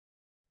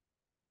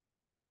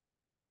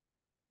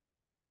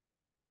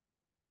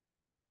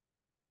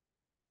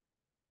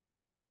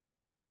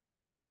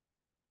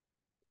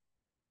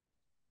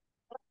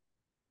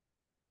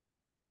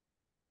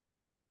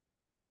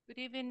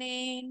Good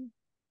evening.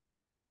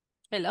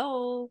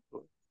 Hello.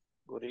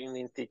 Good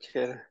evening,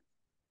 teacher.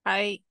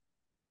 Hi.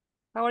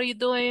 How are you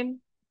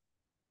doing?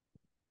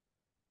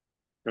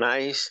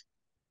 Nice.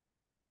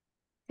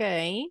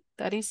 Okay,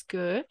 that is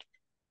good.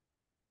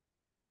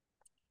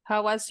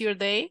 How was your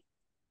day?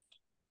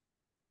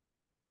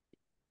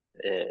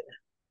 Uh,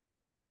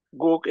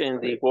 Good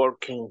in the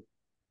working.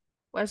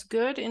 Was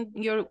good in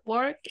your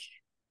work?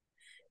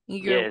 In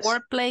your Yes.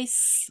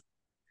 workplace?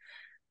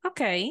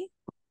 Okay,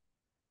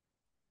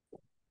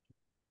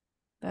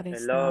 that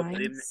is Hello,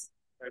 good evening. nice.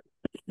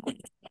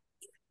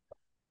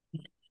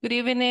 Good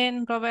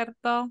evening,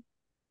 Roberto.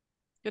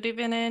 Good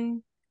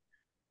evening,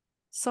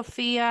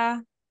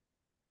 Sofia,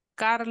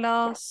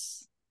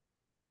 Carlos,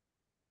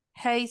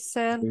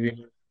 Hazel,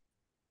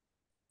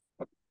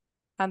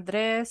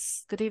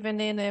 Andres. Good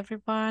evening,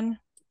 everyone.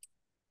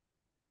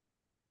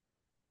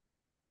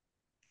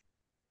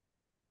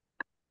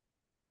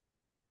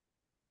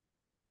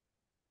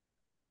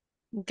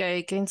 Okay,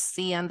 you can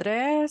see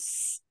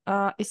Andres.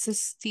 It's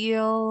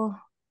still,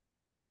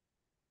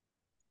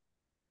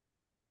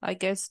 I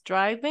guess,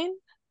 driving.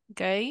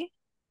 Okay.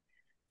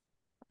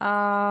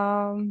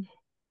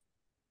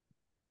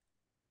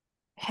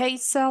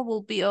 Hazel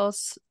will be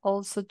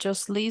also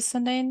just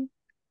listening.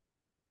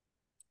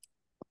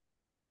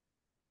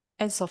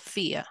 And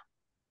Sophia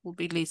will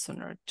be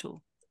listener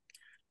too.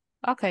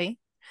 Okay.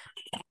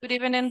 Good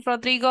evening,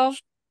 Rodrigo.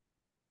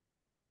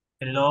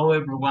 Hello,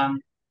 everyone.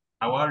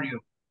 How are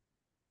you?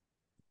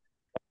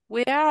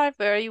 We are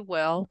very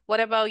well. What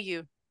about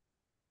you?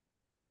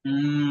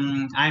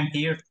 I'm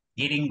here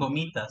eating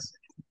gomitas.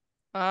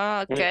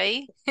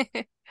 Okay.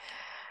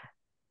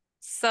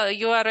 So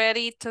you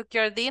already took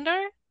your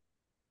dinner?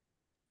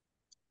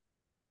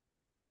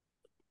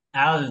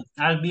 I'll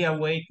be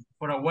away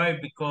for a while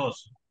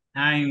because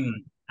I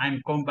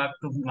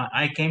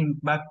came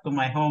back to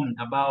my home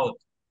about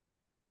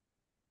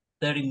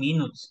 30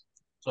 minutes,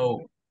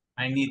 so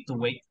I need to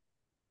wait.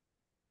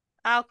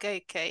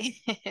 Okay, okay.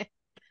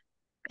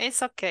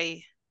 It's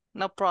okay.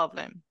 No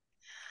problem.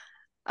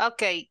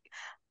 Okay.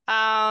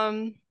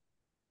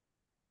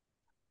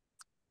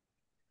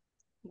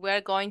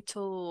 We're going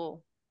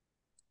to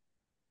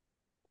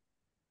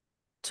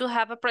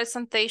have a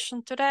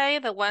presentation today,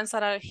 the ones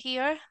that are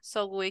here,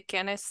 so we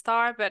can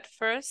start. But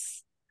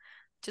first,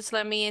 just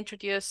let me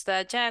introduce the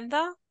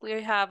agenda.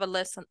 We have a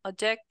lesson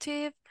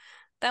objective.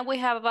 Then we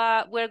have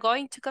we're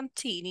going to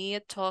continue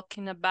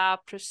talking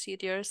about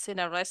procedures in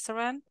a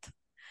restaurant.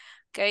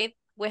 Okay,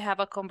 we have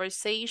a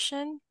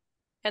conversation,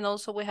 and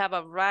also we have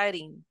a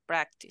writing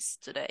practice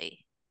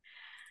today.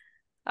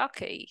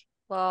 Okay,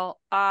 well,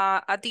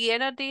 at the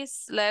end of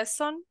this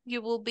lesson,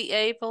 you will be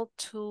able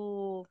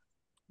to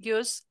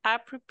use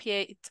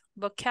appropriate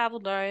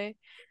vocabulary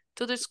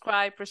to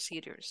describe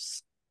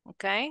procedures,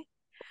 okay?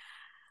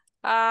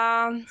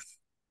 Oh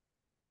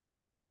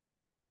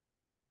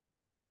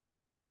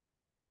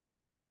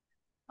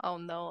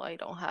no, I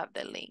don't have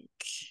the link.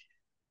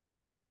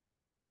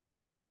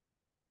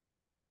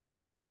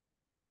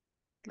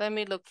 Let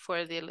me look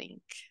for the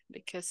link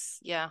because,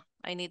 yeah,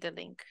 I need the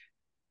link.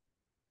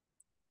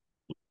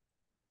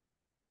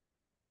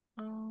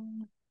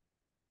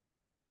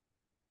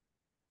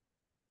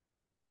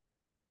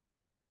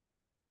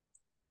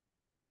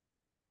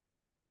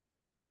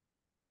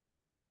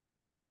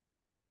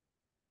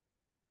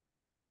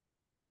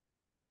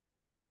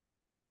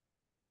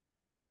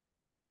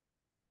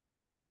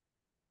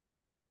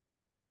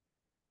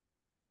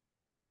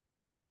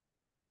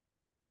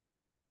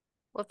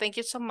 Well, thank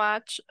you so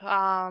much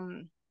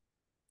for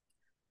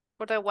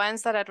the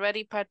ones that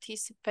already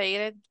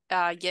participated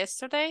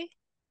yesterday.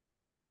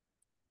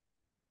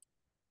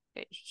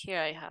 Okay,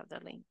 here I have the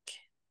link.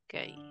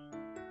 Okay.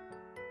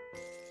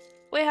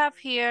 We have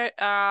here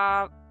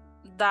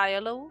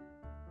dialogue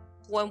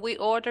when we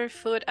order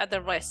food at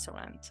the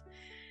restaurant.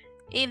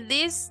 In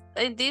this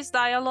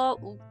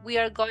dialogue, we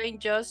are going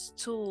just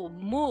to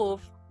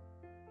move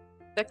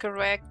the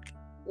correct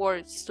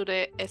words to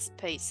the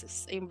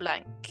spaces in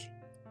blank.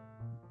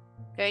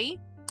 Okay,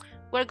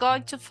 we're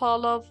going to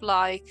follow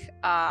like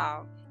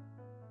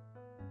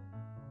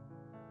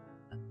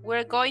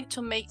we're going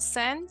to make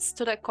sense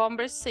to the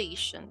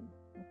conversation.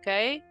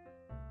 Okay,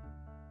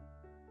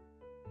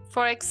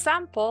 for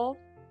example,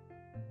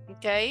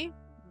 okay,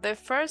 the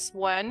first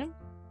one,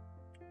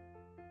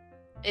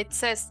 it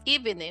says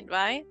evening,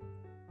 right?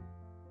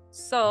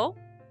 So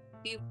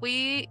if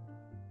we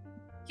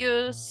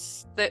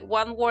use the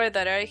one word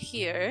that are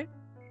here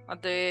on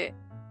the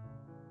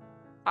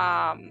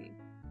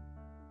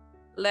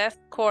left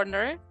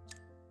corner,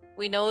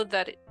 we know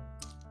that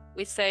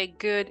we say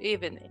good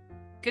evening.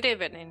 Good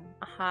evening.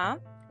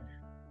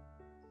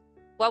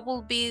 What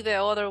will be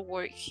the other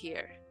word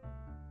here?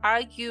 Are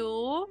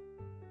you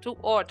to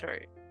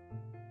order?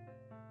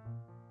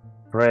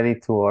 Ready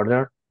to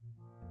order?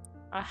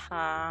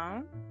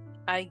 Are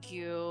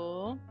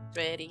you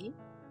ready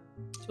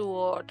to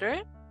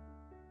order?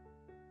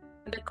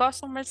 And the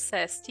customer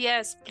says,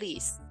 yes,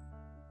 please.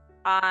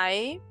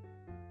 I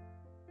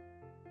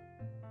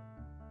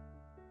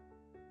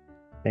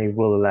I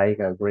would like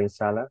a green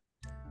salad.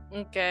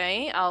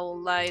 Okay, I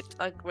would like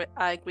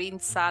a green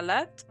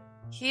salad.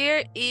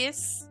 Here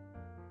is,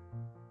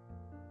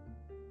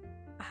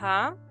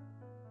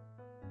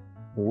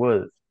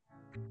 Would.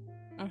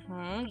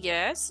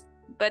 yes.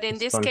 But in It's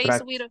this case,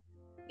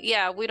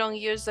 contract. we don't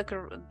use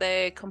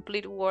the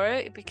complete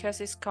word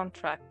because it's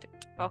contracted.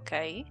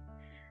 Okay.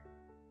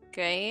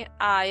 Okay,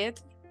 I'd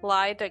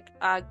like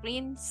a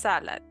green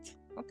salad.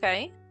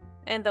 Okay.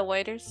 And the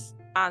waiter's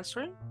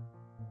answer.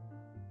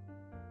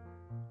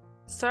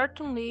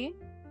 Certainly.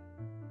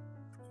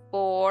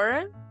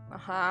 For,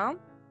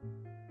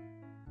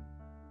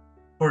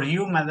 For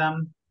you,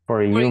 madam.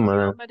 For you,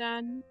 madam.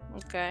 madam.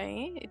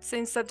 Okay. It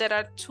seems that there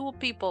are two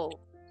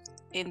people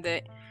in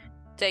the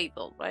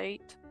table,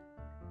 right?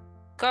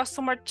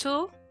 Customer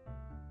 2.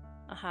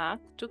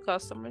 Two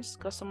customers.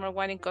 Customer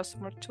 1 and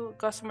customer 2.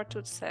 Customer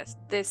 2 says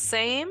the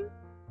same.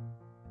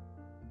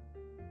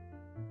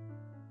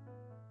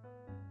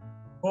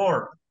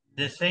 Or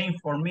the same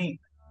for me.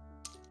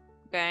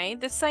 Okay,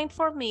 the same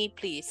for me,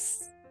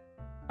 please.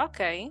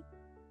 Okay.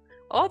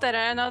 Oh, there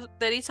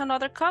is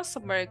another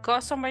customer.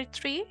 Customer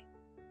 3.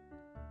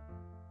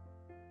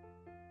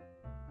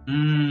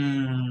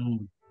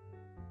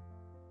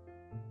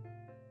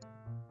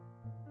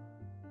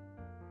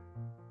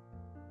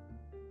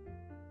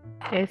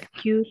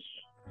 Excuse.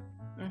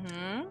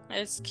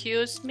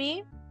 Excuse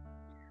me.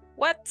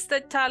 What's the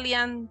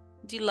Italian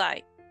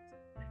delight?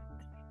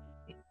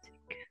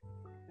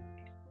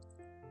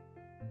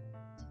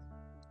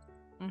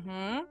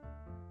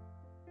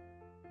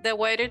 The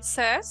waiter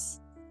says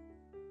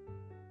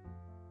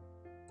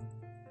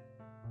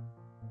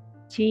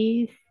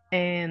Cheese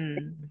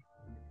and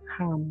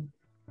ham.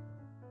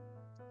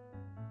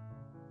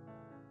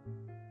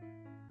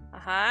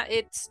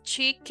 It's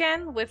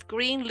chicken with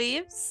green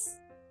leaves.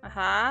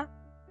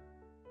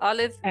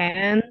 Olive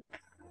And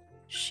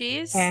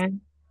cheese.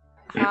 Cheese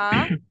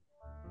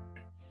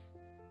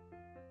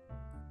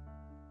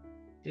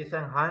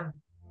and ham.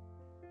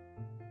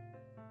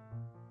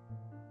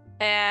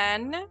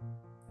 And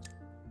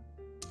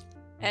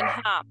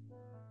ham.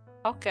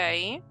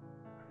 Okay.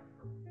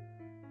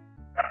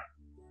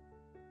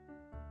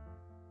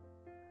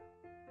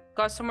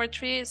 Customer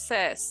 3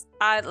 says,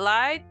 I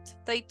liked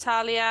the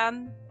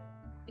Italian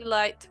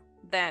delight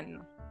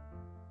then.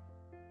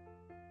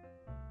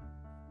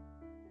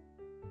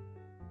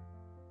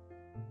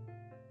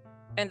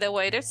 And the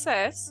waiter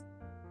says,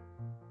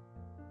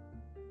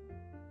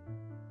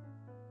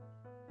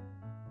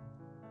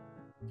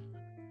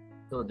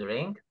 To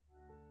drink.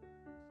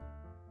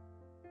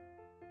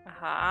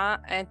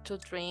 And to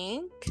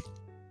drink.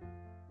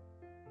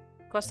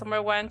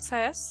 Customer 1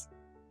 says,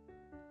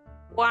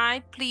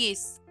 wine,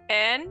 please.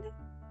 And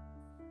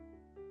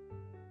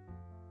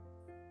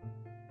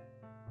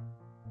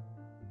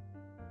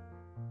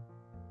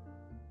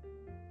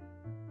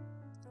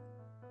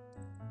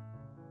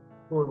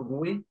Could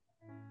we?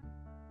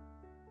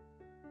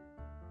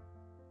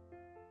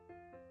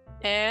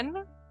 and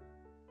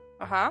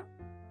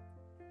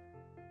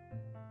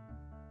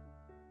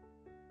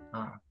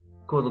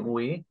Could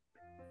we?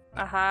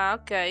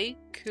 Okay.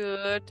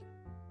 Could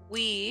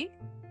we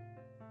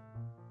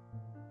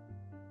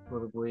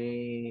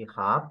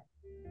Have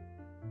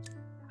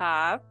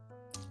have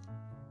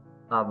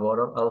a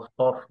bottle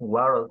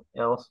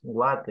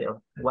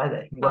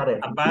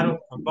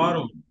of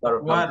water? A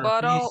bottle of water,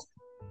 please.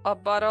 a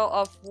bottle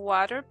of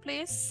water,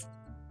 please?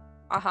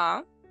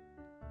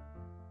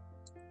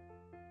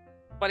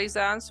 What is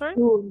the answer?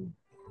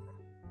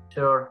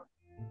 Sure.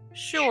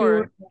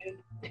 Sure.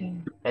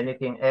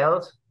 Anything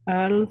else?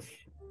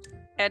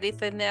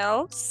 Anything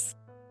else?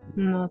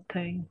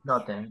 Nothing.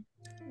 Nothing.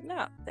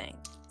 Nothing.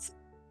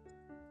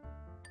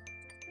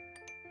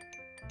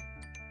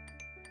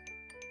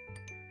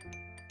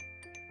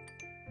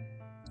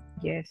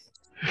 Yes.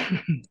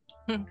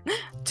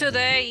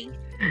 Today,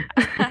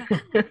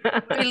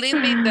 believe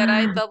me that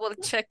I double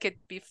checked it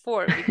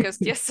before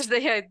because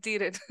yesterday I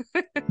did it.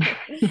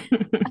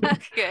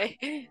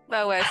 Okay,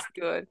 that was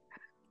good.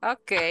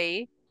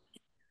 Okay,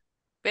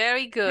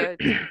 very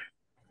good.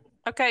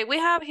 Okay, we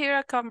have here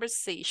a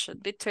conversation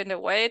between the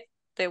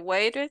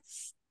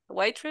waitress,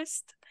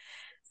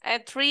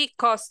 and 3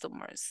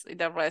 customers in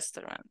the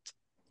restaurant.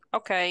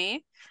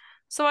 Okay,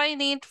 so I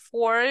need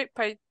 4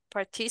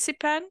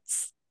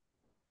 participants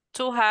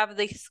to have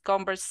this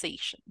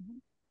conversation.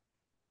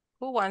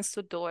 Who wants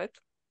to do it?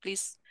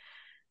 Please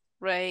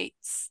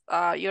raise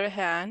your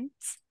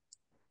hands.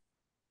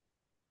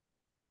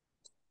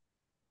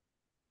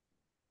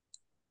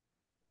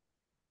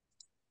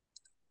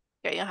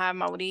 Okay, you have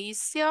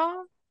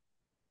Mauricio.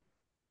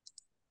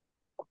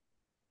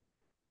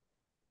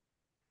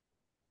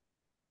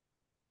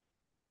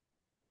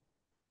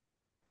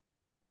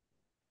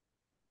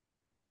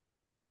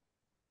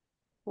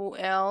 Who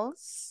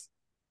else?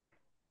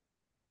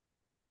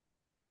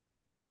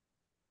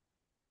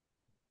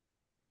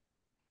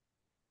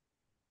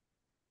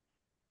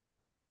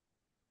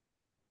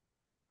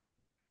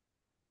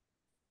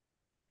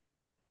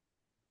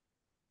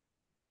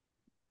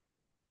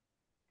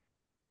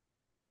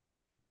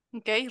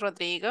 Okay,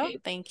 Rodrigo,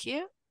 thank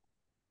you.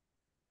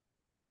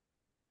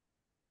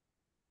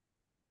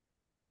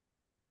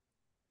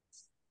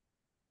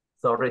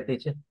 Sorry,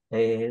 teacher.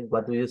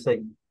 What do you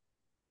say?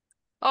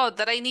 Oh,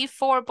 that I need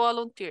 4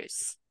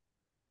 volunteers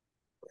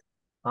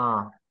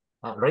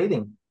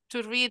Reading.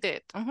 to read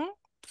it.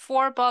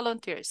 4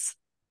 volunteers.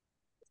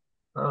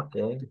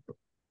 Okay.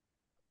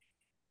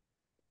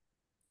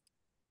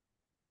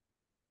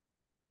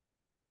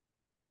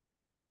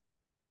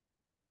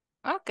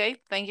 Okay,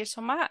 thank you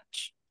so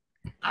much.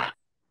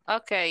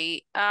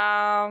 Okay,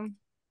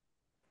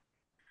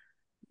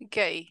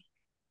 okay.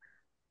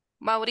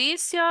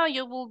 Mauricio,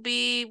 you will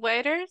be the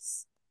waiter.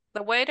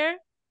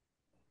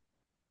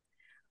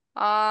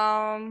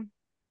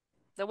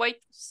 The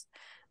waiters.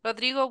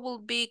 Rodrigo will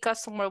be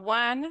customer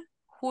 1.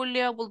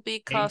 Julia will be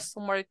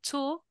customer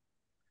 2.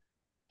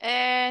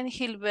 And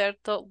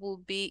Gilberto will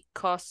be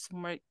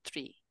customer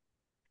 3.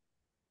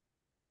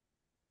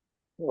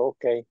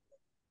 Okay.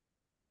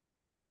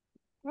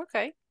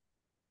 Okay.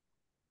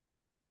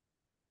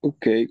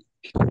 Okay.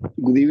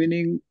 Good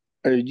evening.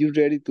 Are you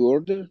ready to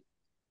order?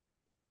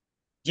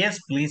 Yes,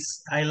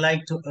 please. I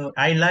like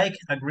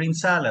a green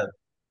salad.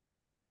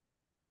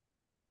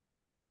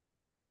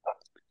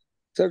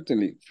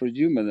 Certainly. For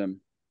you,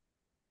 madam.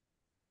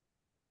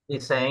 The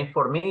same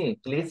for me,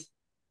 please.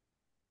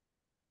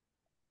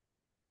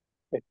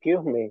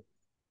 Excuse me.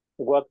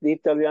 What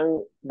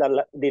Italian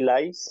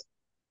delights?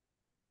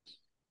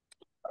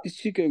 It's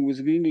chicken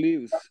with green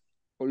leaves,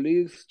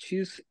 olives,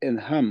 cheese, and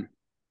ham.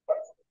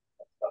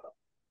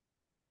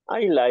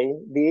 I like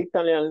the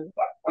Italian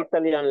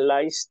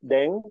lice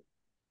then.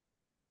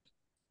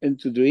 And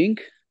to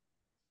drink?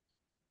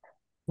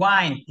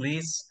 Wine,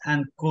 please.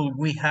 And could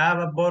we have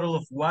a bottle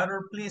of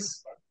water,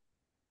 please?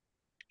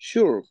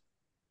 Sure.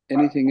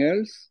 Anything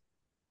else?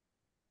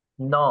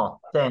 No,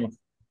 thanks.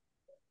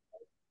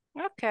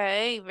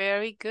 Okay,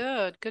 very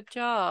good. Good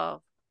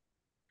job.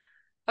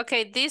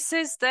 Okay, this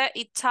is the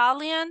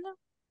Italian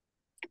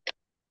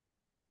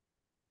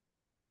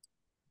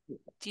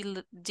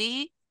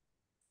delight.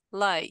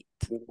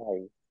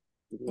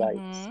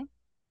 Delights.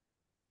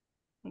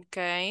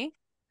 Okay.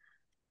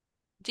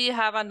 Do you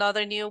have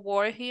another new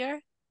word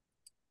here?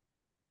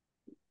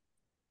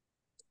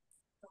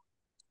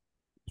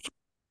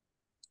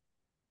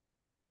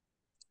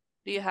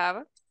 Do you have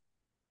it?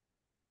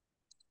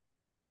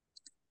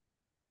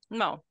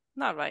 No,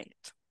 not right.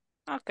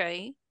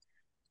 Okay,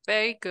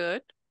 very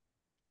good.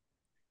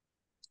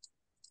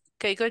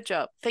 Okay, good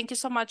job. Thank you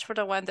so much for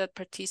the one that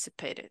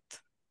participated.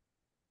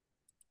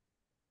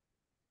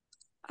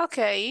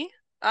 Okay,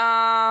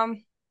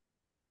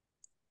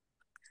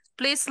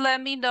 please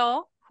let me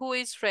know who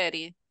is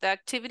ready. The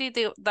activity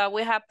that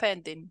we have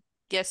pending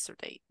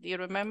yesterday. Do you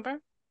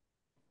remember?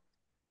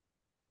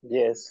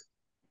 Yes.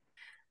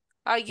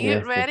 Are you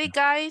Yes, ready, teacher.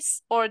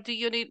 guys, or do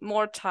you need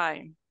more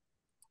time?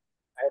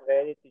 I'm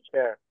ready to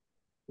share.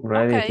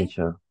 Ready, Okay.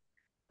 teacher.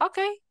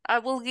 Okay, I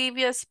will give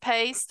you a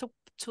space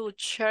to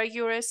share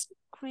your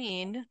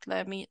screen.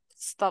 Let me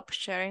stop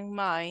sharing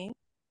mine.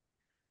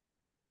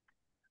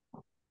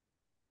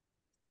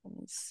 Let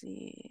me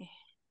see.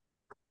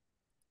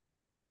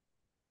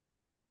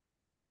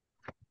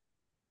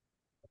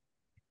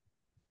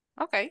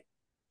 Okay,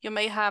 you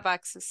may have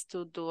access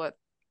to do it.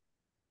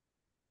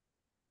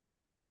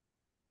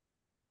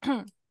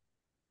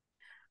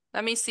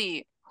 Let me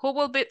see. Who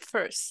will bid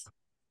first?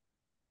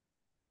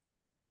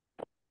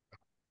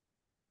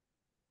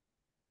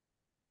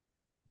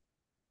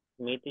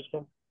 Me,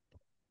 teacher.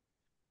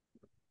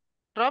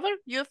 Robert,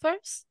 you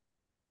first?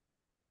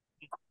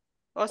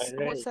 Or I'm who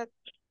ready.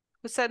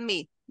 said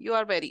me? You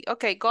are ready.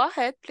 Okay, go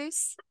ahead,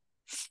 please.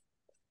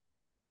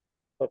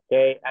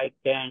 Okay, I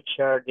can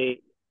share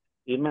the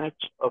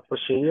image of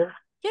procedure.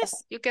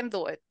 Yes, you can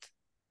do it.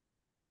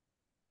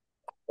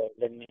 Okay,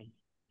 let me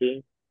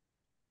see.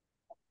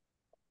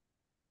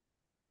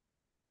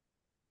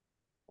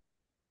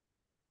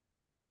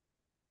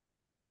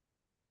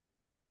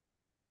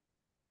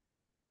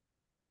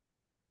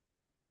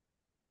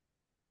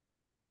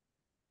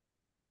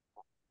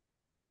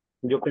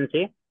 You can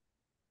see?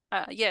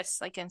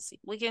 Yes, I can see.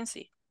 We can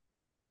see.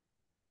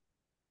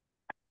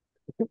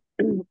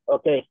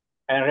 Okay,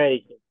 I'm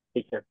ready,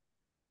 teacher.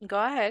 Go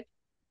ahead.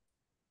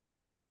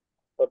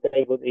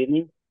 Okay, good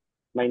evening.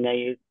 My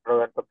name is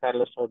Roberto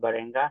Carlos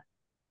Alvarenga.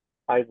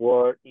 I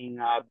work in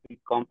a big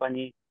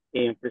company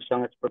in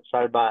Prisión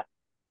Salva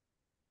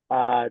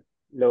at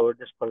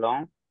Lourdes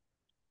Colón.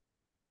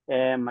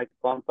 And my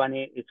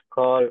company is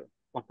called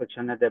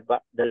Confecciones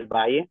del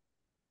Valle.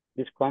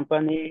 This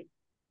company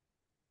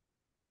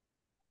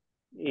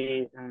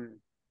is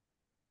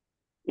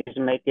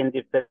making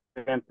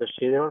different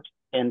procedures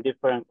and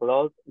different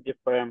clothes,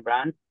 different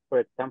brands. For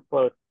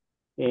example,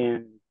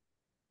 in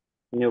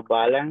New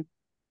Balance,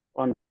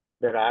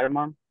 Under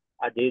Armour,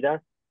 Adidas,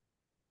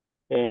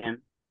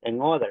 and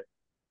others.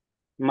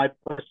 My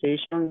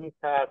position is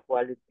a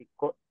quality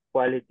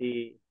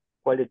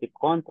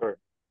control,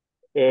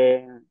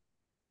 and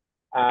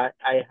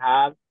I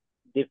have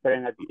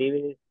different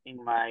activities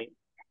in my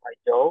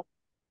job.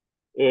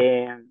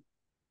 And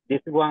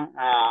this one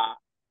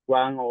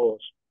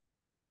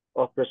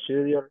of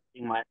procedure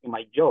in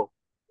my job.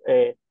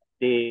 The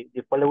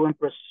following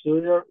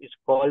procedure is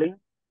calling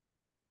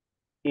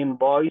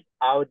invoice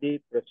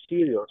audit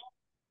procedures.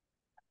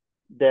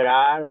 There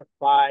are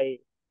five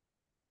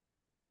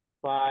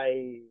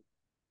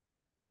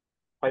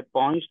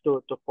points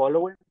to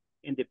follow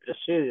in the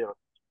procedure.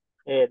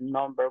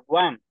 Number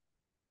one,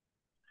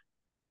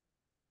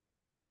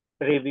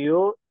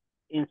 review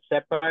and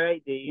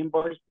separate the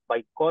invoice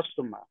by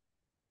customer.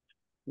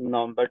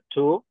 Number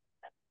two,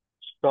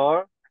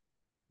 sort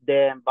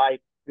them by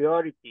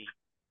priority.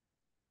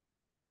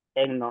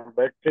 And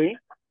number three,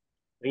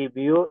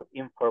 review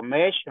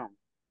information.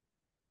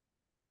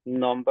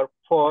 Number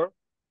four,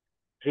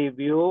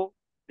 review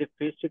the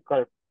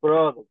physical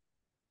product.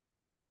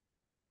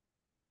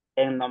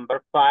 And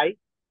number five,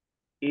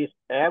 if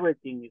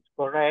everything is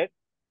correct,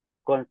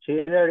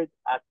 consider it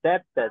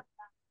accepted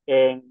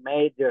and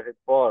make the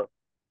report.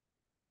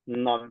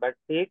 Number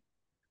six,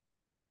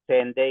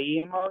 send the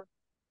email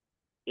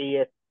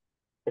is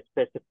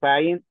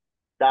specifying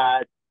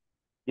that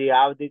the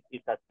audit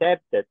is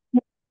accepted.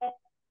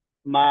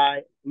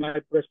 My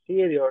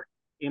procedure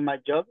in my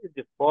job is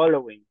the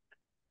following.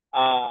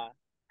 I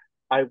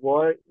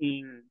work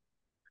in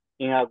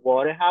a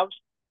warehouse,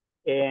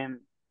 and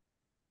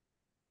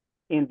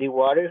in the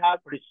warehouse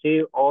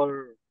receive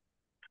all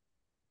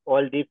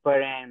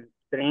different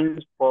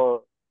streams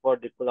for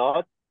the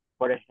cloth.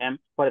 For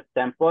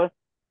example,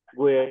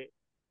 we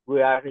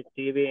are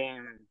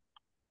receiving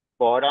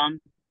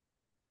bottom,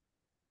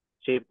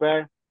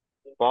 zipper,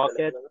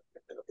 pocket,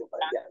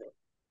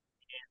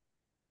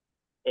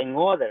 and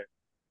other.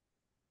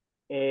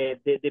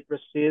 The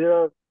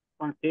procedure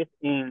consists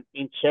in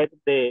check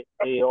the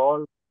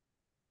all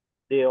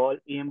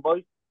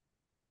invoice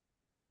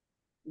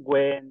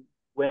when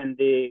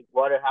the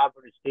warehouse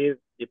receives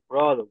the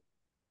product.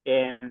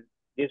 And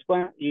this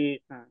one is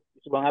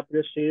one a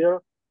procedure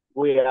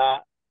we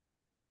are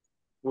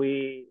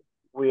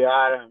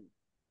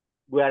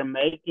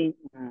making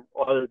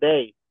all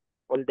day.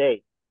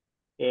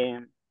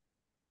 And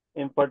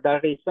for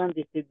that reason,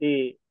 this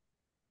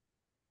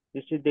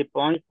is the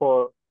point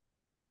for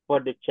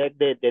the check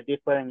the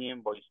different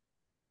invoice.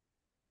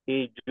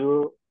 If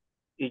you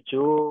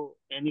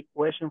any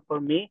question for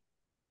me,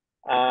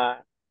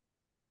 I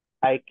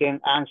can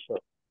answer.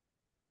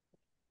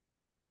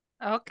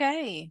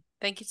 Okay,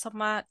 thank you so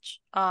much,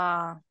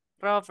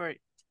 Robert.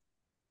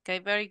 Okay,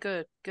 very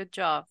good. Good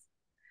job.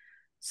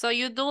 So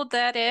you do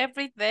that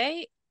every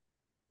day,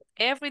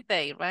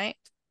 right?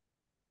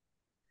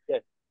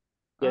 Yes.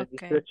 Yes, this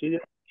Okay. procedure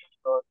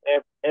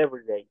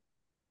every day.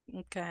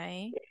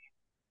 Okay.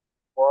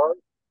 Or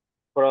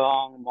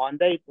from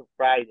Monday to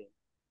Friday.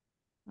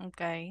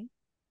 Okay.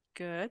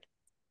 Good.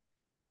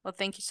 Well,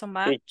 thank you so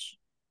much.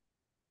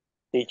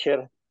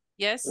 Teacher,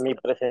 Yes. mi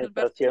Gilberto.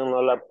 presentación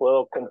no la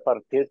puedo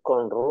compartir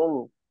con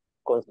Zoom,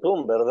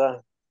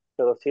 ¿verdad?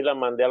 Pero sí la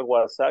mandé al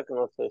WhatsApp,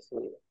 no sé si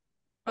me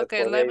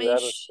Okay, podría let me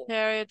ayudar.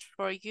 share it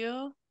for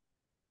you.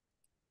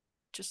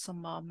 Just a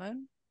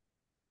moment.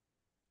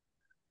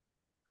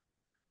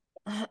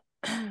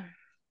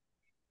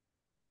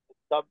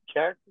 Stop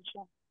share,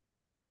 teacher?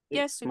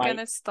 Yes, you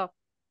can stop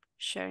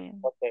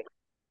sharing. Okay.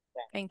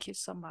 Thank you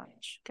so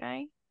much.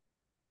 Okay.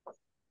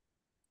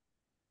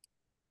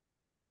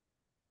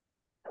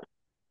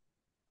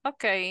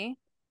 Okay.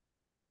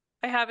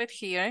 I have it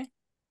here.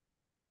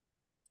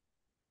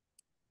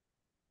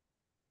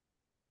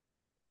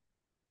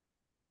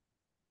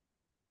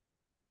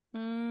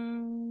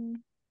 No,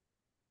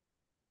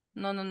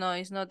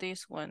 it's not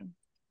this one.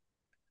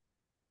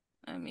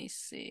 Let me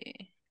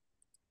see.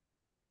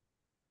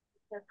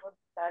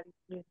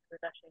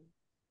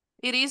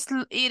 It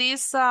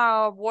is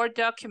a Word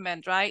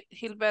document, right,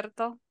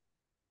 Gilberto?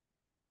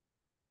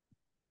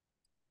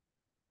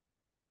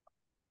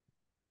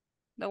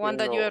 The one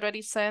that you No.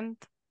 already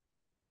sent?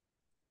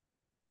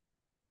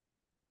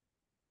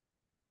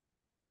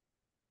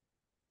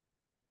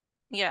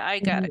 Yeah, I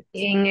got it.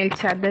 En el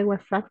chat de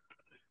WhatsApp.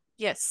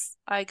 Yes,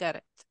 I got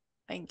it.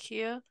 Thank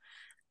you.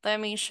 Let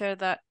me share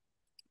that.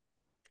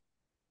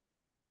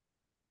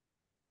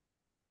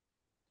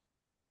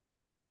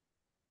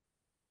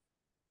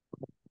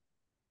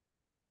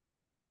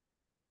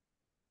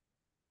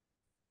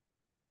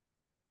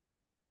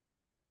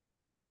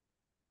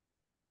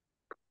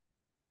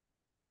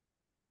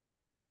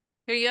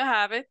 Here you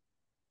have it,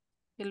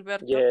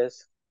 Gilberto.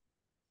 Yes.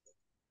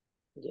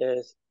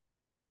 Yes.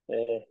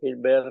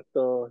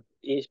 Gilberto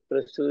is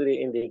procedure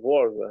in the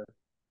world.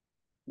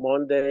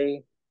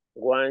 Monday,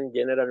 one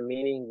general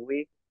meeting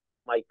with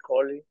my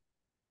colleague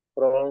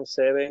from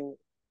 7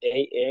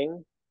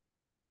 a.m.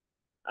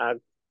 at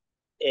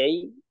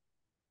 8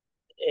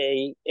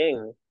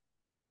 a.m.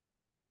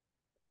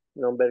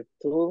 Number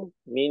two,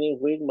 meeting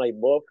with my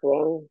boss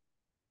from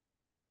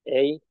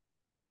 8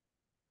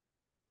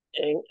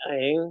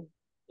 a.m.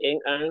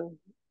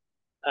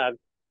 at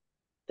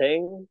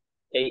 10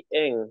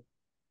 a.m.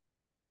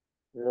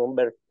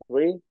 Number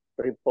three,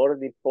 report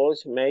the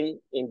post made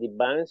in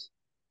advance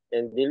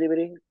and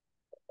delivery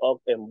of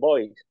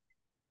invoice.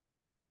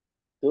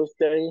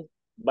 Tuesday,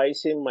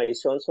 visit my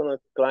son's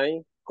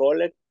client,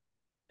 collect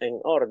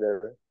and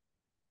order.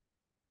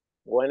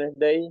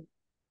 Wednesday,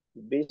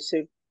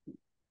 visit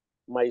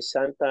my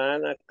Santa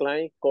Ana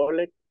client,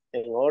 collect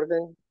and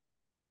order.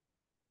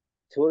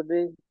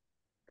 Thursday,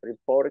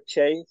 report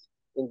change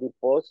in the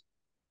post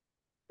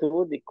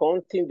to the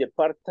accounting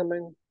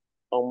department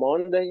on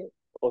Monday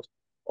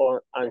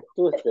or on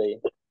Tuesday.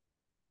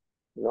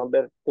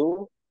 Number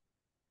 2,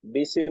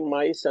 visit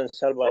my San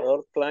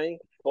Salvador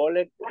client,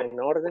 collect and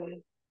order.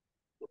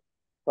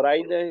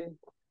 Friday,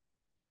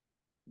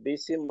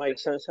 visit my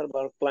San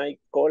Salvador client,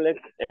 collect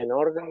and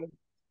order.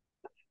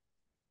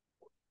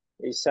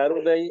 It's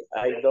Saturday,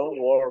 I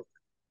don't work.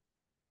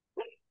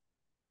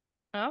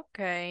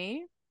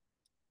 Okay.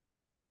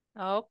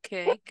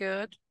 Okay,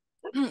 good.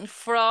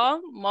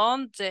 From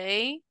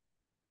Monday,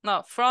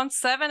 no, from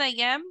 7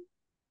 a.m.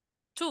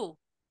 to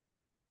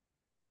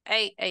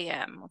 8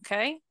 a.m.,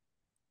 okay?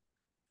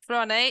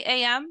 From 8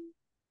 a.m.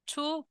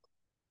 to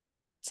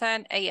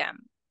 10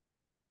 a.m.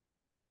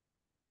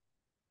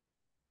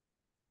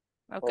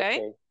 Okay?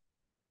 Okay.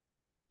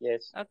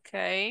 Yes.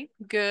 Okay,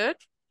 good.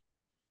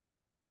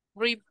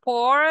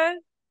 Report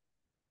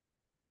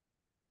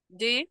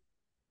the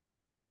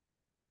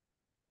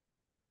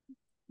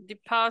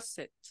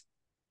deposit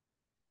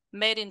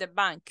made in the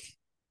bank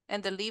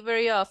and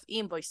delivery of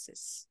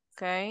invoices,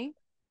 okay?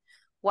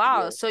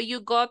 Wow, Yes. so you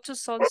go to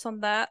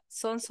Sonsonate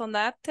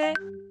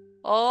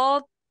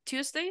all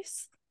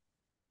Tuesdays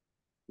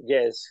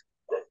Yes.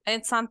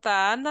 and Santa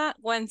Ana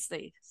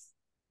Wednesdays.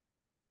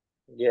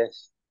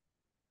 Yes.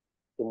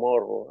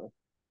 Tomorrow.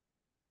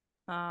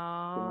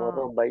 Oh,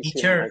 Tomorrow by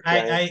Teacher,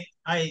 my client.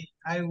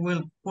 I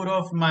will put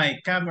off my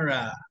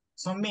camera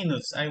some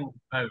minutes. I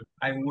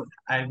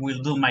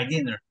will do my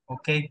dinner.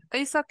 Okay.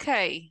 it's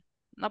okay.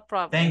 No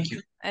problem. Thank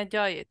you.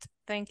 Enjoy it.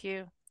 Thank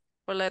you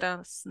for letting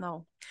us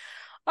know.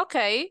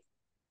 Okay.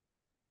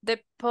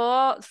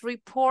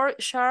 Report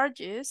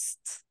charges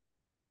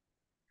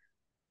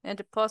and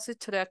deposit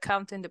to the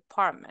accounting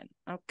department.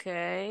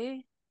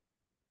 Okay.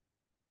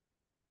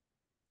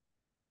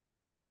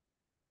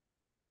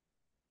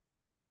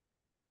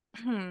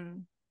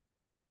 Hmm.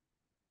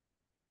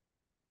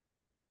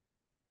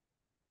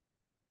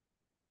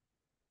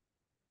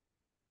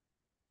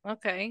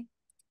 Okay.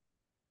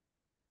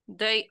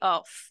 Day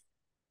off.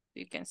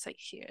 You can say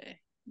here.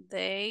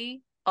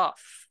 Day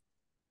off.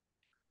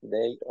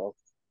 Day off.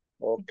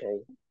 Okay.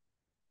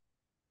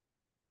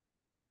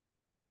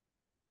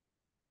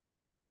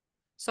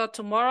 So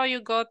tomorrow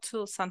you go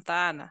to Santa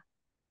Ana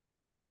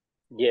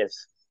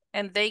Yes.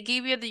 and they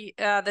give you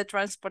the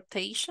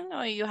transportation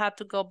or you have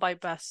to go by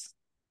bus?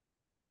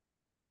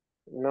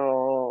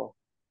 No.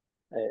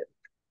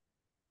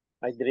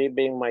 I drive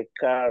in my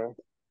car.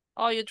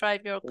 Oh, you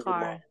drive your in the car.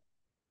 morning.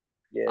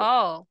 Yes.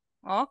 Oh,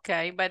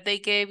 okay. But they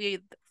gave you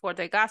for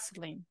the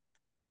gasoline.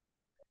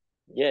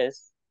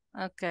 Yes.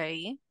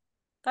 Okay.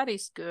 That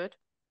is good.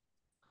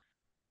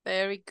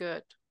 Very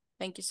good.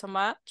 Thank you so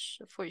much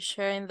for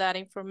sharing that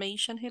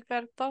information,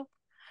 Gilberto.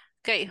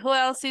 Okay, who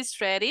else is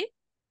ready?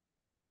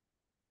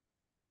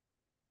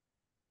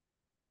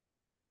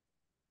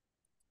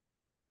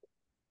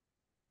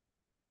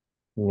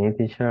 Me,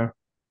 teacher.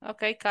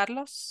 Okay,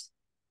 Carlos,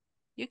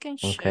 you can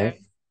share. Okay.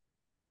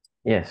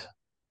 Yes.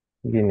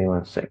 Give me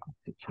 1 second,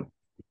 teacher.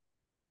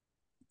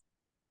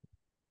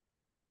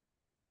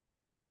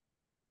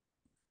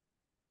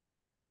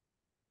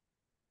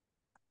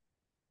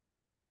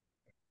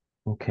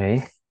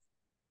 Okay.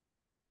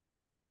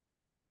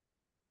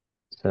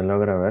 ¿Se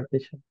logra ver,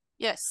 teacher?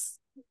 Yes.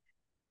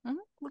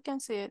 We can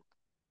see it.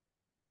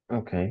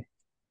 Okay.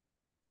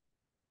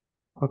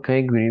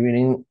 Okay, good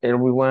evening,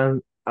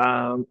 everyone.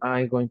 I'm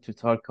going to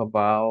talk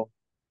about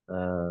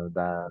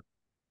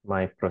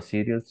my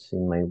procedures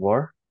in my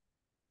work,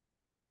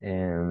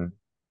 and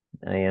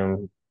I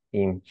am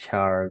in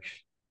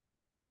charge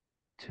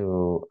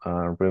to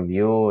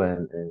review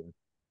and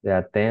the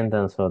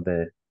attendance of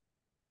the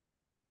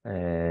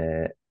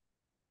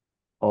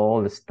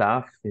all the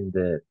staff in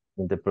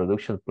the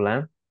production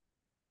plan.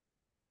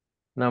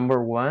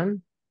 Number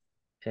 1,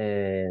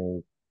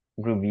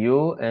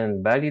 review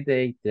and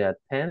validate the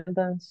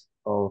attendance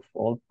of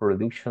all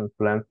production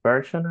plant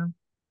personnel.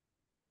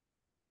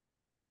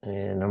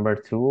 Number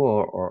 2,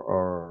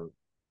 or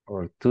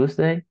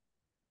Tuesday,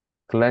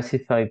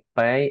 classify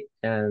pay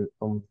and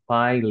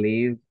unpaid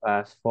leave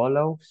as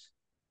follows.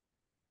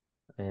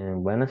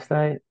 And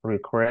Wednesday,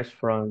 request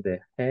from the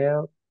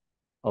head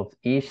of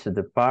each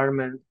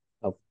department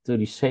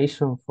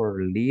authorization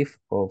for leave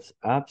of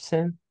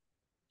absence,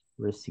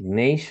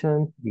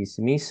 resignation,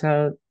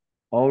 dismissal,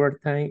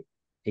 overtime,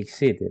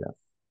 etc.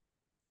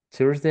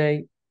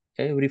 Thursday,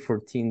 every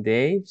 14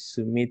 days,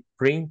 submit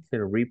printed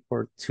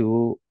report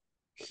to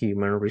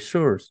human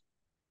resource.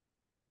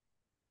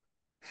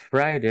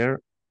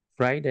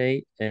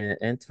 Friday,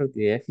 enter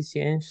the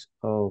efficiency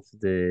of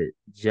the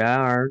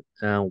yard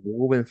and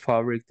woven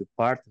fabric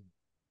department.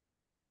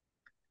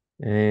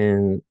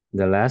 And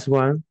the last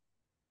one,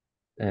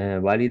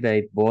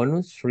 validate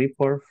bonus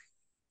report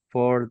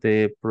for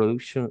the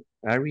production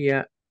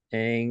area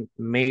and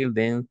mail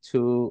them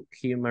to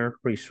human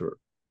resource.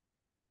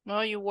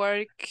 No, you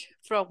work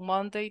from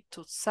Monday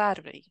to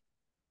Saturday.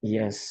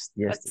 Yes,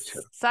 yes, But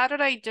teacher.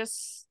 Saturday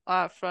just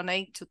from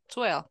 8 to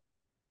 12.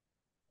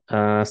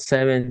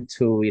 7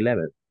 to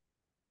 11.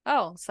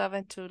 Oh,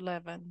 7 to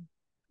 11.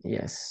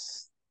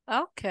 Yes.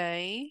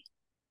 Okay.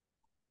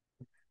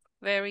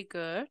 Very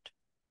good.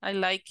 I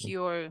like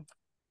your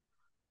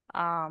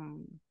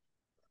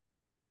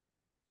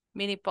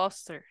mini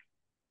poster.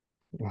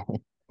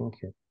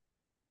 Thank you.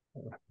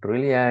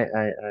 Really,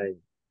 I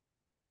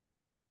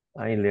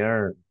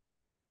learned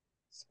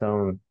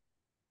some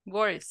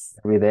Words.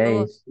 every day.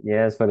 Oh.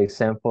 Yes, for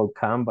example,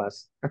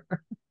 Canvas.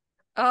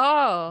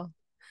 Oh,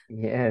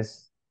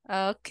 Yes.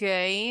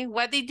 okay.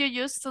 What did you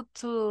use to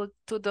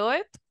do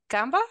it?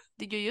 Canva?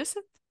 Did you use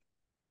it?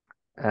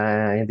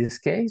 In this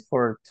case,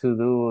 to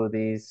do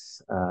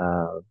this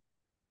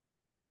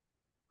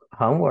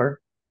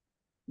homework.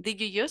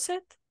 Did you use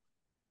it?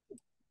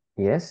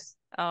 Yes.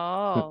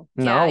 Oh,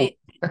 yeah, No.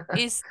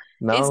 it's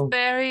No.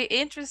 very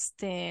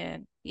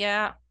interesting.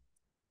 Yeah.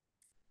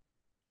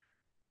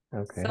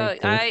 Okay. So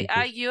Thank you.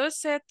 I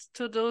use it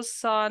to do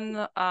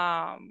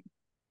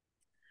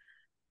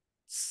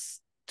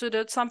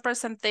some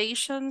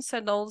presentations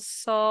and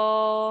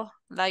also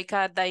like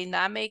a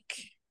dynamic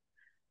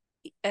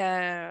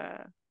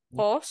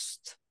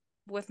post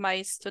with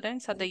my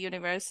students at the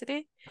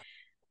university.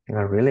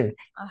 Really?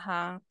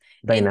 Uh-huh.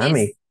 In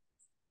Dynamic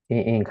this,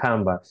 in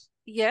Canvas.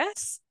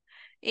 yes.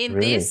 In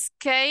Really? this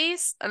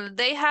case,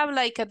 they have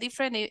like a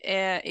different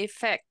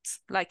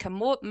effect, like a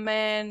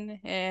movement,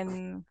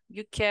 and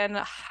you can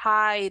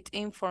hide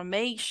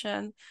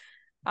information.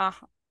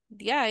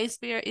 Yeah, it's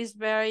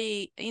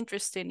very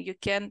interesting. You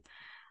can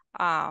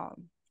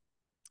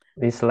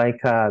It's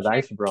like a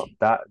check dashboard.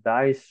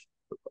 Dash.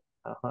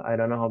 I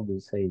don't know how to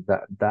say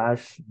that.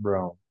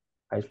 Dashboard.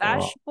 Dashboard.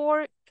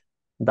 dashboard.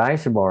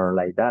 Dashboard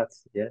like that.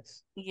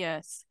 Yes.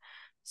 Yes.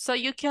 So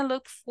you can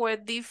look for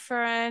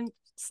different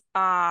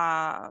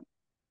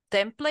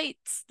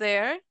templates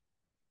there.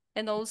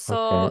 And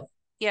also, Okay.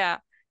 yeah,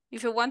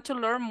 if you want to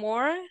learn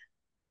more,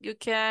 you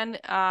can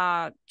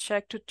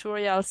check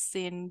tutorials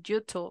in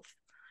YouTube.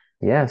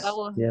 Yes.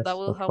 That Yes.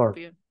 will Of help course.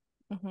 you.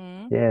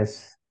 Mm-hmm.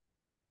 Yes.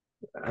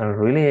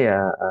 Really,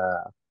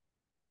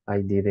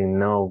 I didn't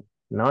know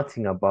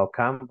nothing about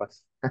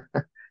Canvas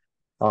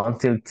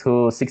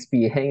until 6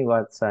 p.m.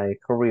 was I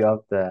hurry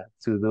up to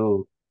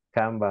do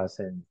Canvas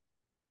and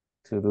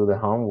to do the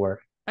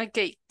homework.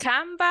 Okay,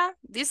 Canva.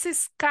 This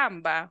is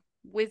Canva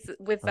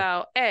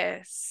without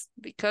S,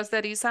 because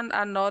there is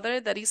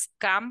another that is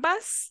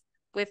Canvas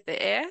with the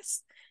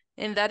S,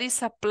 and that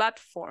is a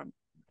platform.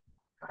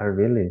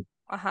 Really?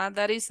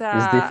 That is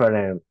It's a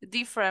different.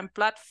 different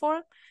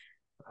platform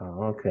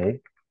Oh,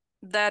 okay.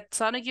 that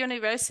some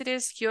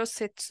universities use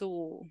it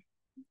to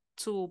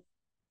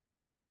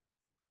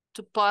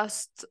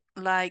post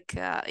like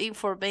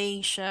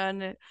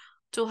information,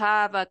 to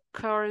have a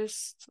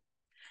course.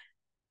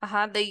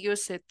 They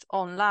use it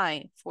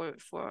online for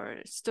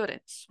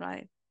students,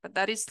 right? But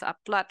that is a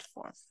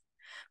platform.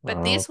 But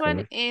Oh, this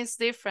one okay. is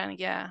different,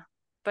 yeah.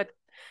 But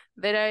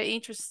very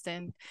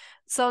interesting.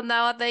 So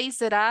nowadays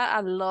there are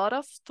a lot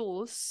of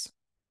tools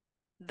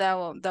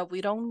that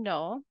we don't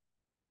know.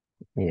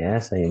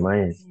 Yes, I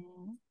imagine.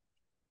 Mhm.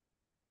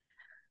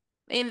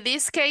 In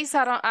this case,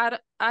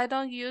 I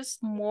don't use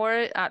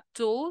more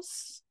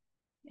tools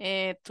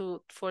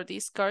for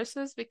these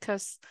courses,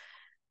 because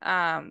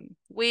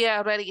we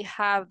already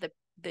have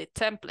the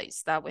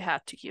templates that we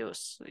have to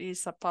use.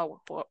 It's a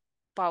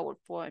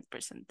PowerPoint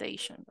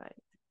presentation,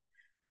 right?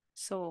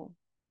 So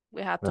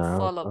we have to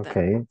follow them.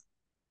 Okay.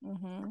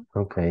 Mhm.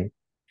 Okay.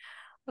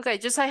 Okay,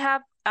 just I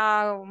have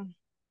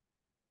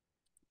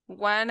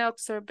one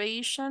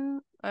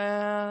observation,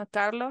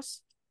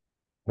 Carlos.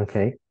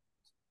 Okay.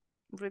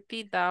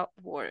 Repeat that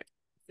word.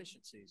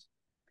 Efficiencies.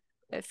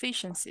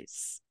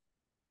 Efficiencies.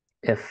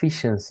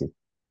 Efficiency.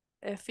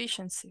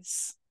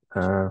 Efficiencies.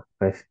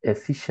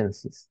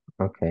 Efficiencies.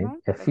 Okay.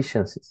 Mhm.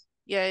 Efficiencies.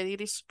 Yeah,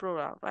 it is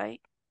plural,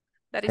 right?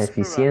 That is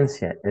plural.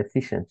 Eficiencia.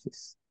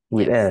 Efficiencies.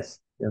 With Yes. S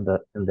in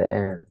the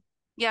end.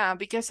 Yeah,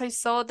 because I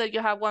saw that you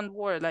have one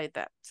word like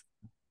that.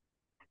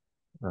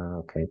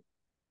 Okay.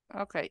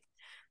 Okay.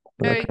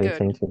 Very Okay. good.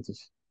 Thank you.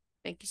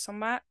 Thank you so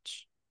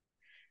much.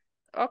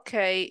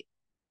 Okay.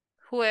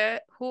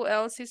 Who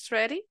else is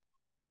ready?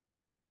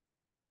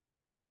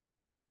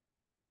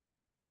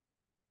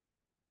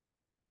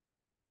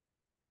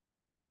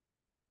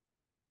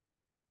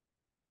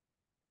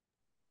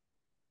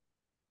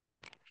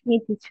 Me,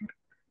 teacher.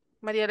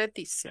 Maria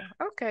Leticia.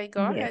 Okay,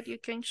 go Yes. ahead. You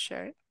can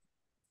share.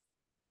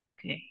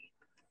 Okay.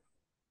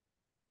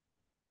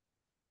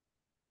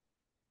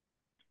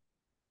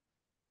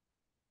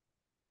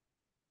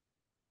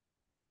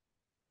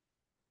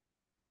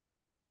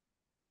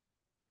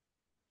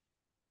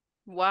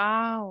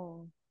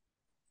 Wow.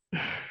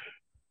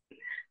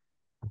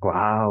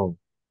 Wow.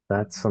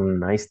 That's some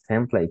nice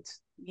templates.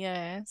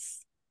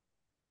 Yes.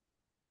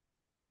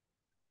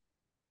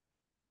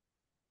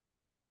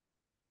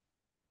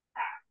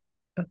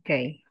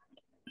 Okay.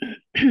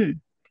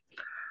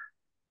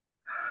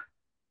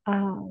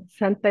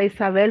 Santa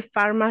Isabel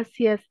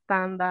Pharmacy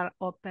Standard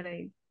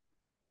Operate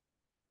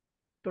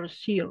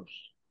Procedures.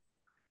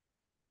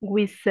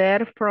 We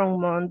serve from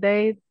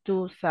Monday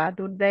to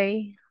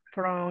Saturday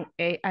from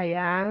 8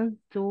 a.m.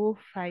 to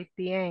 5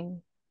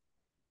 p.m.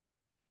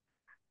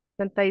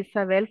 Santa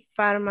Isabel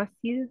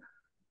Pharmacy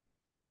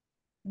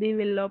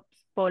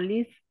develops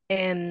policies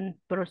and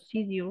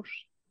procedures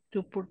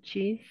to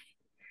purchase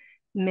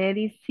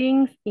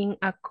medicines in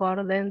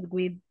accordance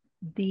with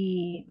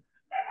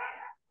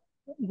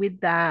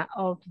that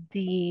of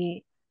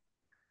the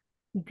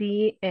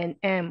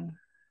DNM.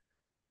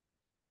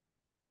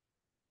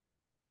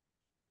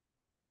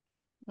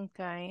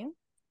 Okay.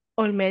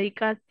 All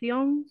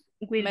medications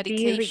will be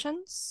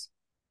Medications.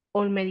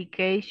 all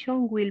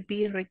medication will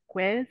be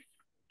requested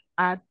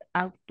at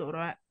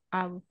authorized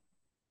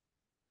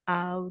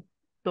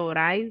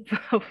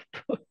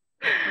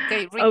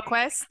Okay,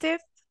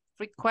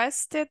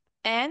 requested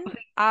and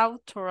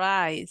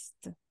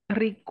authorized.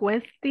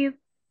 requested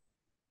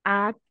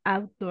at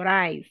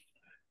authorized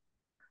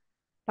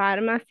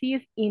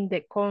pharmacies in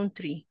the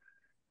country.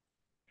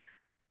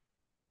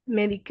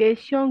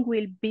 Medication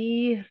will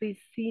be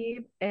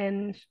received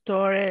and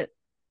stored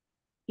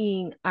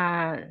in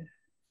a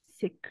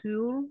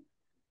secure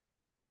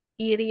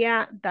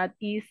area that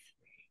is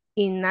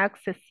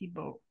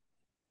inaccessible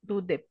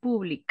to the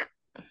public.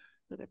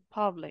 To the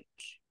public.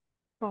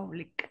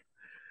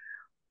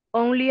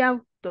 Only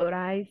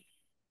authorized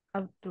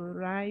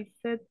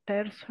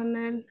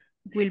personnel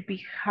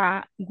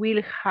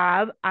will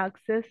have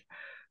access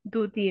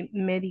to the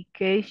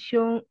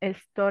medication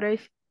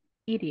storage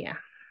area.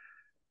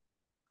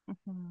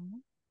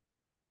 Mhm.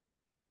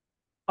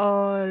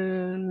 All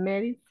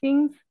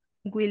medicines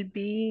will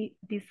be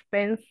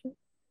dispensed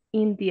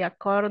in the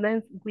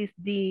accordance with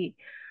the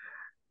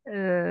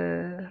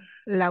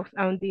laws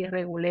and the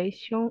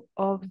regulation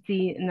of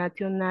the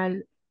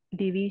National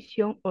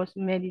Division of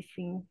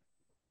Medicine.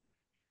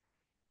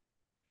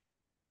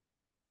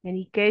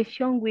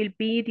 Medication will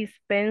be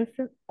dispensed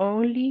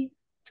only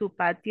to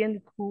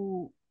patients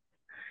who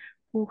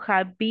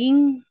have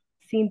been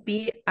seen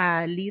by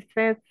a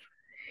licensed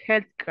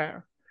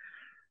healthcare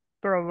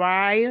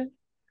provider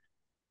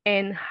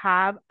and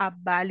have a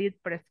valid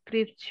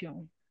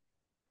prescription.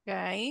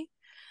 Okay.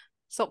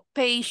 So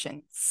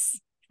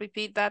patients.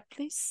 Repeat that,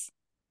 please.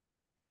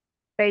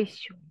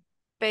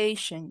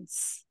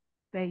 Patients.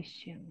 Okay.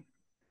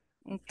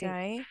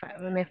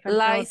 Me falta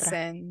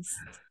otra.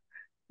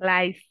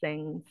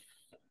 Licensed.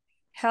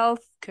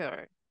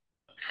 Healthcare.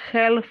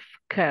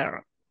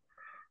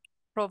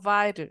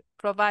 Provided.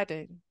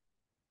 Provider.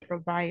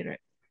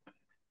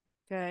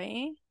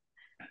 Okay.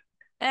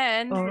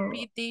 And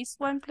repeat this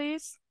one,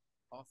 please.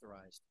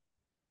 Authorized.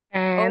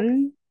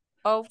 And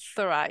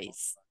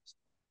Authorized.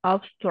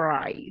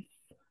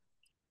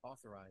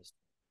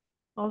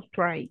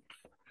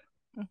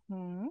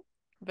 Mhm.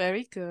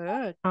 Very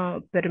good.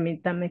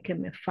 Permítame que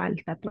me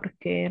falta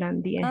porque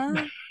eran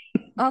 10.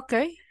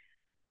 Okay.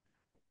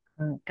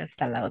 Acá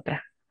está la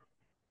otra.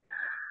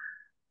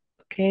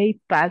 Okay,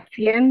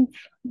 patients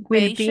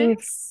will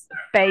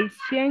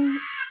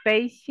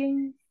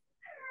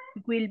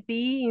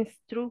be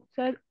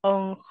instructed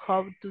on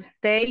how to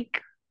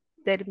take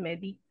their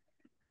medication,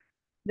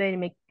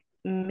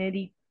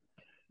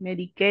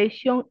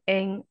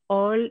 and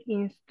all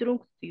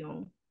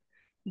instructions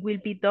will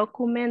be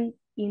documented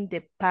in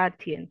the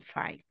patient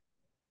file.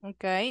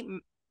 Okay.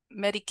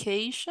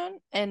 Medication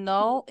and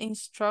all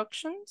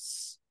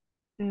instructions.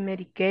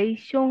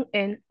 Medication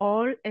and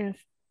all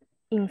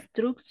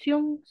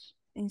instructions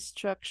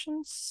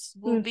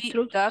Will be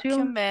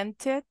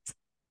documented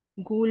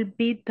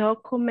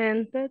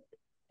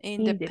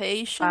in the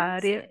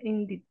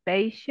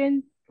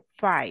patient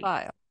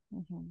file.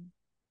 Mhm.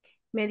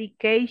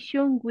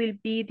 Medication will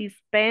be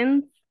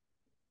dispensed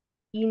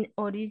in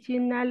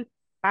original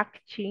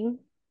packaging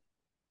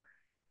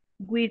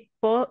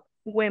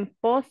when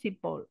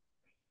possible.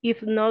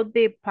 If not,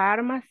 the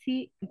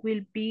pharmacy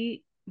will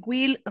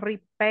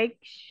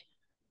repackage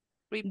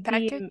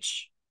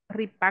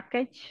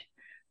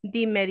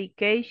the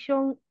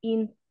medication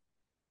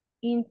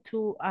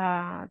into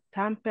a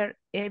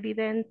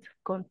tamper-evident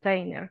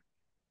container.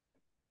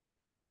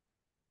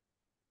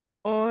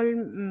 All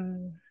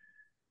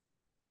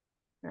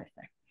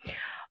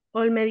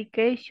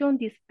medication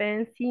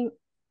dispensing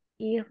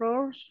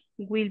errors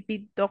will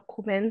be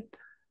documented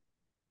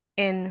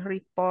and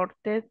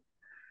reported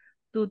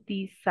to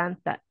the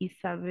Santa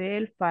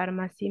Isabel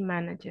pharmacy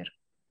manager.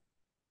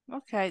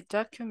 Okay,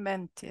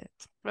 documented.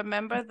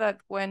 Remember that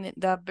when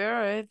the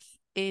verb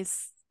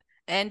is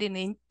ending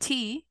in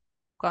T,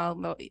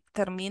 cuando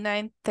termina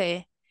en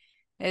T,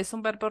 es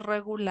un verbo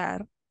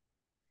regular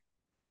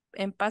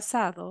en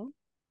pasado.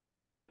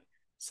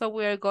 So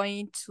we are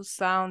going to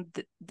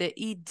sound the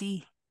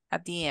ED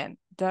at the end.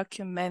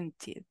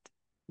 Documented.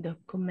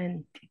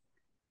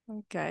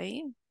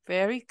 Okay,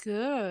 very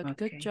good.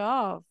 Okay. Good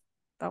job.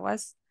 That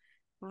was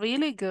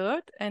really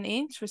good and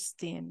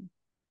interesting.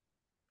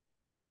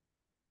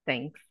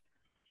 Thanks.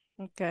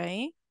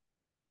 Okay.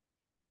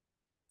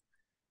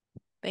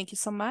 Thank you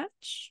so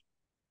much.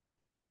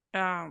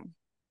 Maria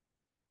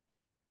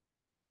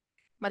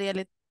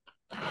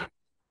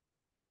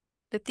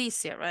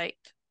Leticia, right?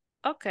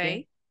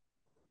 Okay.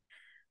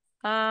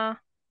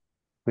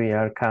 We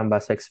are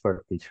Canvas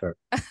expert, teacher.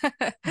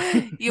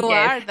 You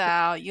Yes. are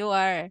now, you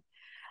are.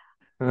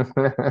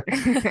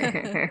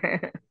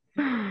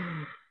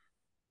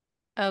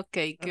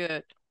 Okay,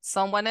 good.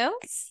 Someone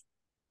else?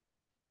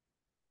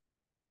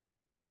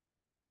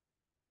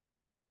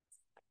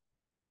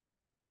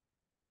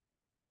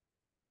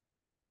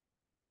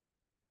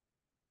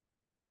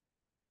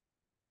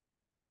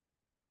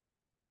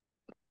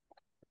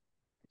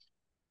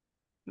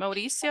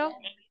 Mauricio?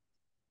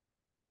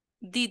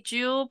 Did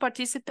you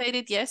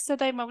participate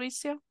yesterday,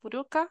 Mauricio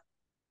Buruca?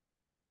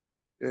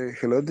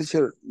 Hello,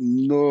 teacher.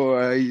 No,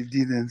 I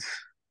didn't.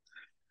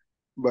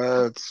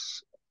 But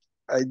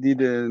I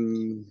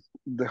didn't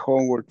the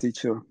homework,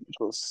 teacher,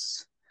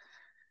 because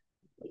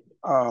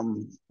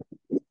um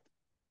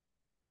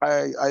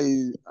I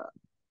I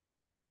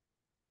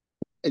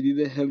I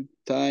didn't have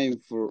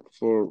time for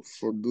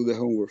do the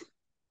homework.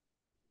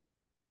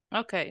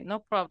 Okay, no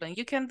problem.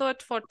 You can do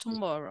it for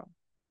tomorrow.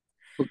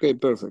 Okay,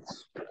 perfect.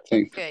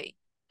 Thank you. Okay.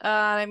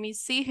 Let me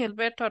see.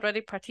 Gilberto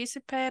already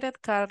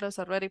participated. Carlos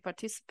already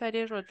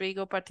participated.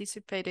 Rodrigo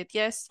participated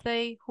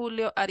yesterday.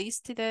 Julio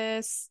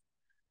Aristides.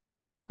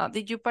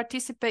 Did you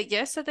participate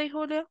yesterday,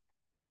 Julio?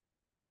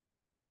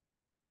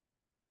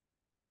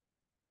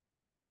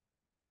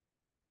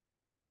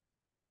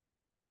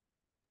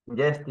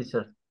 Yes,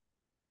 teacher.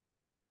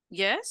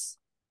 Yes?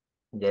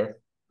 Yes.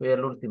 Fui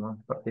el último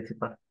en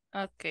participar.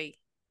 Okay.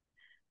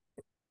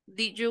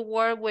 Did you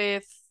work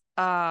with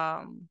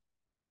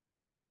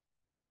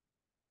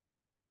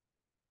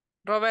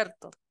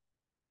Roberto?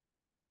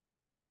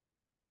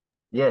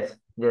 Yes,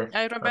 yes.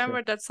 I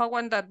remember that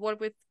someone that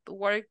worked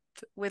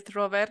with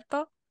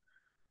Roberto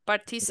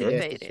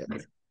participated.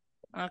 Yes.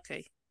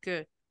 Okay,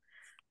 good.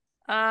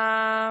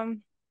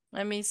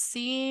 Let me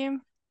see.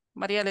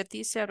 Maria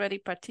Leticia already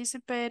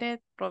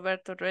participated.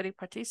 Roberto already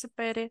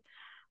participated.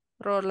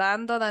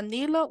 Rolando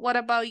Danilo, what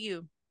about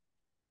you?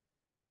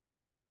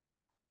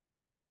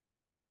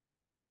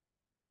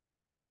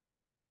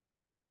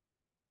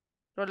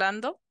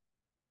 Rolando?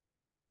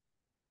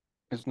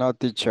 It's not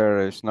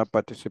teacher, it's not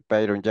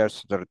participating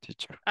yesterday,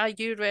 teacher. Are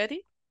you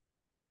ready?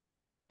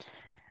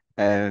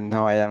 And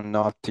no, I am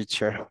not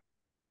teacher.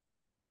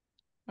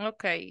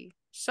 Okay.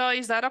 So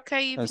is that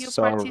okay if you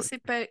Sorry.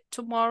 participate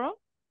tomorrow?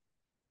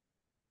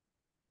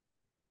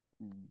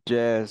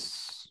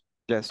 Yes,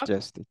 yes, Okay.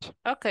 yes, teacher.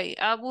 Okay,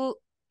 I will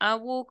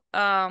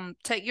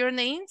take your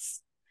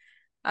names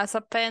as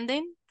a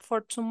pending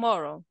for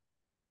tomorrow.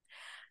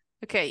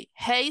 Okay,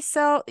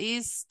 Hazel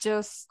is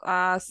just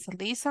as a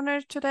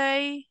listener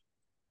today.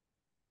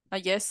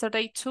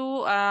 Yesterday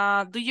too.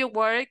 Do you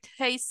work,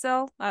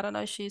 Hazel? I don't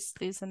know if she's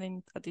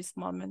listening at this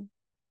moment.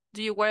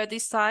 Do you work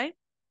this time?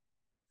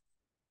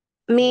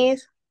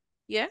 Miss,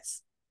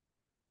 Yes?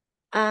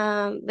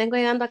 vengo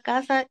llegando a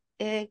casa.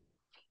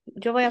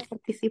 Yo voy a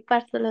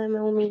participar, solo deme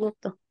un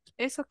minuto.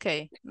 It's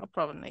okay. No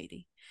problem,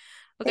 lady.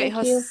 Okay,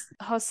 Thank you.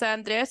 Jose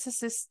Andres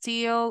is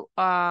still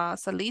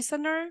as a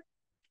listener.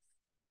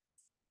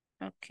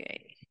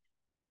 Okay.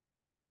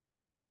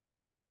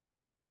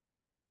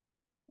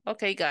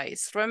 Okay,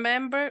 guys,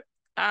 remember,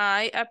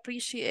 I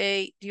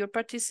appreciate your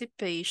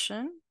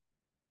participation.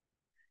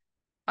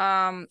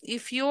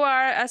 If you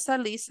are as a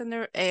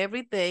listener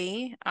every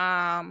day,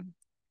 I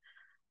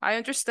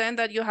understand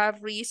that you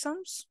have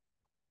reasons,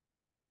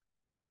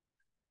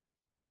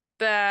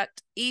 but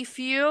if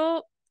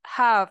you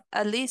have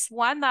at least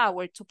 1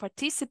 hour to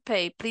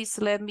participate, please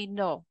let me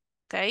know,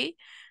 okay?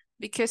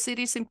 Because it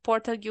is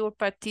important your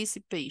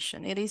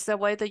participation. It is the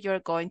way that you're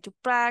going to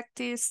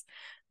practice,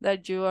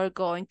 that you are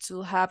going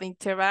to have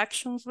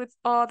interactions with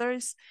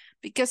others.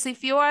 Because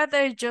if you are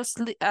there just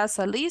as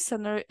a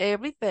listener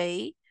every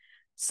day,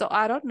 so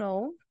I don't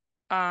know,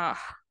 I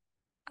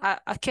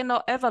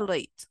cannot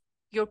evaluate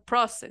your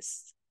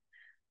process.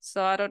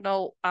 So I don't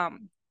know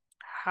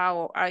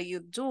how are you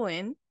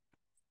doing.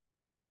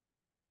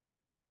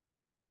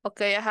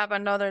 Okay, I have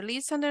another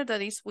listener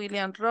that is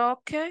William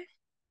Roque.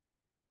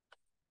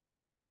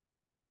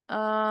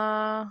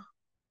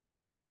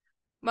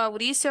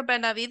 Mauricio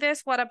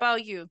Benavides, what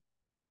about you?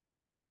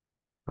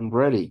 I'm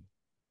ready.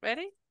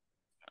 Ready?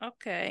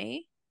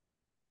 Okay.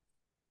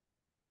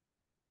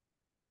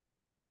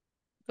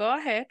 Go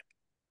ahead.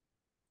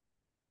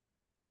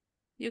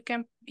 You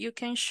can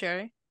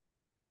share.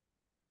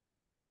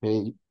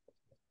 Okay.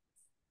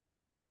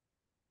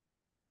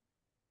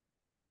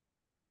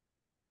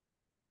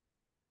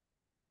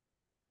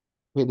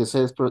 Okay, the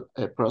sales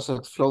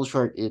process flow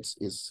chart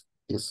it's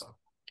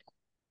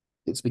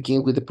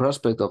begin with the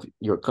prospect of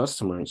your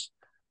customers.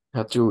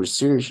 Have to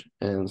research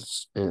and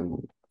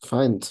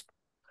find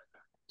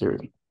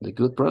the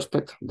good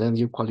prospect, then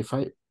you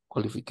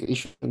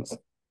qualifications,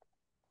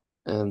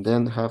 and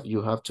then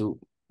you have to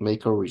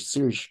make a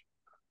research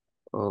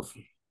of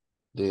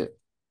the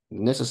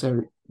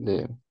necessary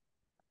the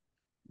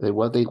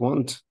what they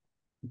want,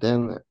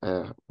 then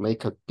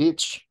make a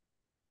pitch,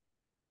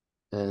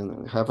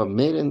 and have a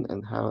meeting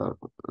and have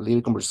a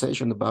little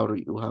conversation about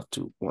it. What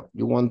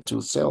you want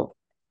to sell.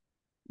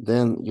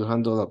 Then you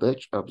handle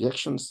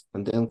objections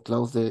and then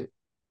close the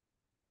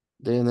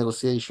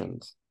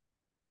negotiations.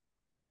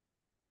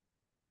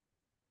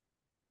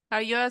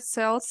 Are you a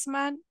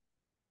salesman?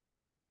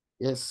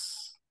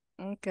 Yes.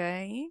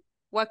 Okay.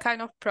 What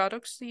kind of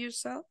products do you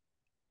sell?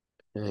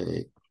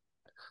 A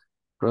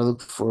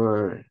product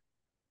for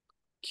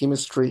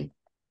chemistry,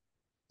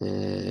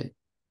 from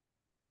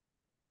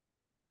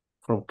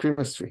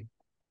chemistry.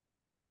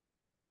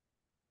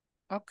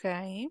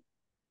 Okay.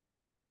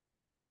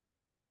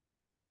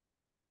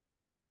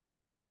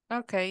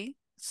 Okay.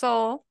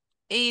 So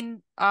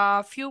in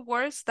a few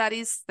words, that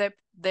is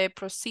the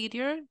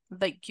procedure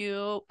that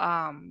you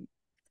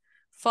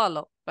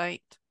follow,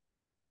 right?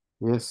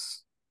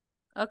 Yes.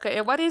 Okay.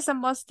 And what is the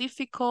most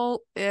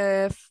difficult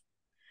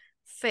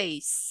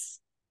phase?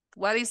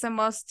 What is the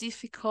most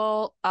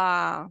difficult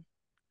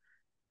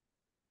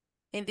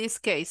in this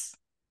case?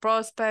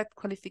 Prospect,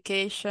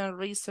 qualification,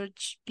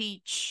 research,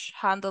 pitch,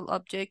 handle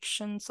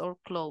objections, or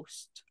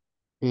closed?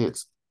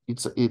 It's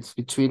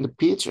between the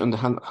pitch and the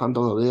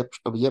handle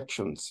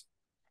objections.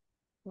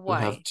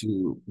 Why?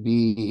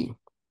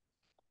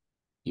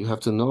 You have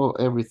to know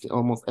everything,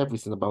 almost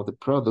everything about the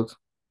product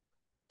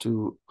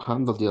to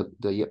handle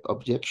the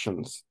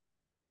objections.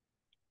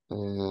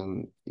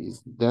 And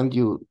then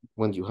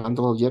when you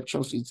handle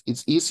objections,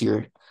 it's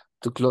easier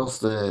to close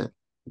the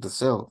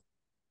sale.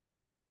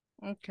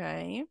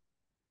 Okay.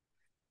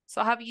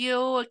 So have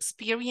you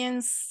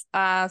experienced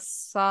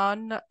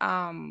some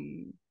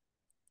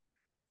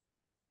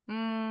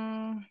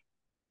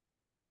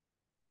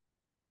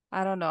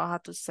I don't know how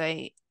to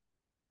say,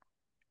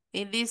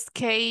 in this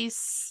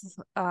case,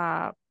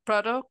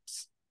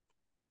 products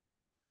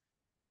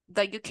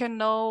that you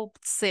cannot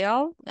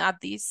sell at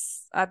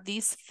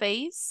this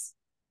phase?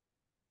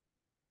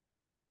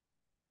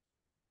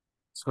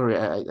 Sorry,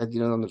 I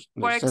didn't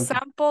understand. For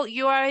example,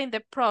 you are in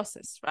the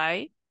process,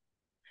 right?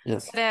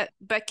 Yes.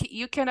 But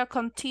you cannot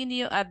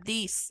continue at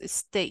this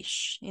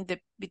stage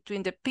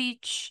between the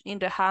pitch in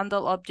the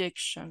handle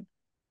objection,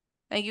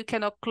 and you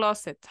cannot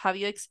close it. Have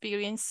you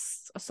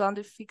experienced some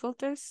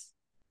difficulties?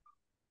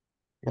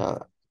 Yeah,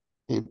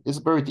 it's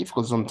very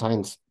difficult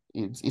sometimes.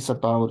 It's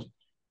about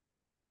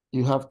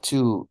you have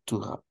to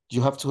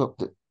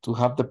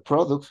have the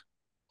product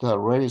that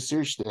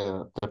research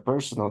the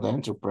person or the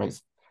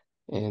enterprise,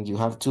 and you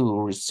have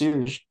to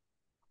research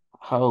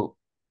how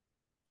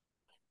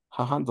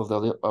handle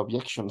the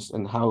objections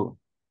and how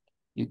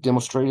you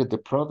demonstrated the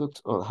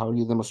product or how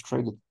you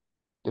demonstrated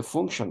the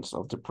functions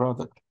of the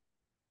product.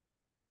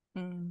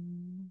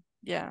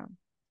 Yeah,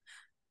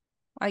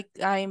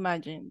 I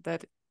imagine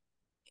that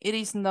it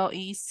is not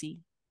easy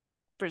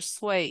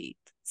persuade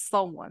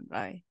someone,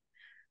 right?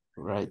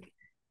 Right.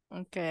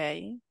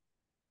 Okay.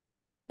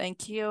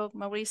 Thank you,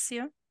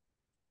 Mauricio.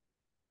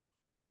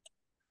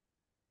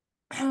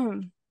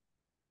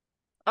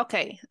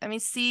 Okay, let me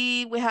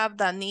see. We have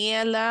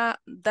Daniela.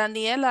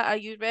 Daniela, are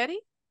you ready?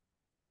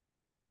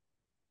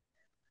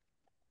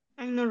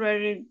 I'm not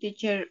ready,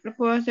 teacher. Lo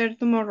puedo hacer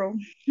tomorrow.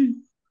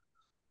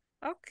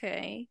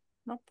 Okay,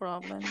 no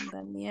problem.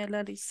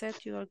 Daniela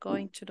Lisette, you are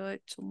going to do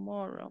it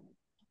tomorrow.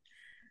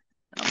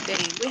 Okay,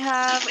 we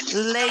have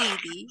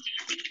Lady.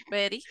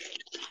 Ready?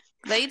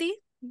 Lady,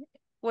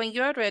 when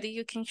you're ready,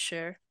 you can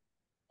share.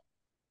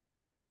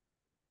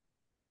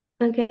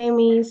 Okay,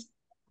 Miss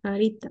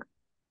Arita.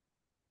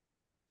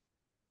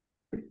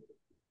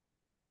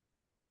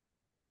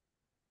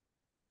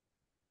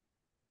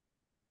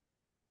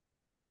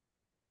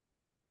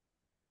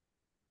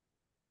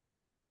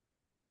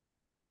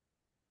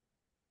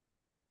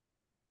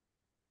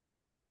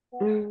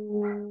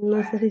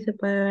 No sé si se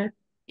puede ver.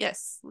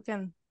 Yes, we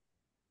can.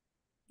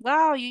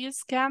 Wow, you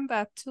use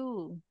Canva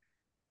too.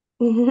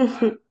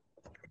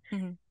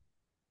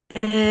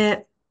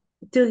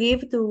 To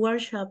give to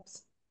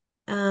workshops,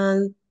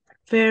 and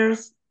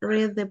first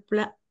read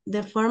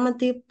the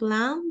formative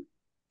plan.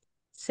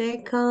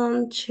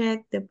 Second,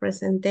 check the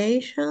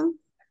presentation.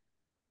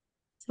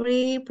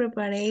 3,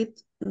 prepare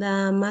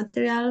the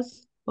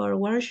materials for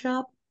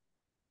workshop.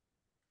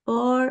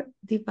 4,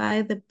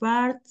 divide the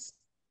parts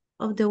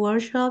of the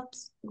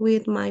workshops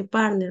with my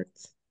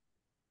partners.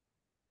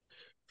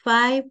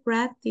 5,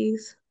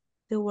 practice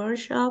the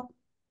workshop.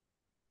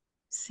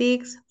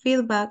 6,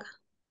 feedback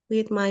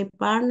with my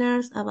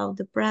partners about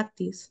the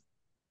practice.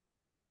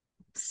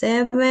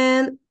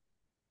 7,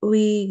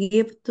 we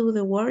give to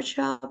the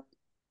workshop.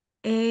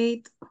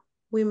 8,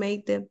 we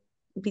make the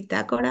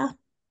bitácora.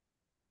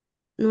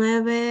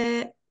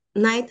 9,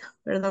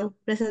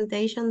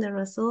 presentation the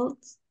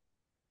results.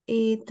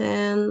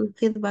 10,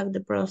 feedback the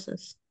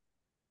process.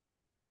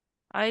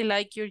 I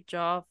like your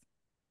job.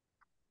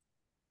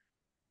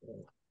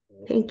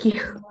 Thank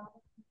you.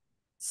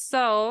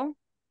 So,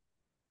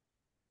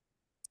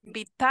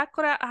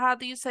 bitácora, how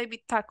do you say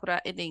bitácora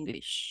in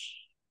English?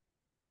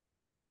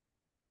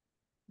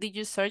 Did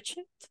you search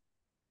it?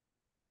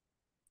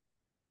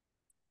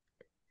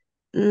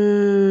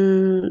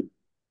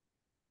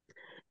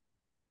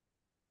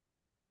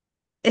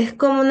 Es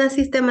como una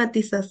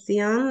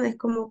sistematización, es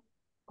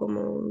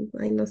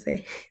ay, no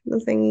sé, no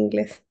sé en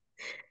inglés.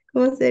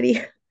 ¿Cómo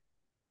sería?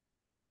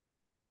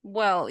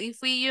 Well,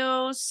 if we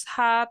use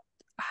how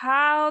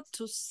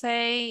to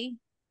say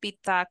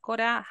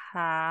bitácora,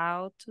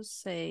 how to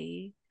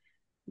say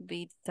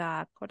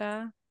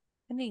bitácora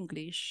in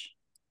English.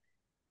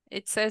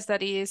 It says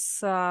that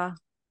is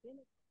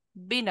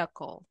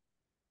binnacle.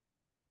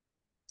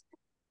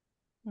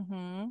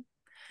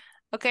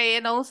 Okay,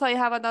 and also I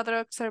have another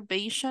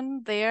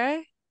observation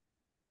there.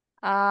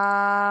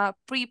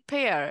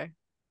 Prepare.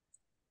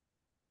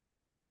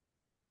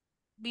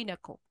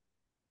 Binnacle.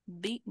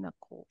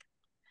 Binnacle.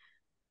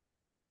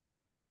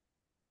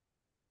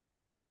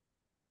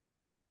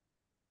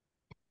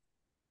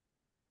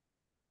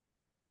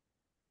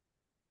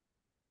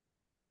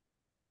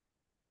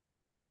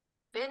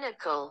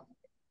 Binnacle.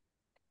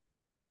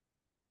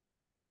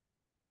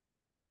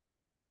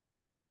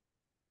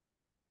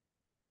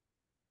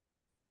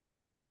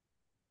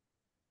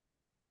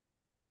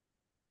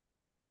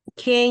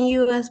 Can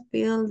you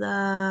spell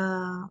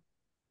the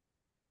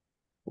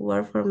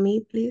word for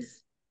me,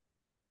 please?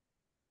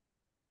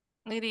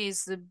 It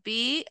is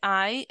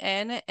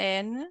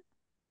B-I-N-N.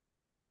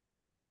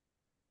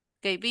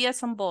 Okay, B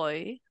as in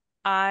boy.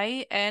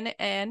 I-N-N-A-C-L-E.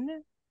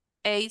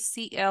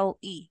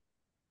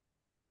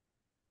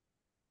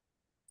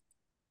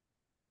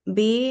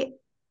 B,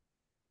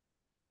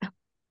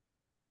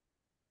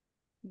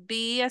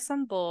 B as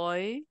in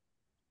boy.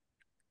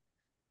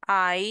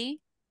 I-N-N-A-C-L-E.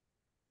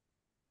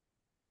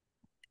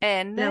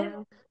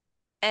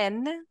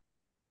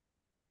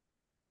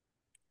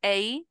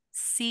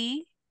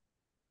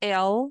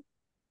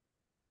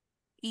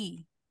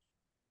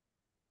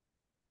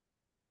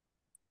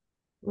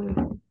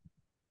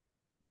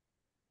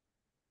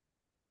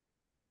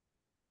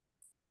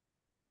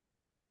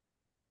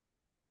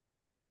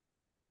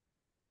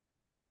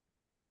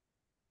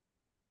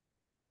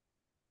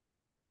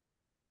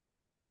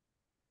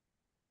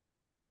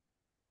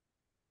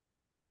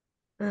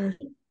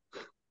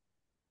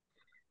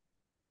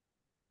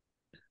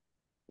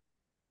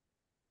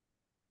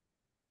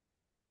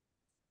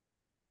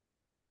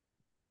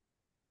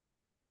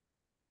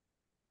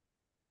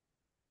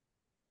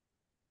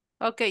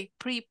 Okay,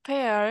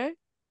 prepare.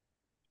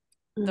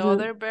 The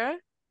other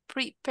verb,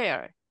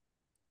 prepare.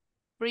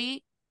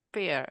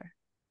 Prepare.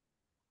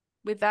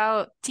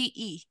 Without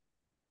T-E.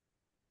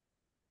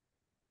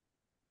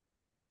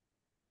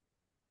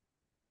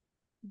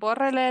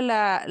 Bórrele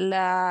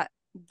la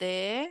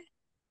D,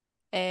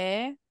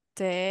 E,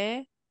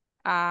 T,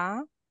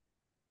 A.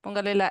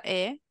 Póngale la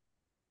E.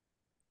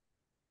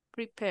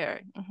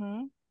 Prepare.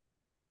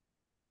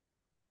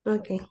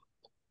 okay.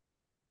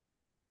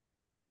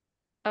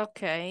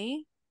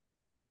 Okay.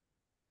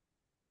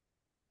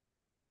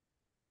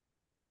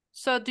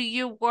 So do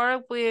you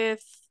work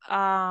with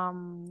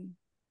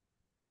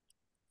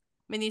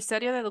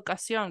Ministerio de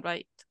Educación,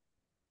 right?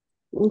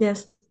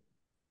 Yes.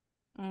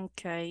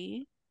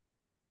 Okay.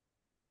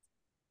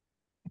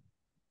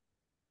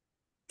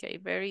 Okay,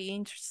 very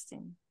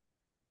interesting.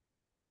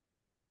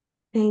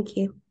 Thank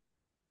you.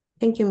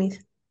 Thank you, Miss.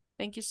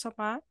 Thank you so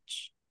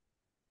much.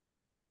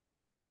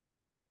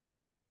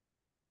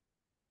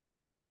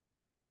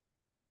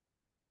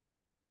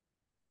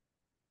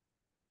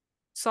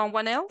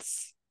 Someone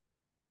else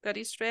that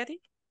is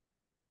ready?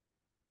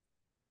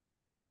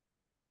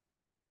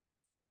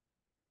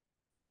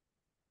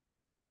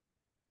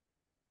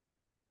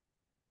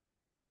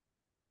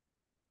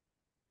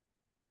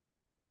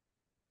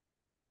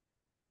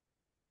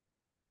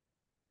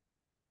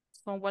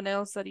 Someone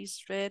else that is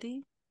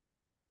ready?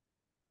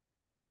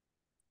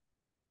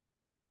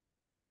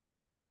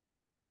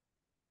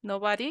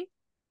 Nobody?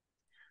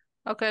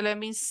 Okay, let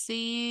me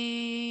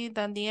see.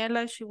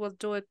 Daniela, she will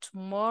do it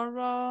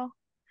tomorrow.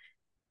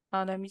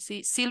 Let me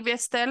see. Silvia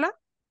Estela?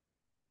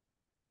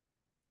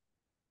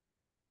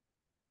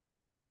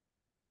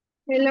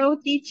 Hello,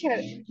 teacher.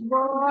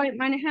 Voy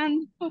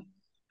manejando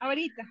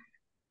ahorita.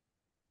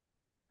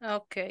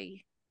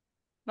 Okay,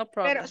 no Pero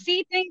problem.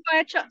 sí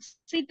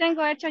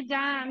tengo hecho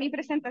ya mi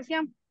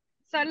presentación.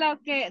 Solo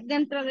que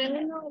dentro de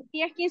unos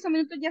 10, 15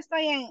 minutos ya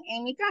estoy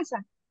en mi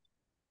casa.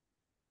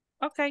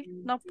 Okay,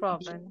 no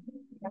problem.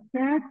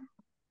 Gracias.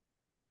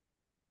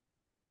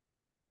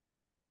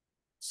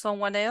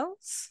 Someone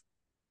else?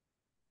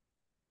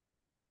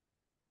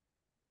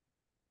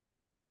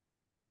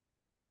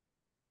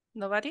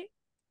 Nobody?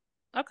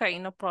 Okay,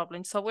 no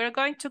problem. So we're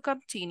going to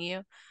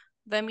continue.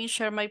 Let me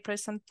share my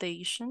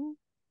presentation.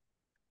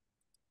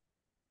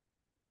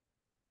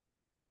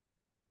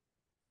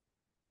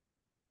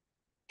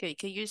 Okay,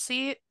 can you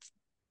see it?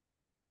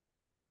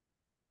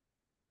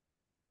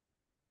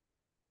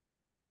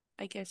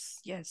 I guess,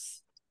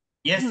 yes.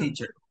 Yes,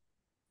 teacher.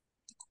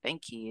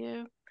 Thank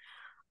you.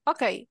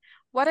 Okay,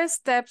 what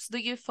steps do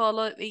you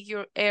follow in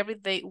your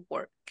everyday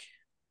work?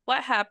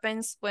 What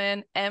happens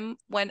when an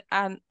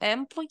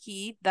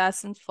employee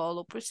doesn't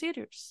follow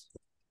procedures?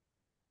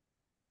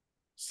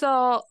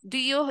 So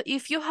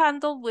if you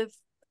handle with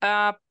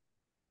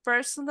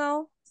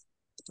personal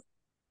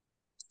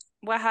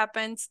what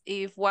happens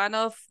if one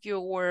of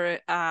your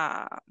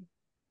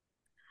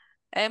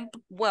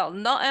well,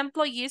 not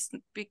employees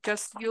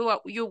because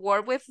you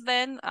work with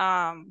them,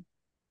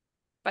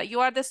 but you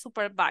are the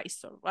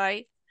supervisor,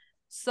 right?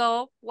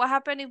 So what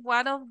happens if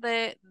one of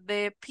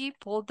the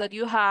people that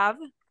you have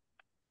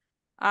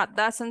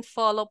doesn't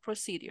follow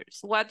procedures?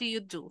 What do you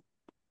do?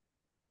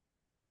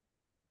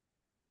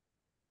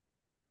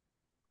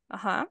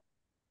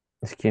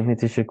 Excuse me,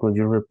 teacher, could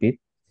you repeat?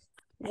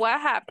 What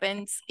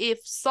happens if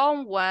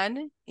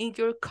someone in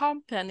your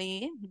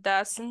company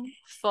doesn't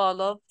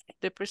follow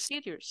the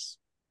procedures?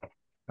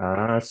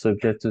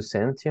 Subject to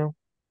sanction.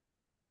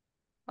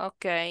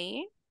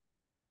 Okay.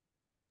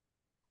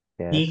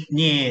 Yes.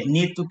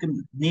 Need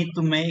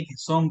to make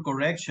some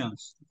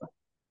corrections.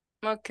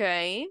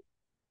 Okay.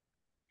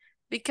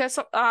 Because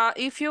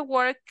if you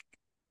work,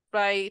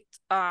 right,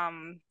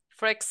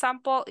 for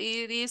example,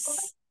 you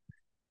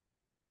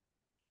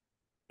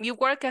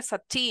work as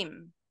a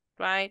team,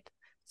 right?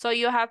 So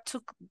you have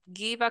to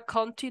give a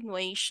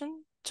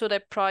continuation to the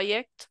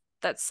project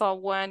that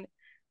someone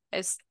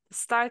has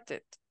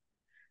started.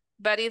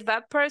 But if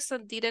that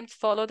person didn't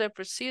follow the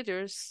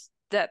procedures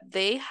that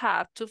they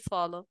have to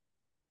follow,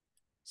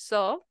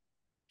 so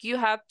you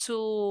have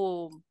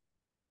to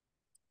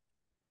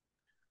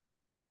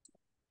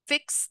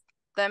fix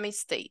the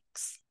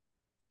mistakes.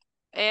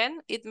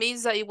 And it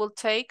means that it will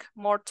take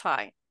more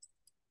time.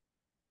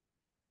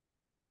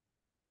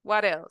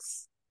 What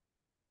else?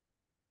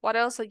 What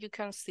else do you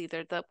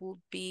consider that would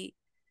be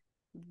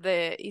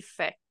the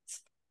effect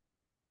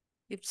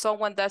if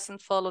someone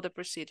doesn't follow the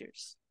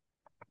procedures?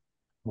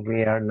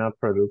 We are not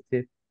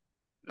productive.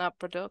 Not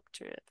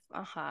productive.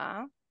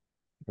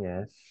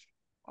 Yes.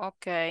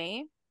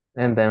 Okay.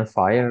 And then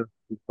fire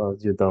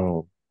because you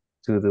don't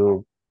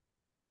do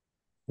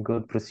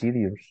good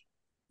procedures.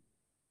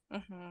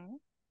 Okay.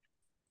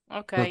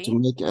 You have to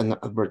make an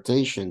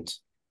advertisement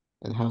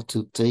and have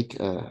to take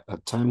a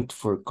time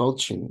for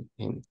coaching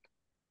him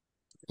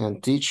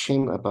and teach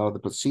him about the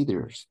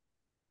procedures.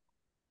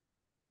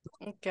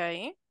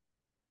 Okay.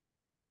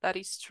 That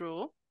is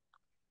true.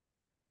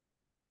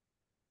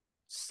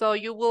 So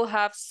you will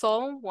have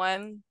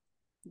someone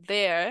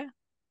there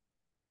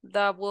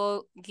that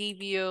will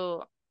give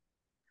you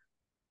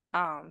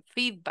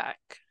feedback,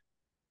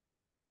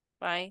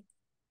 right?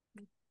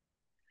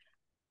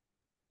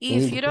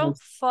 If you don't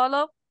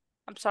follow,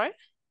 I'm sorry?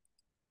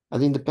 I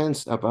think it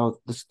depends about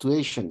the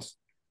situations.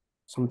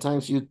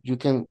 Sometimes you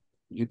can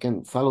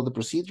follow the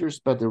procedures,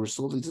 but the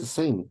result is the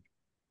same.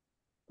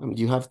 I mean,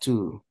 you have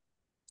to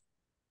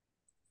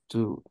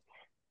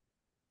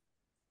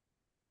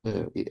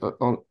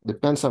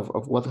depends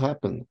of what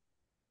happened.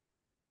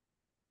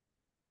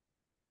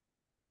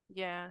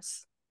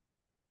 Yes.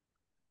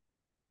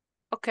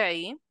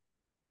 Okay.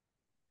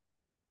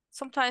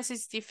 Sometimes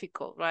it's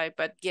difficult, right?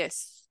 But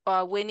yes,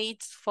 we need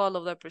to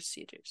follow the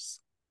procedures.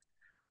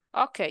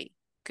 Okay,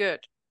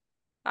 good.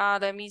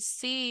 Let me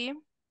see.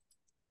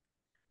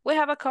 We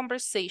have a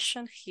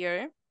conversation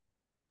here.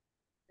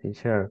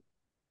 Teacher.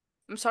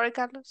 I'm sorry,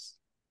 Carlos.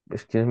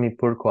 Excuse me,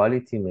 poor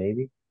quality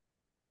maybe.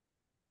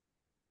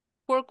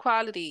 Poor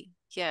quality,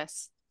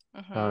 yes.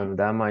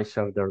 Damage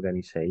of the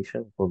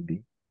organization could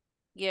be.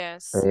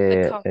 Yes.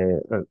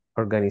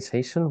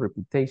 Organization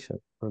reputation.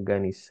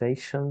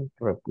 Organization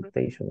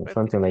reputation or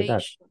something like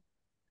that.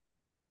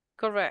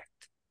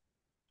 Correct.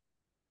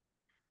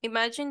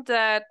 Imagine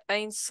that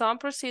in some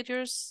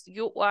procedures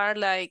you are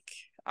like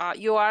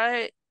you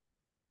are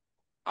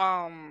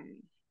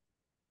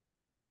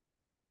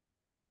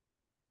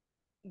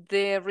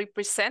the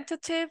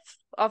representative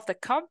of the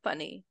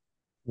company.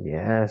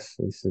 Yes,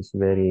 this is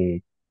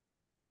very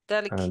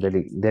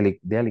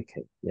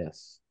delicate,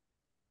 yes.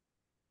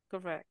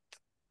 Correct.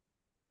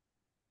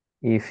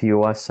 If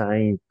you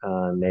assign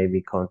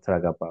maybe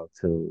contract about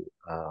to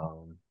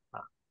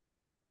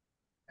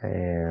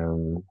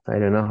I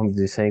don't know how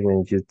to say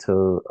when you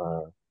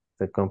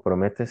te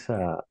comprometes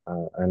a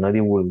no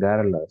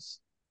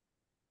divulgarlas.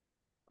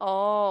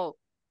 Oh,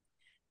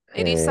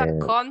 it is a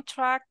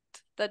contract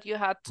that you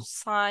had to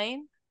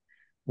sign.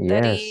 Yes.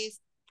 That is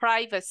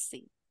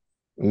privacy.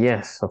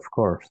 Yes, of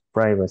course.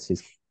 Privacy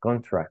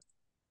contract.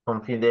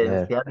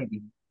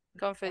 Confidentiality.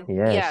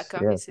 Yeah, Yes,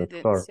 of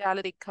course.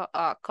 confidentiality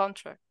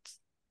contract.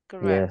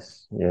 Correct.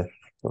 Yes, yes.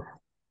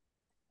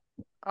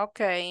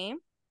 Okay.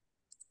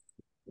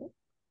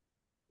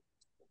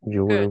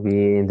 You will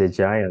be in the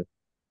jail.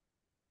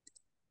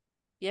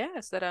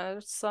 Yes, there are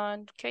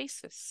some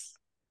cases.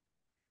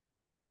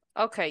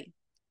 Okay,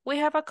 we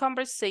have a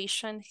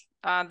conversation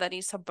that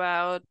is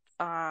about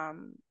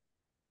an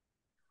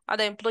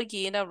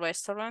employee in a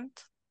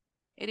restaurant.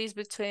 It is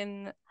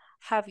between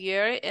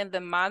Javier and the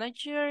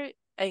manager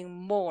and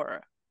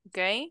more,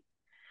 okay?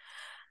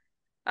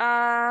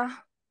 I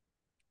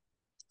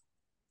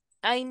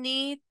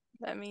need,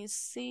 let me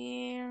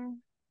see,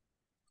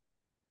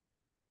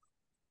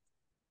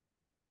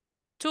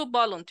 2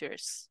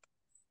 volunteers,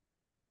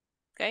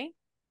 okay?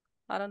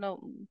 I don't know,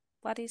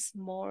 what is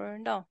more?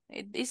 No,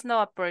 it is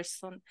not a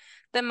person.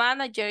 The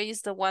manager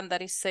is the one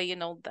that is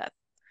saying all that.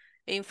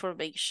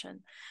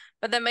 information.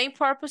 But the main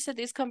purpose of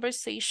this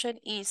conversation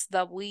is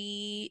that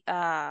we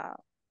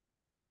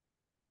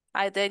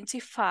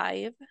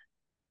identify,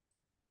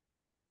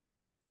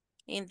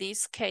 in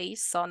this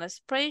case, some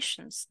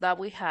expressions that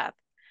we have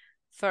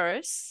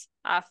first,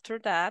 after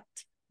that,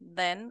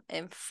 then,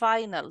 and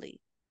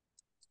finally.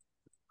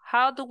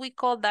 How do we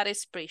call that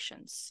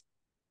expressions?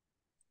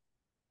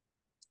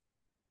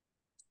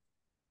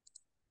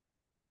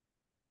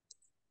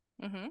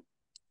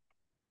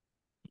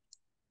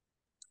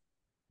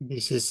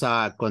 This is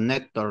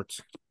connectors.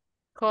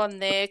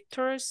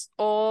 Connectors,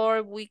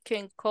 or we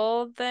can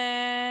call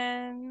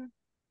them,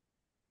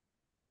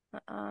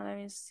 let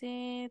me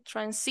see,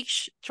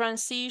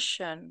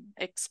 transition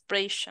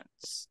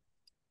expressions.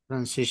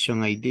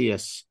 Transition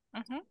ideas.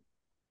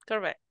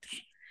 Correct.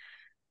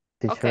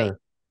 Teacher, Okay.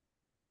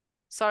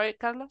 Sorry,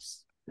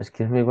 Carlos.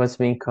 excuse me, what's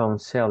mean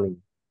co-selling?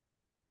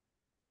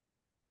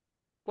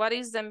 What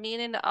is the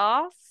meaning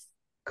of?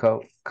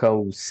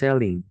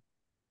 Co-selling.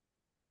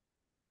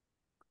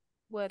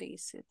 What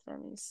is it?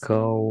 Let me see.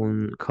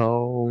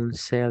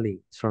 Co-selling,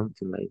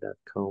 something like that.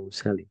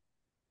 Co-selling.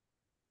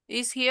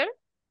 Is here?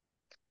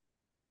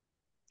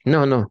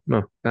 No.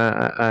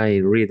 I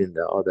read in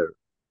the other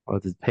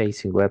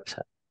pacing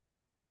website.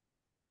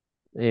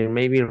 It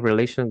may be in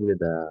relation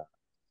with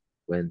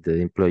when the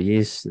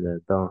employees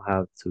that don't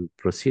have to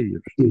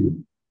procedures.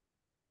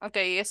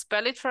 Okay,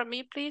 spell it for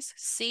me, please.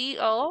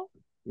 C-O.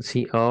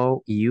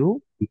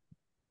 C-O-U.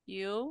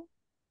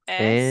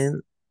 U-S.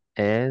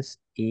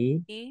 N-S-E.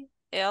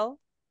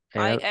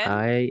 E-L-I-N.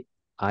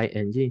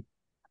 L-I-I-N-G.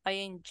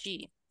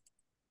 I-N-G.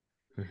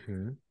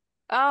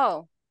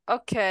 Oh,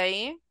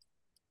 okay.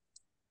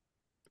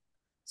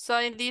 So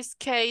in this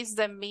case,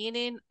 the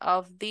meaning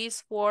of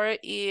this word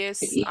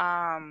is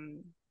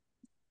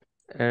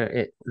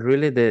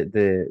really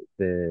the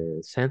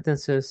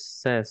sentences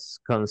says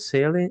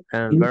concealing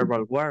and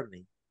verbal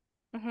warning.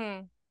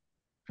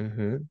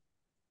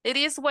 It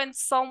is when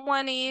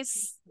someone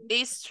is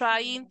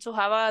trying to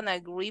have an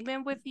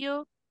agreement with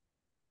you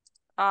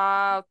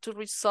to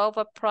resolve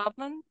a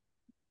problem.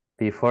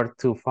 Before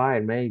to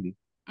file, maybe.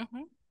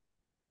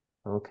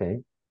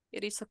 Okay.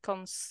 It is a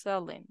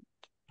concealing.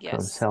 Yes.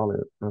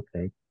 Concealing.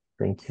 Okay.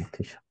 Thank you,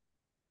 teacher.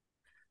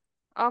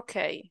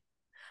 Okay.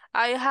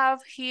 I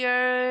have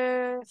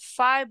here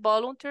 5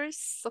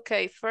 volunteers.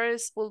 Okay,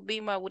 first will be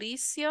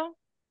Mauricio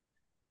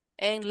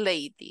and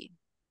Lady.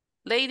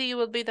 Lady, you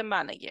will be the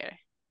manager.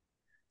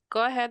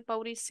 Go ahead,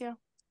 Mauricio.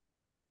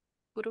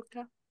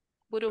 Buruka.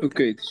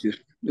 Okay, teacher.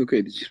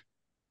 Okay, teacher.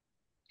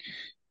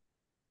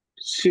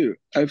 Sir,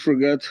 I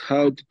forgot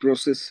how to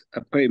process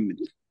a payment.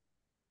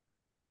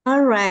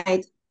 All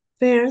right.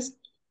 First,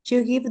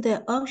 you give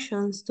the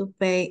options to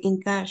pay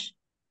in cash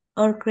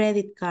or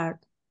credit card.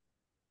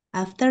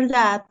 After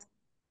that,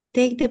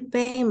 take the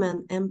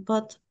payment and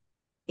put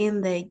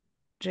in the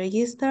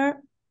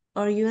register,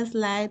 or you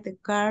slide the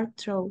card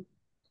through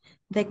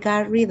the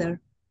card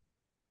reader.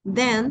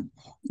 Then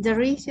the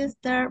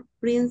register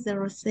prints the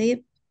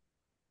receipt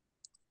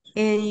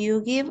and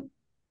you give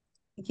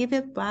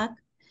it back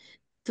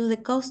to the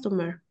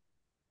customer.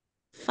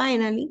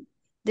 Finally,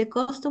 the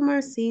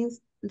customer sees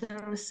the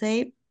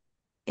receipt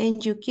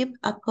and you keep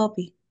a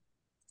copy.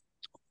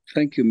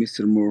 Thank you,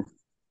 Mr. Moore.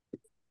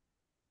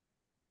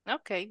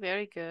 Okay,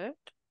 very good.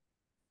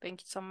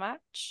 Thank you so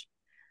much.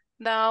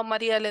 Now,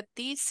 María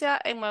Leticia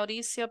and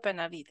Mauricio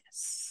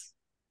Benavides.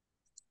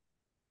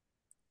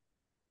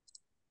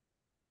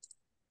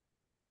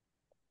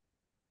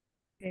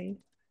 Okay.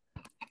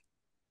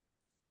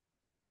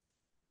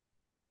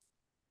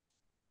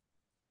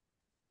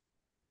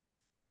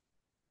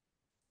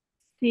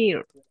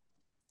 Sir.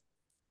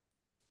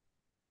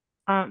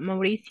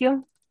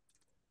 Mauricio?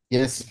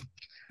 Yes.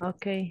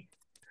 Okay.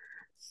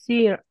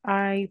 Sir,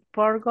 I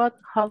forgot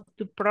how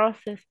to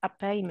process a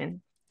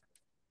payment.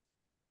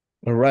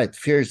 All right.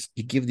 First,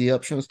 you give the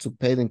options to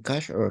pay in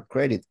cash or a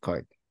credit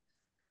card.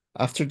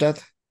 After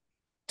that,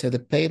 take the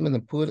payment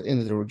and put it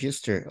in the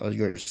register, or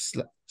you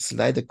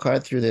slide the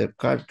card through the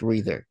card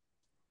reader.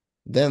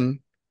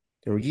 Then,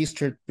 the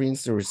register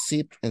prints the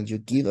receipt and you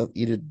give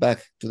it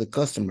back to the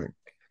customer.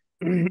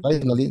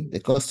 Finally, the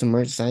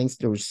customer signs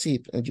the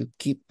receipt and you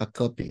keep a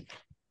copy.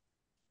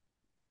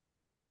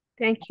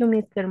 Thank you,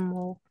 Mr.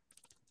 Moore.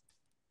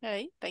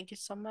 Okay, thank you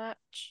so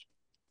much.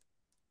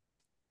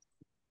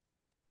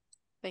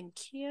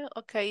 Thank you.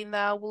 Okay,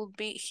 now will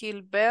be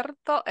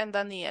Gilberto and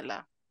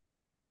Daniela.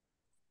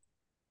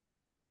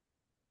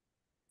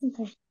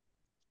 Okay.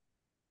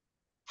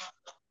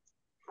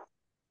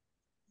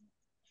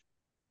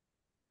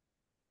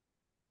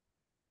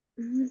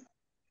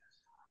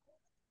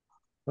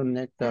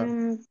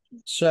 Connector.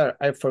 Sir,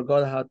 I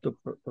forgot how to.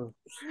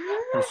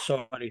 I'm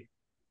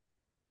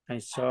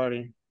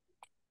sorry.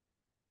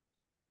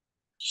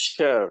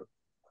 Sure.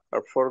 I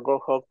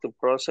forgot how to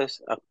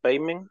process a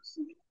payment.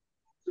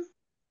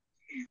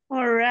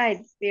 All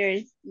right,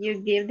 first you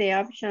give the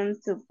option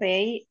to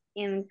pay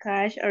in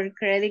cash or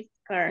credit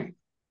card.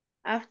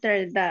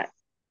 After that,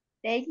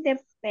 take the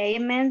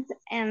payment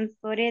and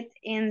put it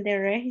in the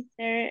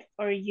register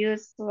or you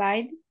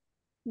slide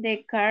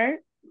the card,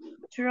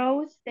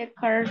 throws the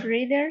card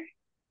reader,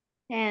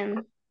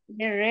 and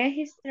the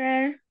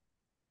registrar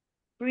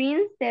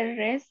prints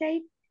the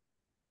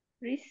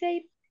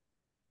receipt,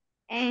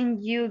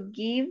 and you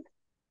give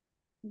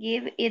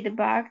it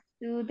back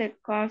to the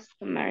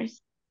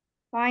customers.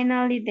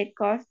 Finally, the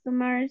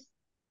customer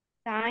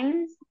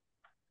signs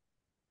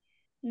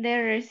the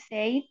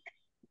receipt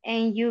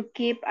and you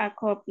keep a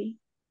copy.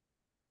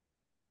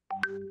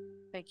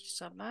 Thank you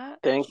so much.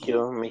 Thank you,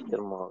 Mr.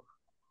 Moore.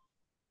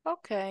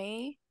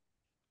 Okay.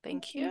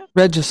 Thank you.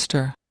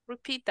 Register.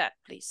 Repeat that,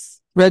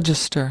 please.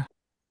 Register.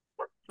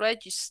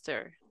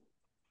 Register.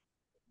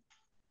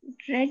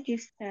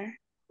 Register.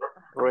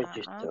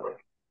 Register.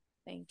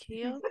 Thank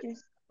you.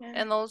 Register.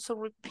 And also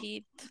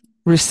repeat.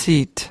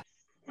 Receipt.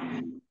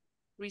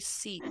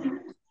 Receipt.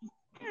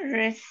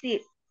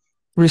 Receipt.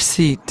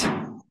 Receipt.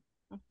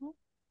 Mhm.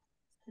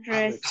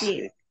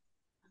 Receipt.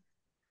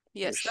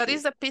 Yes, that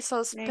is the piece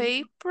of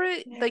paper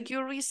that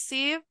you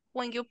receive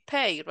when you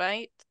pay,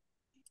 right?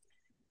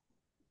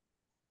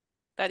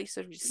 That is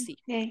a receipt.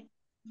 Okay.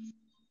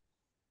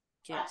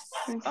 Yes.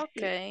 Receipt.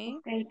 Okay.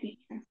 Okay,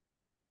 teacher.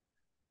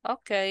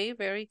 Okay,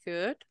 very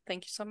good.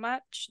 Thank you so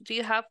much. Do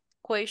you have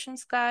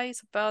questions,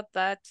 guys, about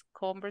that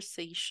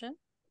conversation?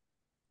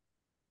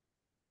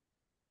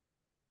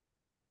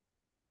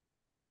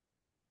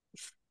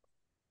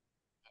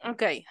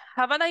 Okay,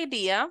 have an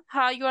idea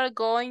how you are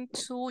going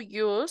to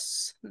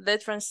use the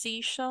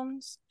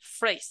transitions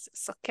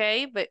phrases,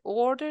 okay? The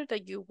order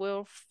that you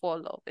will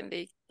follow.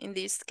 In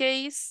this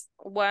case,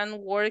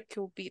 one word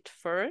could be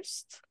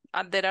first,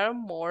 and there are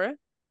more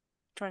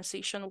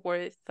transition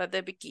words at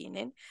the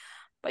beginning,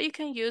 but you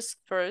can use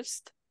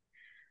first,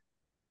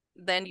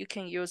 then you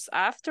can use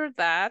after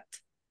that.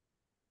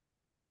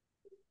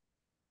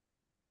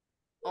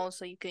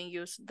 Also, you can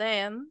use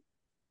then.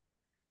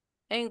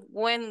 And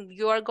when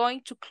you are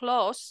going to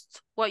close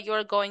what you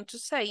are going to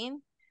say,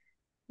 you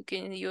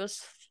can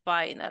use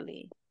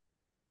finally.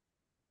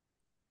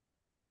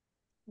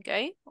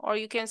 Okay? Or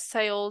you can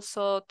say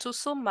also to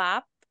sum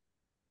up.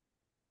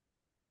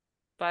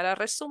 Para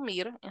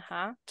resumir,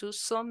 to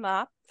sum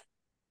up.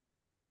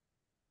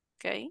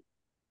 Okay?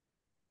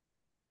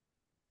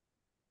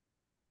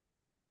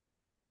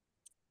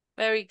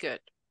 Very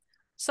good.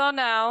 So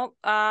now,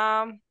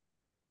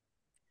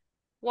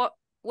 what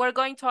we're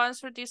going to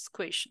answer these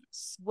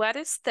questions.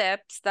 What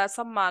steps does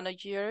a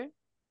manager?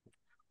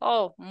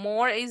 Oh,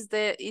 more is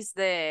the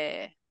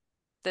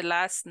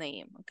last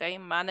name. Okay,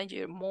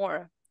 manager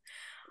more.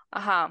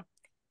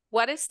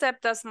 What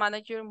step does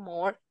manager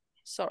more?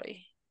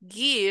 Sorry,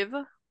 give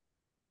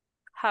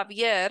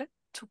Javier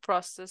to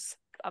process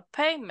a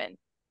payment?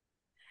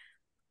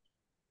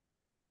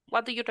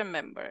 What do you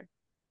remember?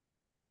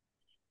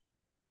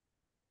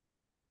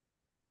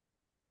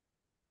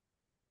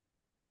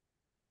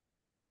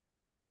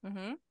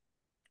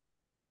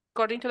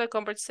 According to the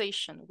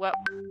conversation, what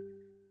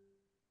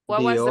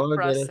was the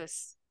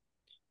process?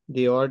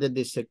 The order,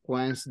 the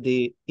sequence,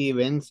 the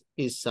events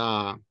is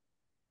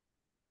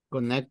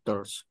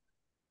connectors.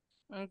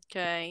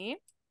 Okay.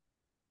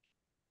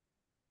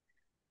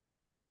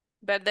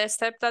 But the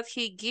step that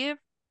he gave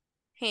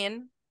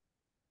him,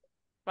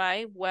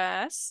 right,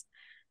 was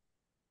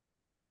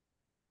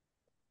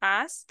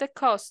ask the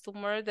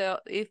customer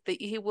if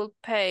he will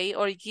pay,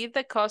 or give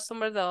the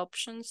customer the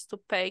options to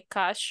pay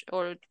cash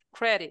or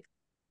credit,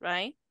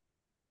 right?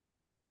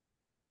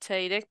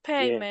 Take the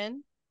payment,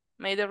 yes.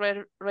 Made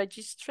the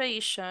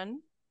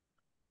registration,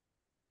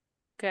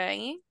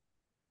 okay?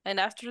 And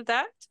after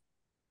that,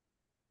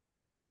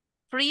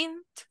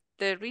 print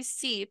the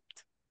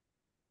receipt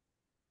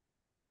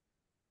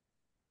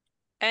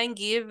and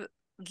give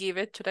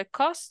it to the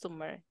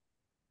customer.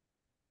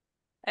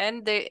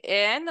 And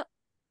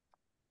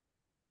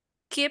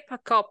keep a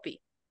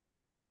copy,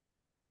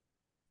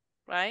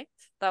 right?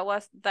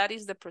 That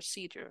is the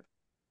procedure.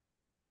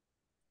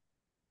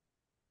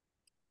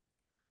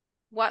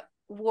 What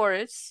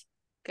words,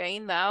 okay,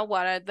 now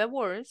what are the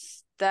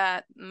words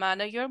that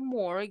manager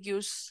Moore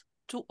used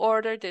to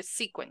order the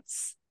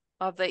sequence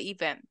of the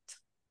event?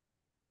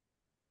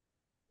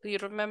 Do you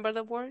remember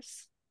the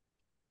words?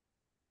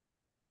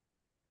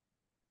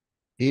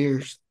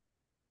 Here's,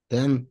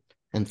 then,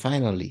 and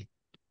finally.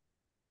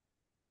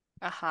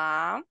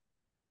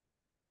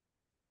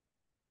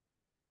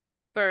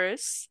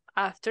 First,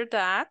 after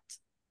that,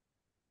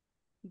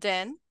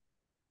 then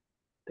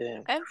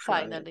and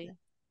finally.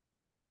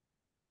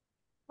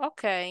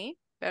 Okay,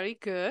 very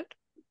good.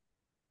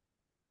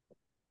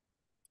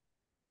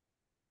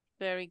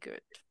 Very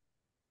good.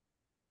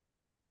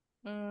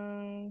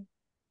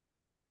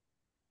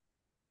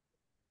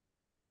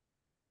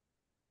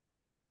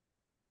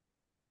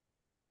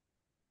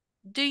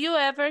 Do you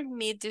ever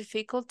meet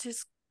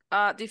difficulties,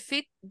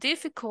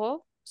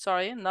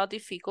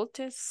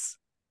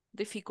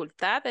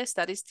 dificultades,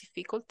 that is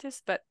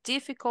difficulties, but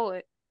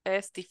difficult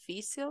es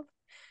difícil.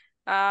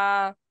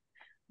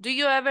 Do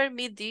you ever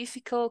meet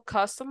difficult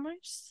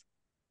customers?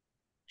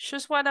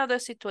 Choose one of the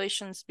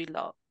situations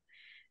below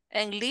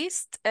and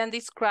list and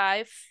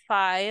describe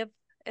 5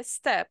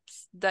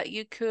 steps that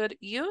you could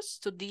use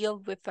to deal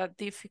with a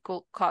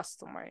difficult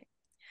customer.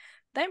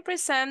 Then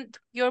present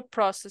your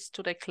process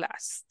to the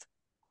class.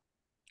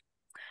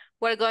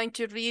 We're going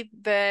to read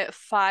the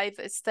 5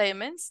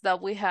 statements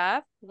that we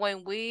have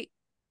when we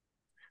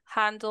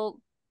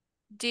handle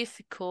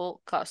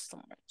difficult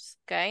customers,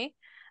 okay?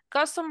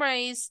 Customer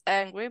is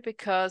angry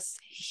because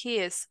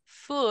his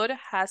food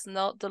has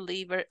not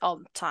delivered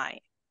on time.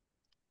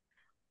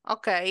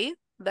 Okay,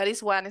 that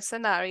is one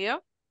scenario.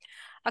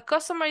 A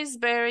customer is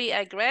very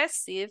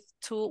aggressive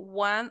to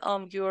one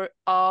of your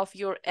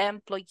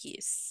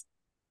employees.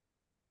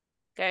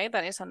 Okay,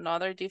 that is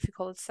another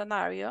difficult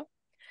scenario.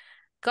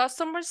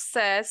 Customer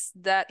says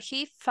that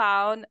he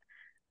found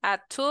a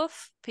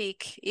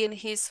toothpick in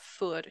his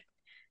food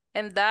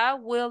and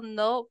that will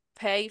not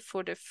pay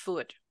for the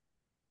food.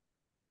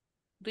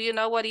 Do you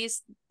know what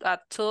is a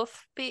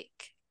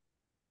toothpick?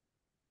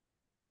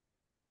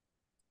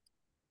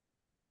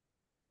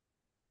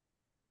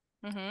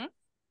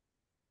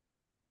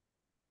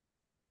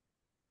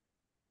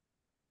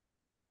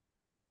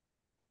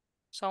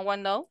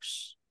 Someone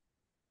knows?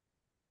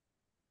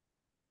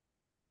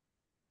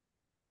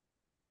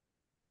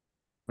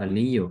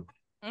 Palillo.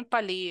 Un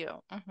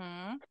palillo.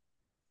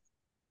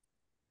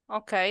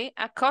 Okay,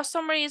 a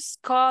customer is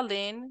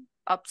calling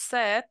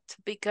upset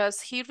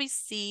because he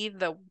received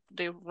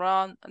the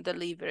wrong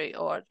delivery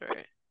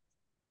order.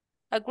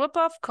 A group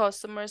of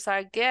customers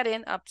are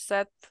getting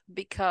upset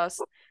because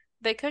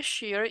the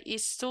cashier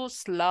is too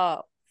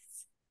slow.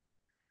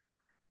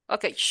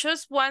 Okay,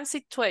 choose one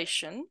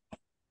situation.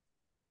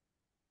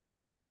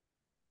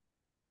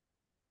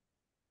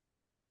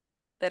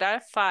 There are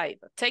 5.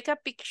 Take a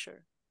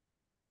picture.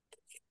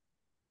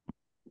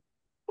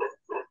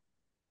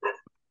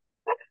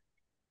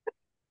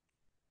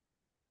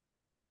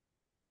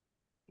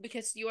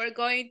 Because you are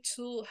going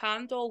to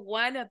handle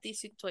one of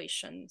these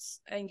situations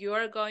and you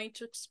are going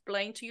to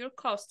explain to your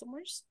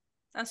customers,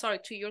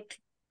 to your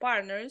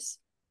partners,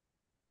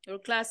 your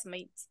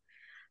classmates,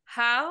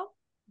 how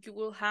you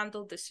will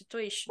handle the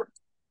situation.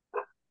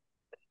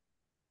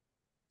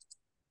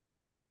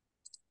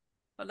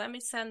 But let me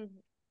send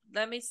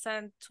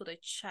to the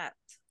chat.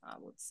 I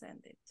will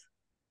send it.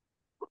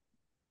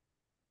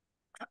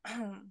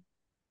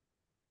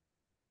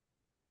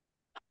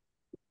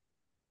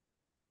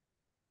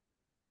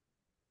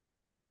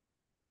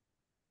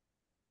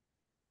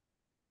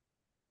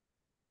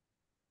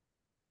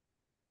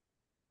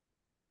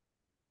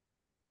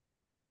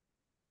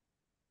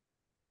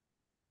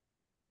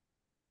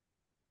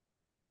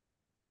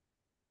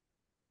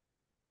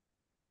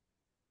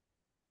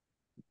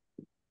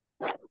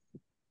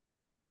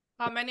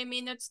 How many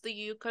minutes do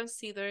you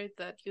consider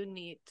that you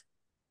need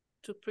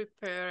to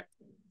prepare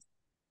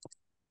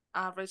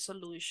a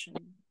resolution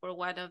for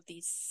one of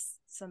these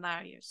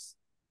scenarios?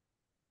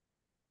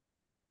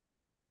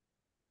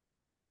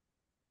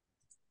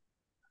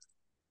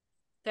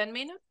 $10?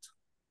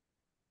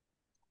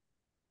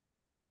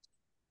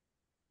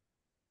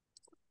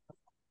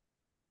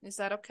 Is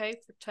that okay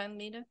for 10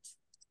 minutes?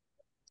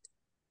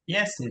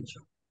 Yes,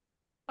 teacher.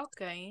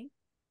 Okay.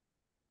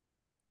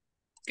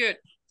 Good.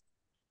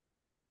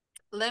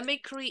 Let me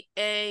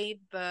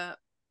create the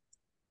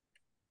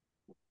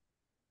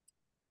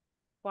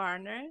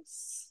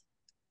partners.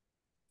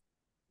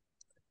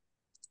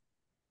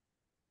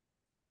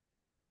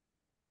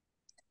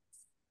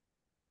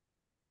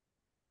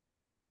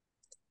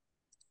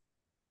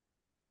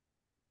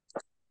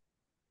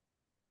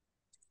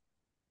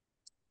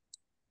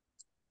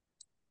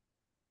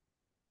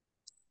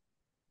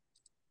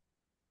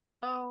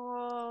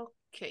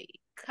 Okay,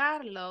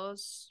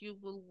 Carlos, you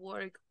will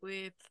work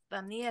with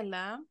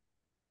Daniela.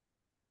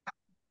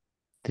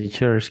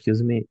 Teacher,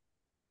 excuse me.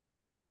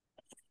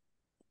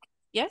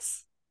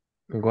 Yes?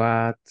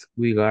 What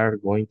we are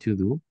going to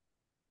do?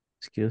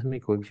 Excuse me,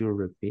 could you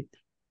repeat?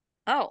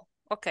 Oh,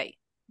 ok.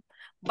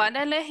 Van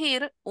a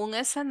elegir un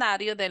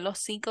escenario de los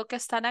 5 que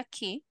están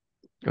aquí.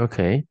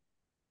 Okay.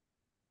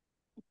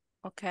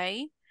 Ok.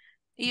 Y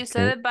Okay.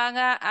 ustedes van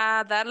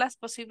a dar las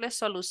posibles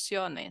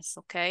soluciones,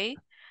 ok.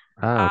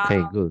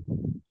 Okay, good.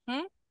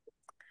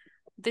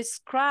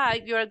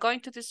 You are going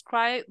to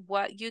describe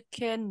what you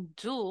can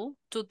do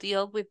to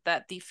deal with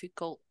that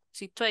difficult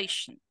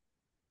situation.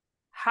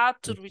 How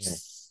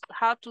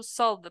to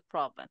solve the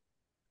problem.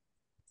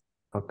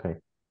 Okay.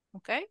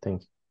 Okay?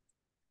 Thank you.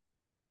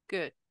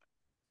 Good.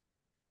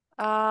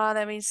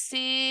 Let me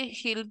see.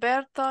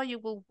 Gilberto, you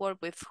will work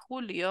with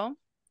Julio.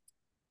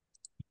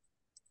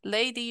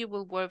 Lady, you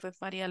will work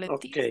with Maria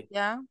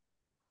Leticia.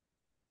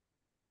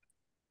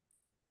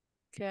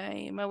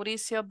 Okay.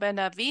 Mauricio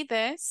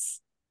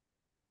Benavides,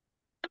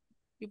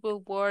 you will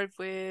work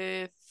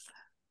with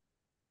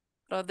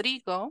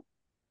Rodrigo.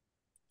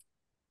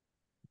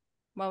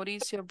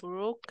 Mauricio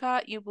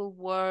Buruca, you will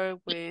work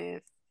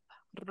with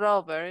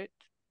Robert.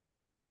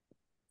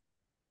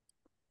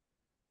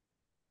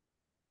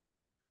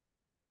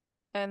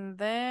 And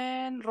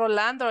then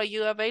Rolando, are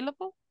you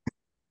available?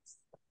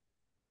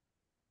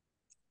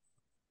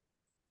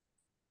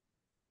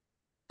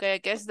 Okay, I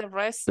guess the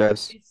rest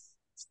Yes.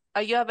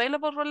 Are you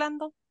available,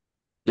 Rolando?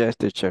 Yes,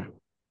 teacher.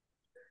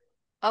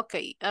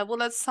 Okay, I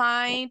will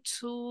assign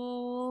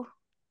to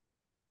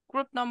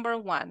group number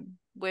 1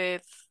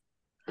 with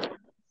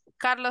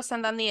Carlos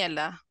and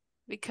Daniela,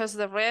 because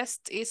the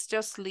rest is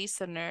just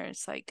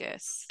listeners, I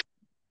guess.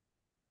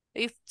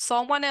 If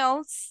someone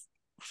else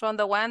from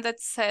the one that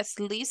says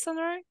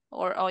listener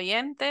or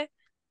oyente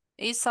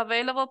is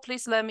available,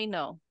 please let me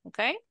know,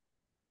 okay?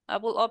 I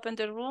will open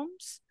the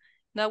rooms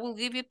and I will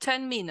give you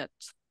 10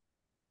 minutes.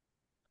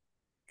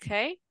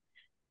 Okay?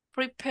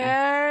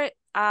 Prepare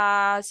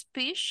a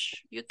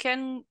speech. You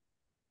can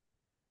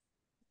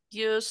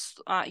use,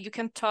 you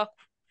can talk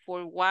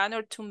for 1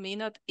 or 2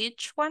 minutes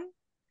each one,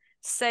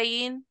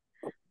 saying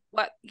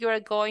what you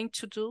are going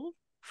to do.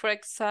 For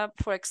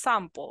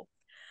example,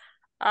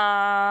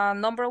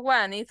 number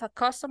 1, if a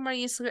customer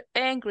is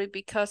angry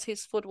because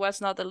his food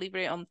was not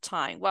delivered on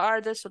time, what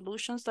are the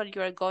solutions that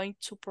you are going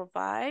to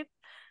provide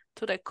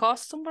to the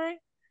customer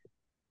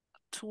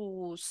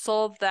to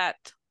solve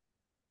that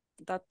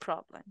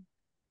problem?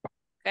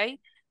 Okay,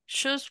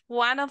 choose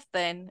one of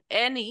them,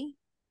 any,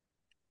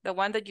 the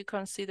one that you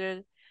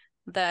consider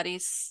that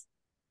is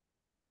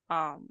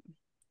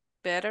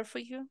better for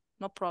you,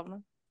 no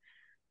problem.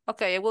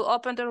 Okay, I will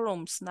open the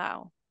rooms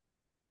now.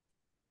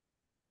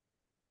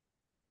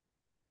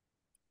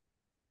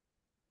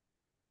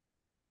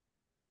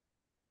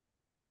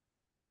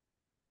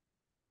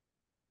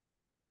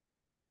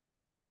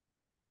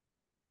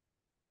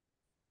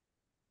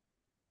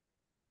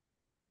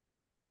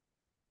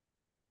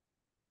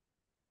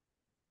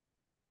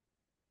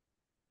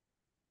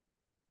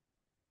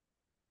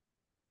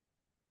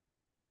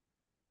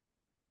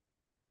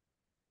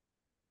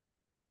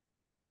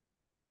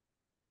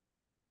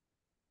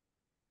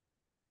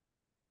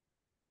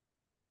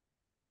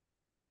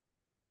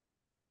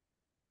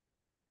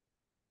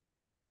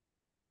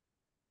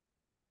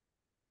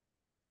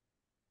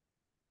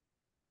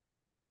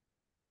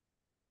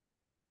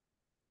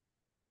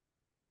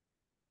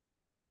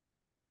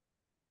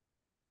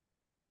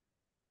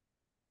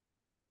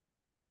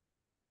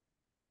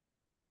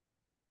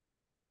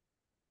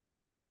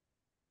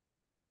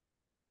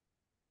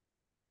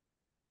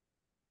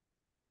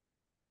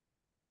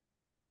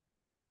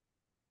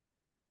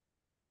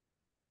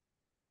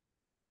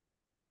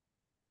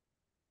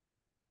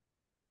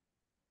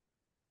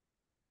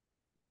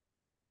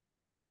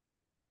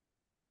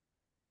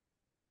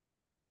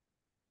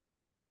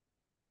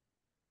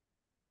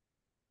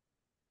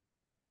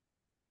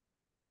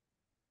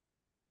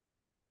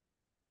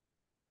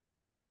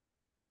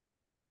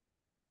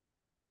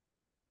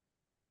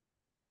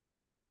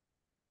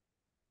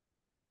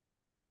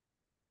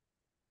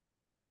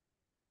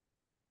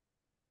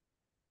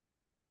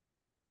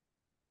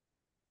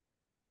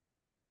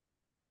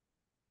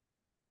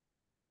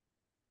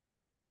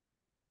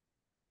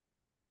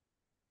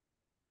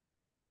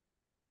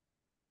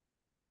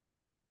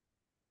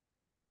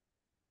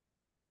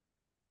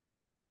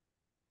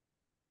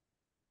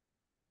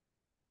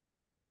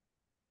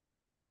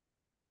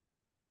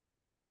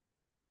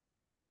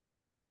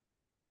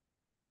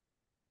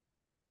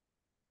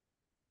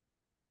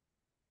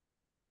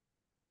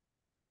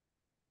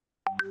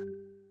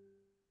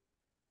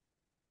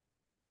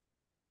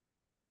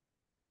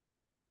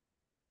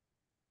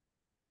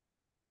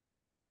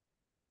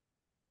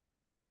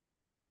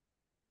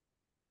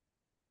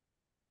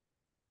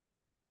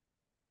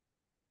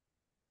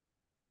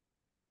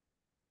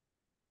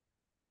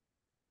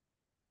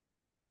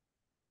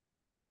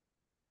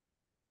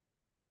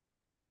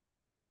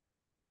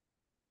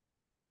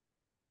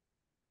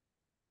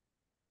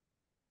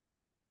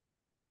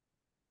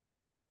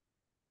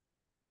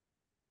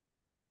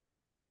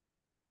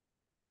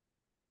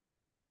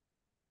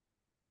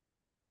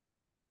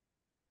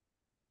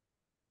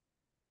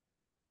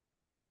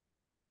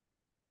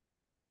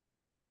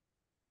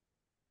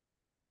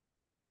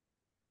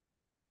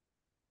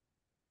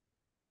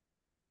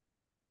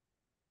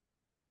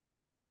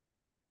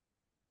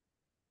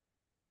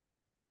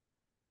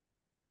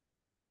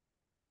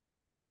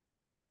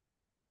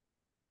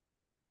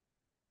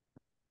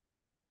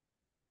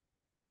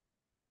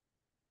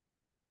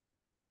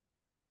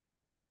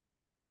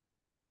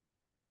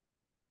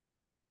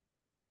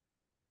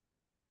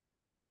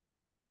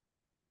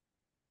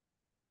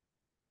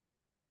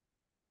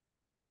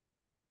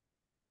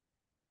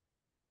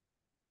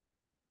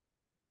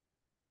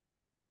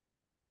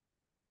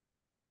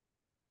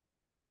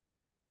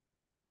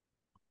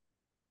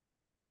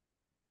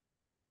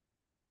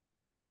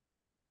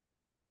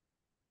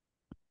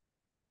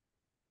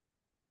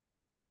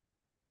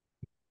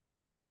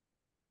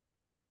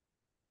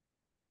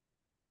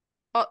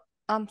 Oh,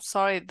 I'm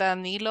sorry,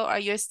 Danilo, are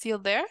you still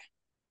there?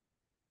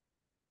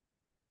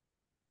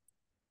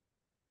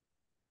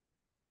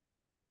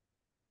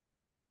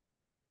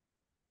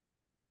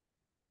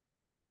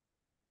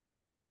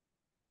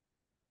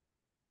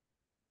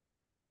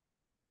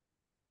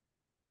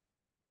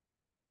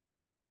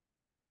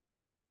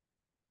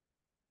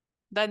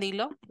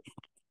 Danilo?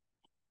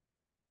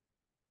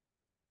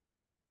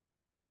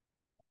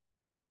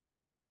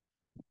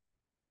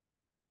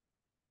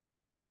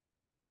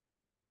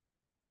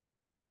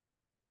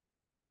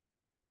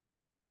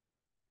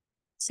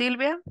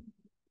 Silvia?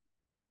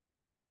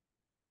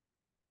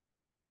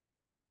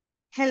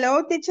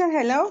 Hello, teacher,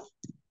 hello.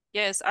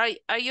 Yes,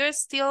 are you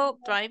still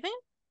driving?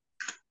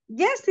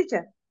 Yes,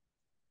 teacher.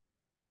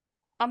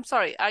 I'm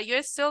sorry, are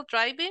you still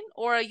driving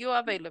or are you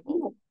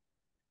available?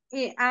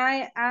 Y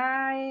ya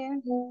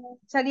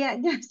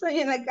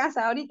estoy en la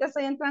casa, ahorita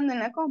estoy entrando en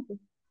la compu.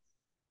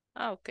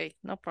 Ah, okay,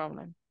 no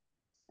problem.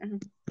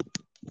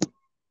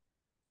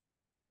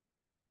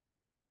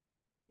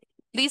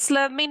 Please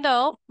let me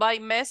know by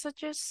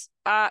messages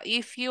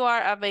if you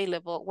are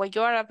available, when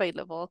you are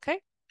available, okay?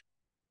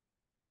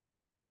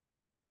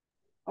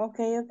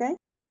 Okay, okay.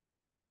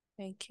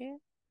 Thank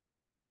you.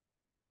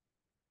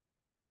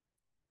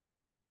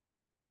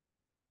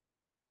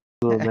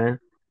 Good, man.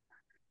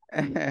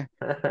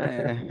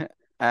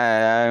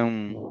 I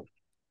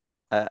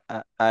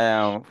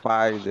am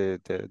find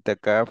the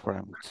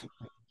girlfriend.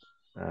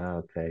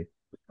 Okay.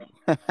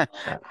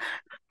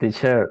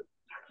 Teacher,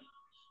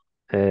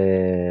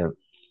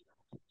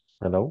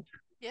 hello?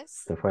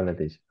 Yes. Se fue la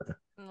teacher.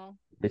 No.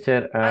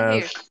 Teacher, I'm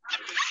here.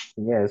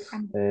 yes,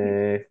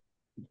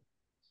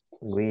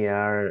 we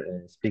are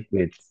speak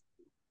with,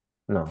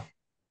 no,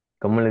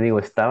 ¿cómo le digo?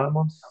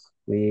 Estábamos,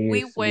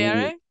 We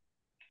were.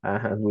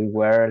 we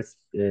were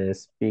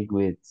speak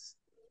with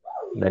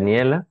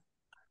Daniela.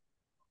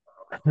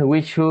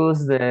 We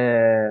choose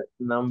the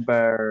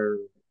number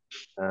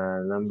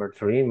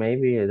 3,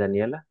 maybe,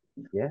 Daniela.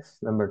 Yes,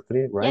 number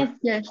 3, right?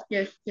 Yes.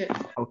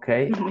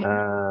 Okay.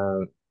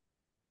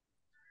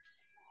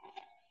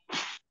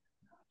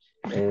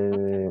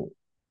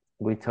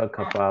 We talk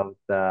about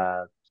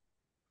that.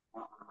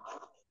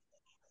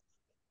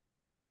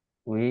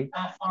 We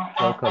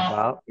talk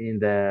about in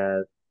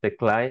the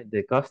client,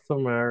 the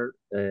customer,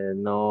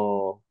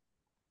 no,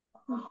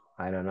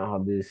 I don't know how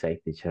do you say,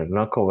 teacher,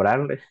 no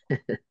cobrarle.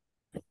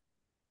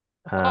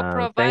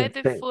 Provide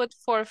the food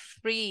for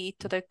free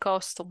to the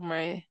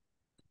customer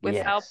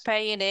without Yes.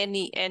 paying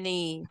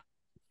any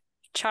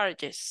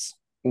charges.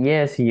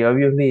 Yes, you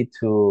obviously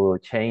to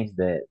change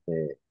the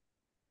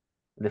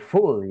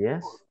food,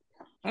 yes.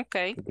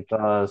 Okay.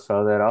 Because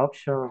other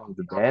option,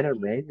 the better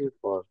maybe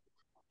for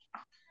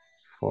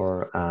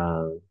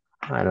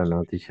I don't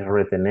know, teacher,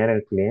 retener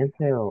el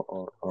cliente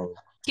or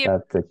Keep.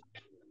 that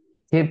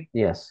keep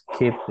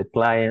the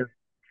client,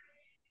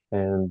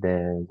 and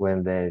then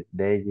when the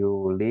day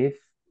you leave,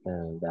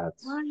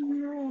 that's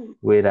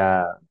with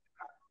a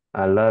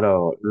lot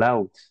of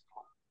loud.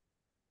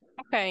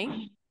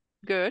 Okay,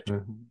 good.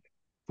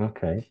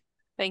 Okay.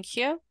 Thank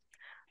you.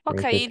 Thank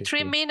Okay, you, in 3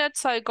 teacher.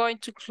 minutes, I'm going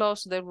to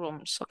close the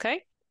rooms,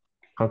 okay?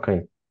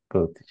 Okay,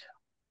 good, teacher.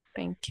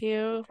 Thank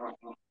you.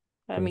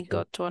 Let me Thank go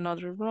you. to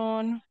another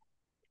room.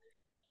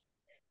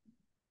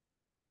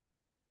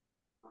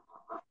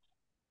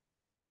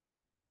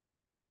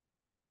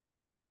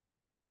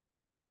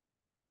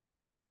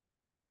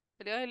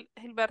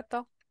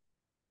 Gilberto,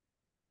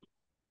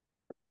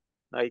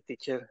 Hi,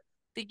 teacher.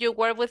 did you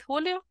work with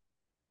Julio?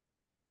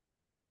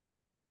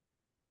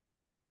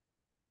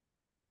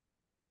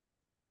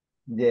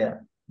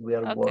 Yeah, we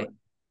are Okay. working.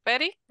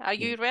 Ready? Are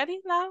you ready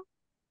now?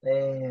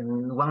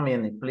 1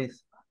 minute,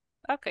 please.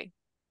 Okay.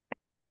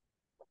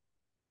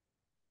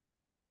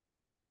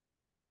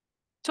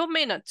 2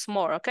 minutes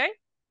more, okay?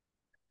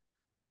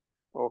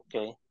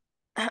 Okay.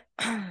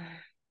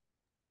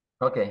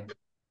 Okay.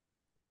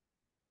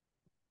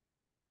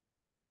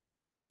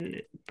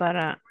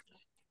 Para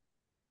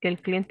que el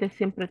cliente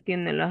siempre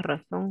tiene la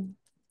razón.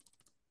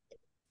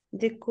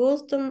 The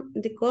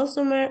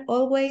customer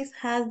always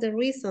has the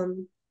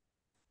reason.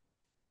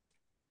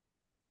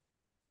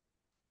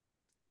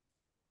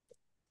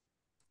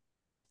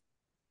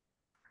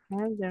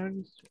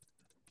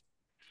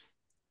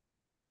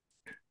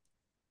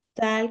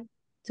 Talk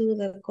to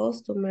the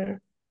customer.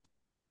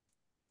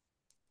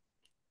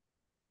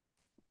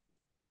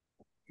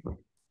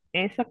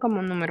 Esa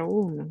como número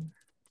 1.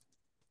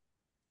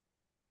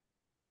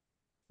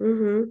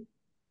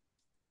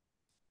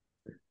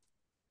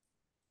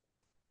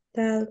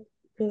 Talk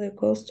to the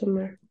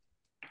customer.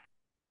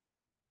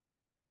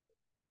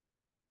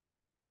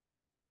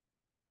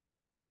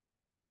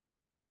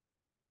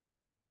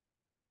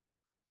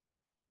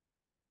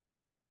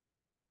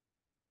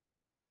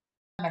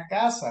 La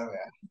casa,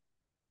 ¿verdad?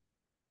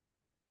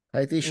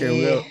 Hi, teacher,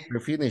 we're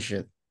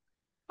finished.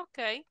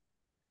 Okay,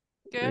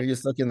 We're good.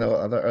 just talking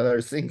about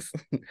other things.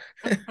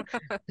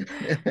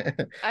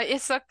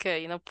 It's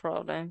okay, no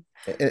problem.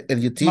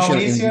 And you teach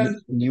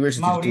in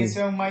university Mauricio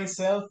too. and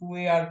myself,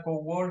 we are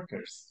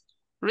co-workers.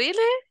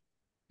 Really?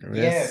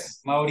 Yes,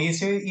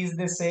 Mauricio is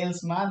the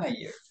sales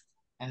manager,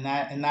 and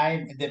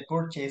I'm the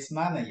purchase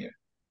manager.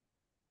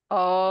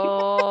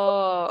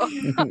 Oh,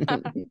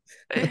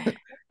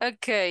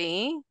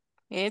 okay.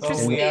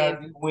 Interesting. So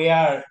we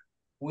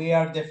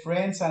are the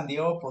friends and the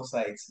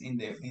opposites in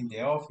the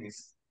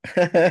office.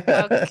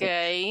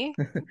 Okay.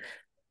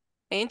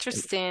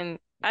 Interesting.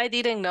 I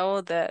didn't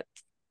know that.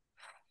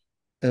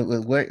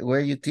 Where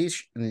you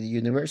teach in the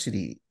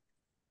university?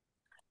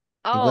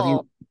 And what do Oh,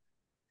 you?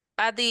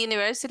 at the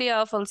University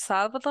of El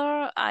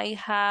Salvador, I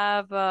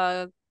have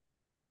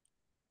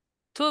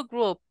two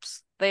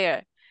groups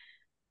there.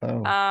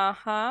 Oh,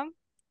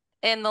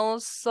 And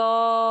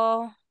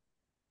also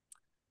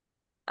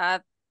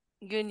at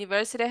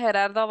University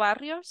Gerardo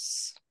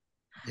Barrios.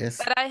 yes.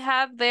 But I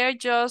have there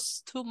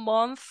just 2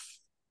 months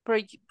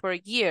per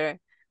year.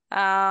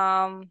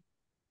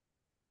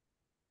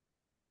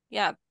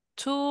 Yeah,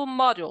 2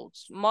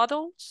 modules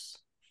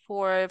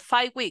for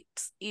 5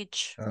 weeks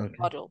each Okay.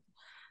 module,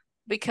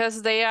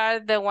 because they are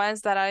the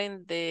ones that are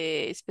in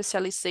the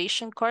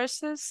specialization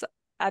courses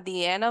at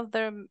the end of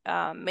their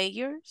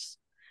majors.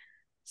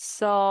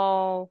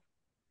 So,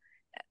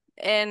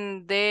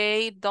 and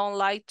they don't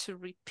like to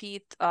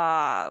repeat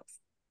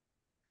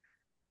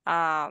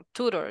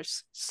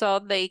tutors, so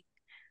they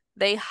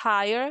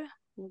hire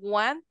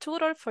one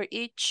tutor for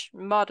each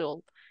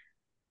module,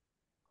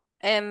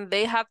 and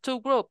they have 2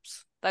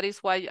 groups. That is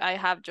why I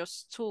have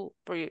just 2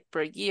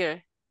 per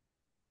year,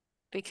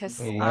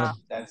 because Oh, wow.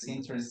 That's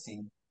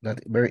interesting.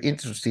 That very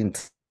interesting.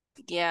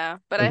 yeah,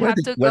 but And I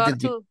have to where go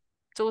did you?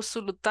 to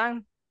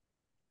Sulutan.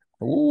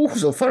 Oh,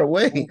 so far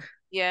away.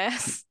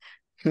 Yes.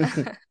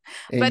 And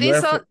But you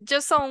it's are from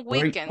just on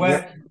where? weekends.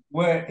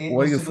 Where in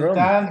Where are you from?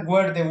 Sultan,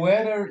 where the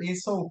weather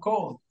is so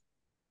cold.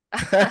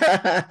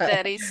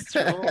 That is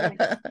true.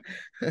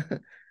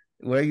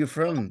 Where are you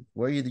from?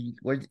 Where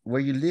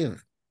you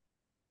live?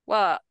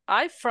 Well,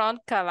 I'm from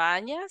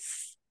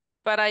Cabañas,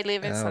 but I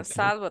live in Ah, San okay.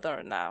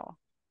 Salvador now.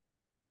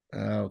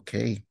 Ah,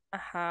 okay.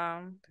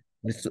 Uh-huh.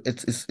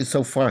 It's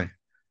so far.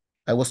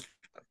 I was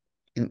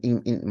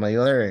in my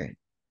other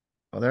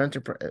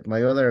enterprise,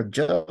 my other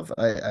job.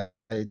 I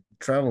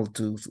traveled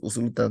to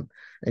Sultan,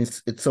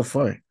 and it's so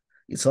far.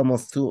 It's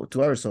almost 2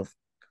 hours of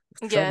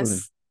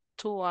traveling, Yes,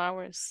 2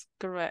 hours,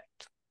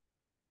 correct.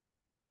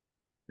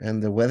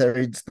 and the weather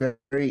is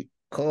very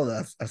cold,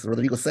 as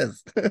Rodrigo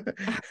says.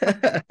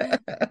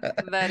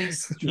 That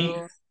is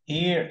true.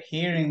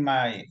 Here in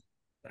my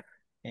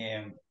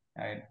in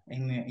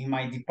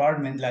my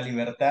department, La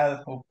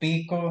Libertad o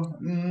Pico,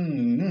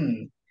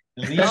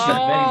 delicious,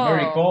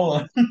 very Oh,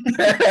 cold.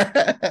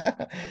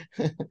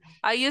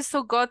 I used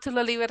to go to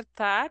La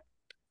Libertad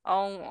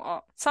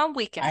on some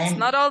weekends, I'm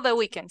not all the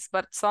weekends,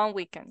 but some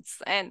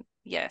weekends. And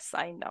yes,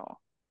 I know.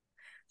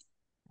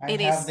 I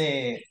It have is.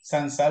 the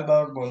San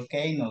Salvador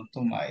volcano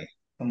to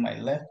my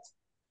left.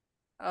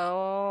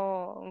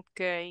 Oh,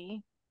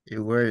 okay.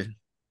 You were.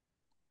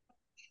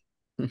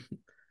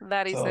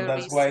 That is So the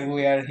that's why reason.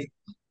 we are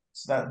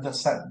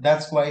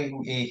that's why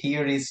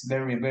here is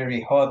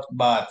very hot.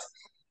 But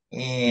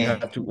You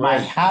have to my wear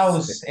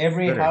house,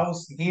 every sweater.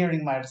 house here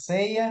in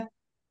Marsella,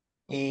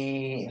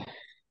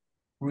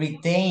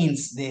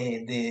 retains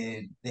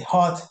the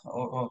hot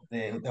of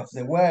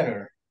the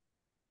weather.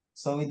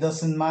 So it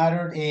doesn't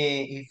matter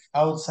if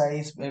outside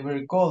is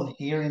very cold.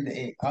 Here in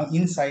the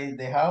inside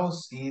the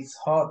house it's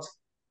hot.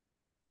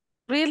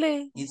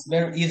 Really? It's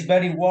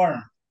very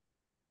warm.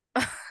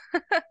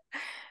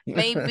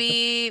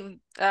 Maybe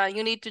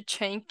you need to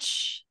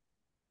change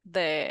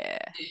the.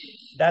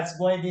 That's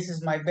why this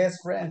is my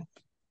best friend.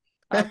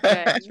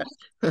 Okay,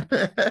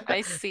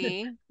 I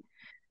see.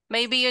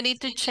 Maybe you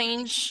need to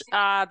change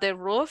the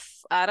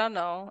roof. I don't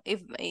know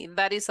if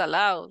that is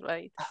allowed,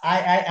 right?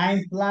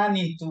 I'm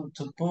planning to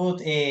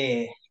put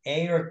a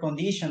air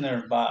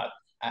conditioner, but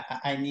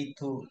I need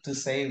to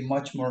save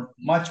much more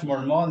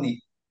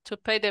money To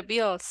pay the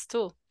bills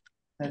too.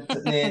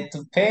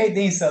 to pay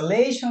the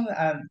installation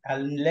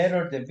and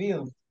later the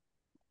bill.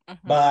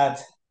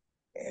 But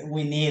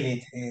we need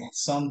it.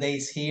 Some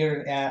days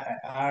here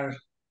are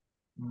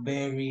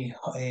very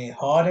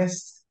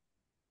hottest.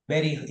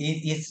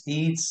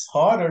 It's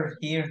hotter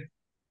here,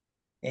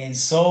 and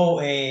so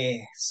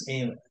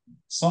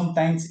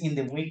sometimes in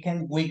the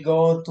weekend we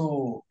go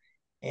to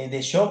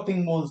the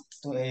shopping mall,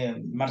 to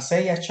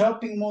Marsella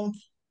shopping mall.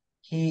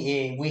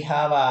 We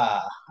have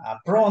a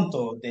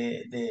Pronto,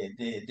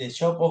 the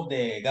shop of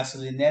the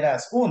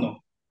gasolineras Uno.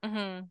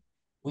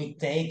 We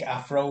take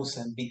a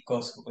frozen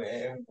because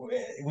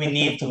we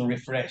need to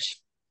refresh.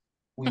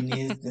 We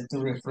need to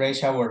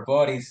refresh our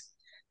bodies.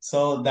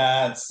 So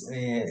that's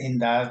in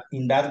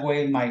that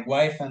way, my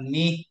wife and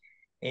me,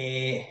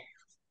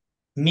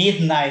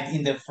 midnight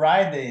in the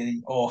Friday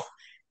or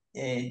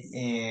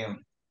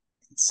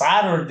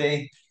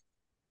Saturday,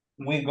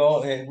 we To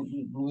go the.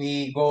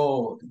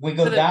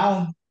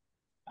 down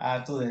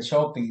to the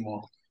shopping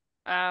mall.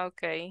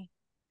 Okay.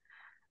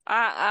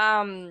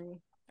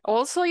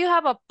 Also, you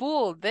have a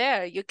pool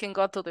there. You can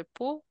go to the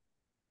pool.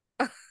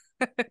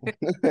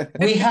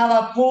 We have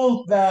a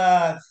pool,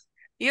 but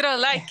You don't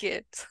like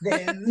it.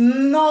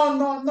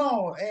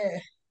 no.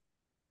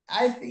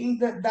 I think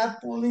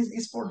that pool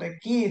is for the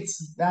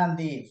kids than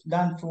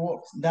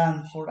for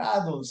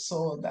adults.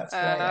 So that's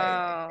why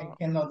I Oh,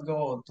 cannot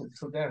go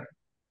to there.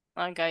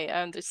 okay,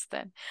 I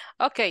understand.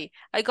 Okay,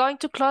 I'm going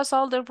to close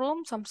all the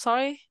rooms. I'm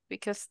sorry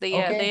because they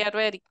Okay. are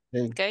ready.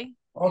 Okay. Okay.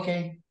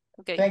 Okay.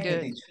 Okay, Thank you,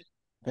 good. teacher.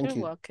 Thank You're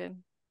you.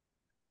 welcome.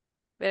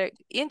 Very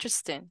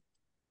interesting.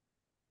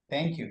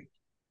 Thank you.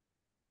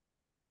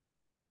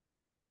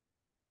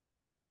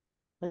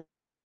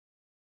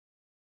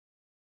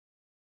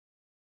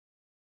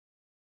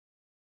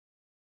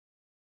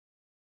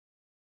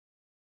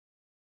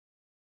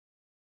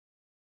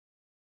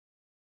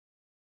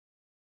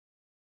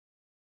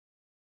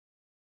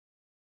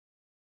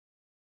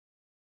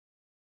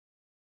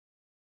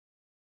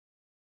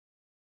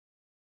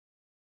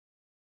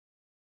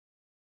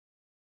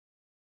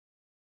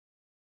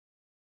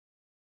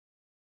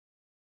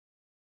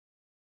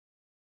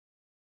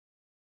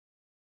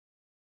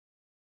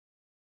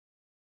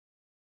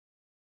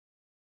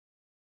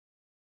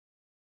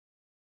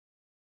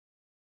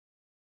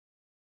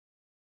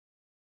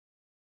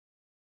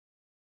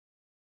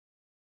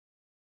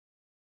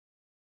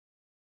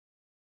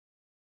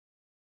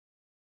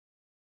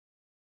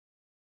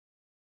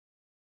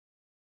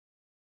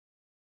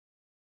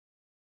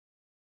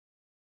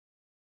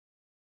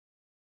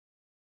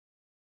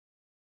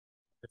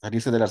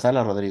 Salirse de la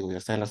sala, Rodrigo, ya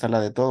está en la sala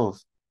de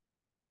todos.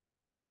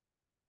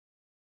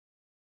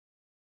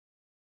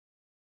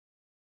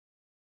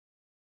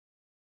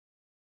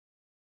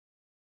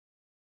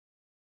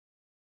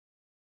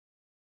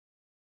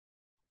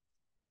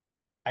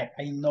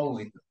 I know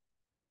it.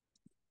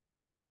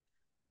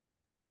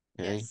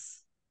 Okay.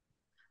 Yes.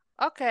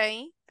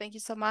 Okay, thank you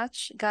so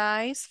much,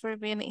 guys, for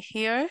being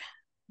here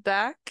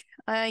back.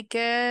 I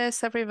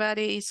guess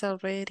everybody is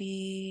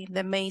already in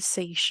the main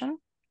session.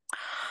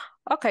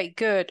 Okay,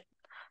 good.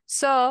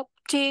 So,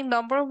 team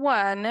number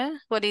one,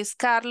 what is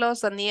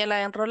Carlos,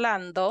 Daniela, and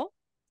Rolando?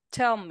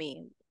 Tell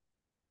me,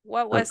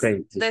 what was Okay,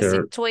 the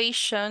teacher.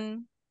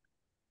 situation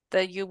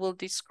that you will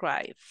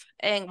describe?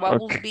 And what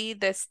will Okay. be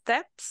the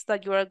steps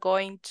that you are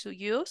going to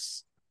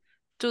use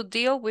to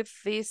deal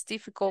with these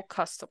difficult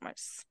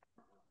customers?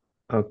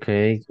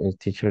 Okay,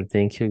 teacher,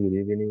 thank you. Good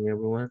evening,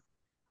 everyone.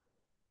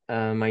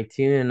 My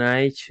team and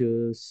I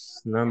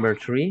choose number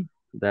 3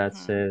 that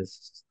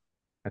says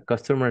a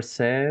customer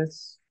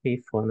says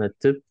he found a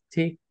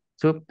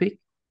toothpick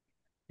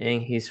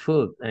in his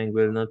food and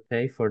will not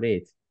pay for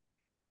it.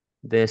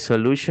 The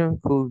solution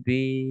could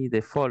be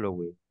the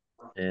following.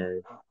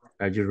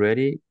 Are you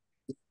ready,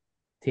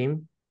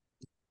 team?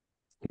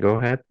 Go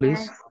ahead, Yes,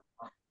 please.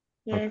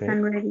 yes, Okay.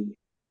 I'm ready.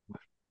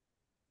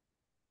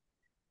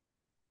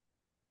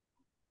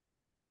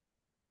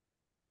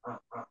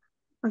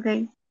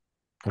 Okay.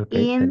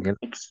 Okay, In Daniel.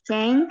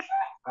 exchange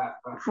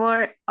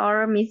for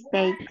our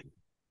mistake,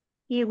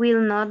 he will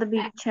not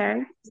be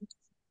charged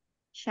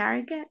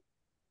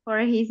for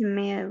his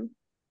meal.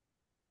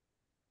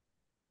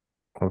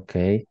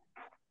 Okay.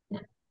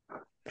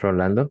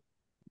 Rolando.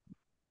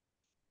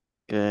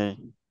 Okay.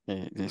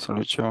 The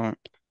solution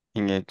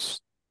in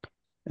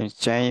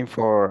exchange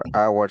for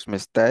our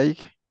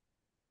mistake,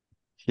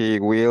 he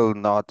will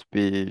not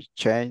be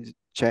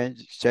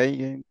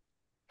changing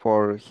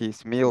for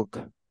his milk.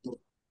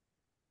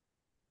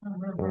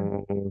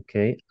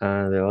 Okay.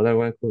 The other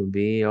one could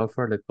be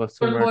offer the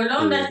customer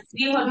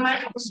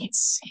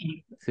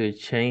to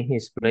change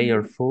his plate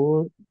or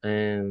food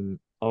and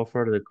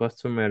offer the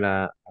customer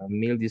a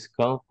meal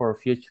discount for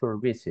future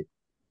visit.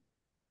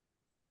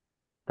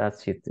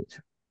 That's it,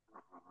 teacher.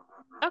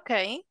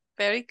 Okay,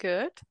 very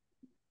good.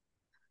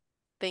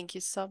 Thank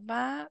you so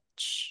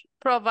much.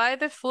 Provide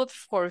the food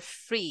for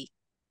free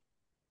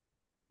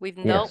with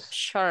no Yes.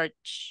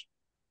 charge.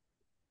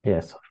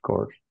 Yes, of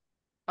course.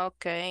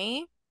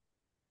 Okay.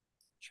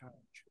 And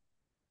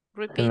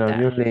Repeat that.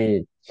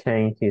 obviously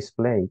change his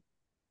plate.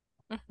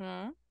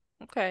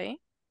 Okay.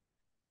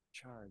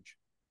 Charge.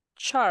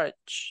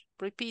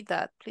 Repeat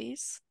that,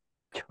 please.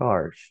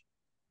 Charge.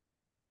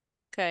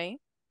 Okay,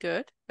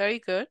 good. Very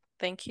good.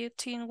 Thank you,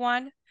 Team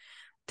 1.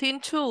 Team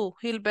 2,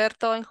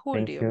 Gilberto and Thank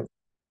Julio. you.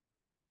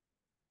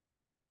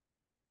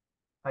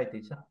 Hi,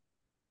 teacher.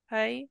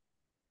 Hi.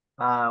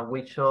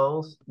 We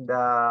chose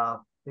the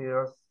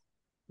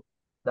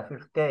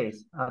first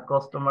case. A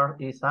customer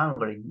is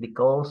angry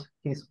because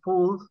his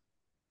food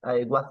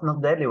was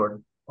not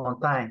delivered on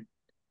time.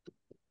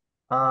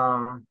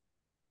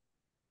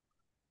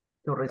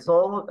 To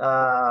resolve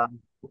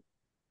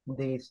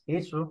this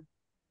issue,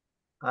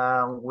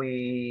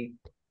 we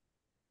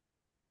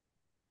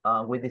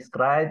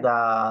describe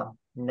the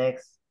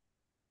next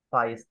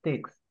 5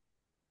 steps.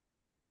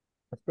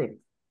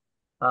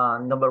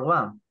 Number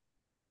 1,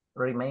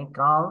 remain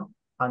calm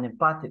and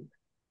empathic.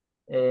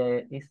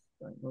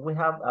 We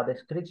have a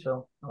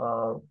description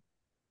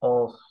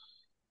of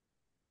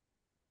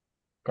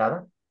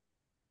cada.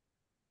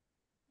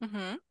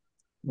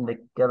 De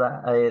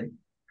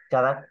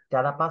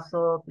cada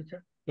paso,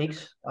 teacher.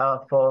 Each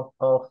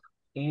of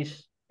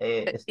each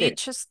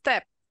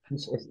step.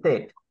 Each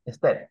step. Each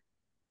step.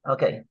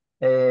 Okay.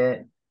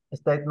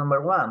 Step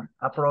number 1,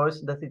 approach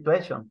the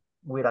situation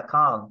with a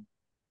calm.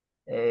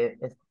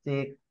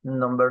 Step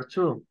number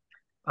 2,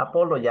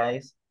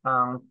 apologize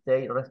and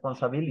take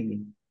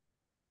responsibility.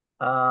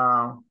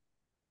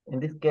 In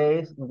this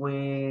case,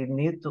 we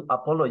need to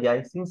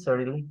apologize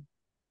sincerely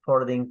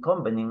for the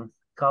inconvenience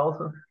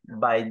caused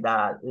by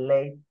the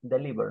late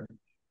delivery.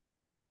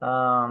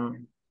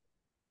 Don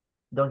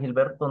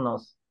Gilberto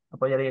nos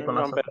apoyaría con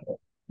eso.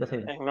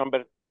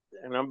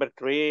 Number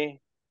 3,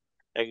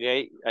 I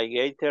get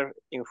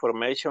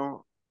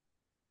information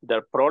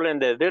del problem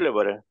de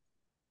delivery.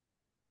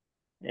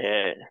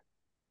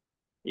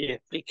 Y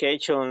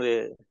explication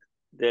de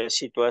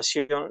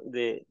situación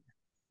de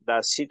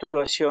la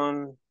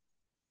situación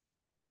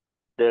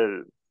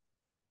del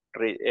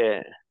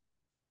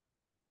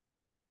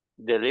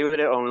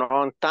delivery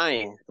on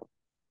time.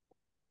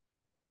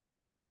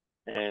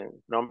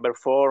 And number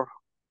 4,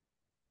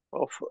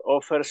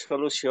 offer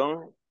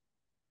solution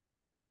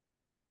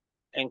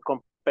en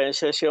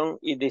compensation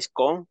y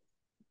discount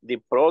the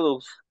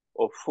products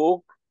of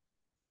food.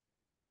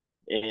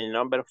 And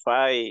number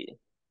 5,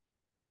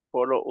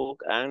 follow up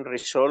and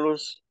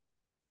resolution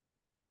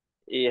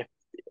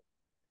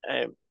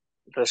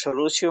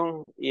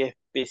y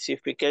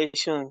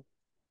specification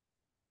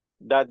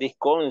that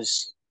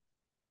discounts.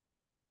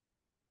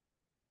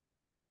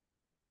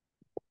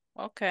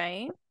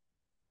 Okay.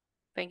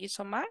 Thank you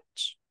so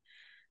much.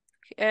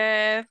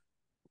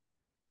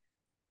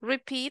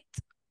 Repeat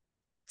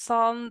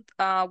some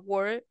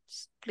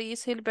words,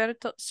 please,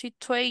 Gilberto.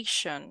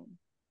 Situation.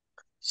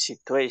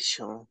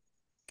 Situation.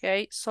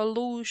 Okay.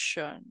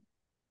 Solution.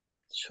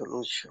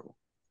 Solution.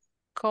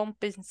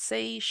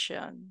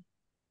 Compensation.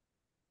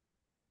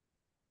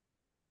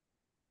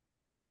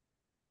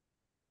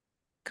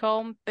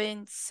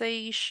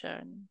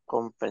 Compensation.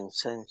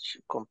 Compensation.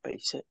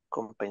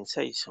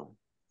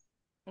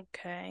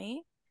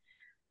 Okay.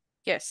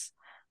 Yes.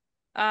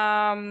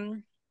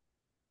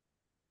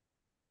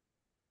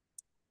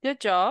 Good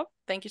job.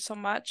 Thank you so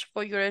much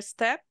for your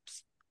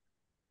steps.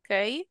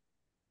 Okay.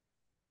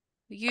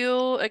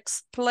 You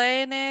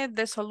explained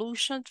the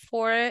solution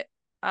for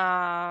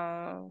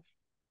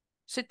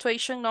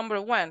situation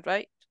number 1,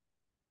 right?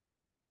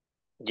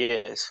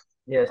 Yes.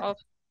 Yes. Oh,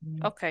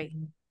 okay.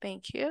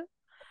 Thank you.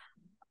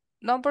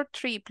 Number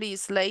 3,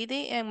 please,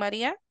 Lady and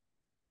Maria.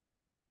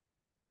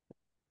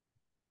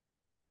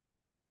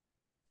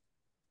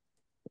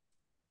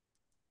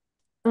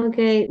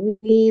 Okay,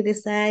 we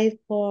decide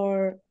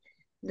for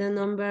the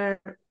number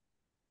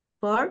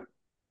 4.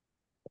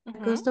 The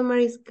customer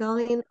is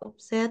calling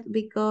upset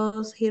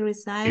because he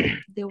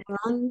received the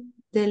wrong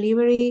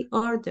delivery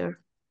order.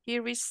 He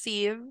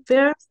received.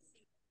 First,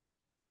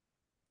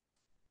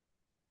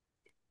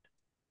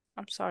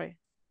 I'm sorry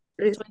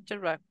to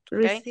interrupt.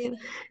 Okay.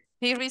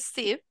 He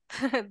received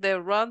the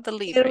wrong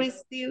delivery.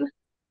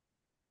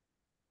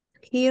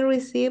 He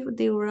received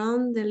the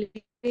wrong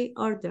delivery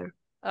order.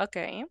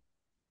 Okay.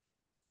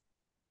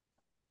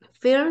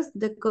 First,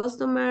 the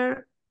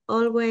customer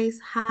always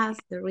has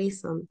the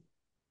reason.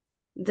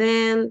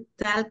 Then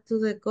talk to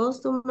the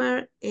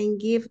customer and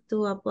give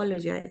to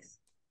apologize.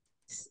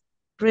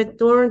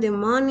 Return the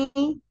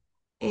money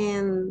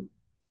and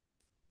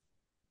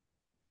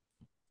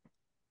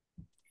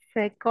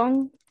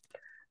second,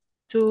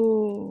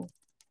 to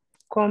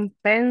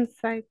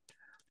compensate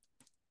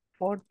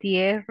for the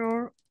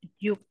error,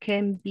 you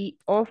can be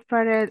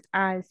offered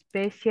a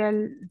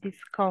special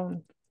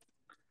discount.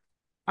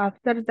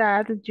 After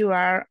that, you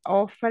are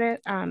offered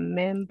a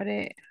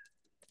membership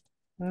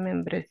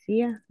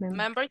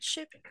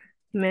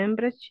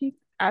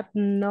at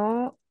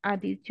no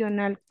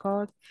additional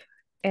cost,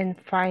 and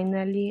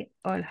finally,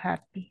 all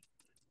happy.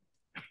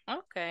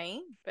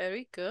 Okay,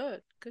 very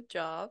good. Good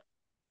job.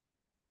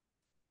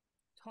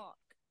 Talk.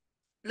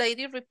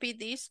 Lady, repeat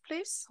this,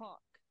 please.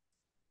 Talk.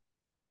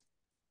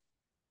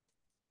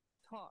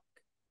 Talk.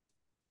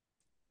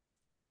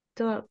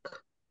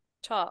 talk.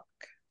 Talk.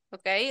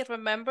 Okay,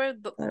 remember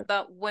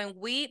that when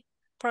we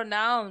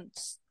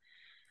pronounce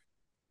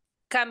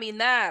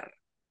caminar,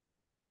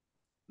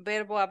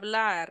 verbo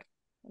hablar,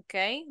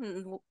 okay,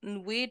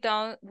 we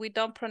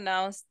don't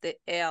pronounce the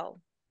L,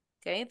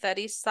 okay, that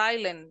is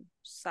silent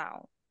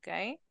sound,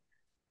 okay.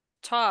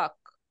 Talk,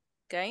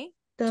 okay,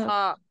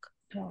 talk,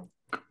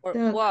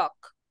 or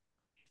walk.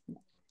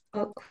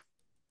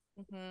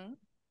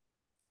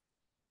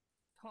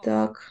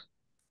 Talk.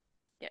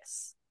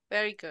 Yes,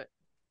 very good.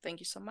 Thank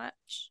you so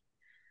much.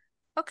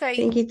 Okay.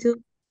 Thank you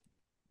too.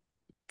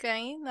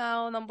 Okay,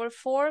 now number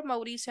 4,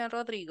 Mauricio and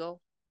Rodrigo.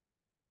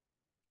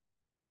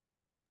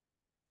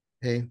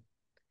 Okay,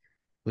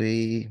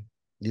 we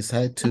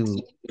decide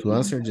to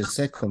answer the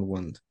second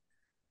one.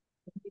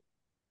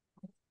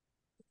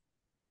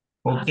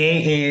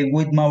 Okay,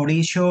 with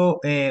Mauricio,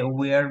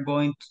 we are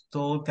going to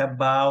talk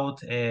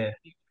about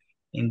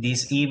in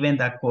this event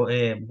that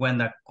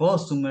when a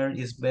customer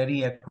is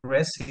very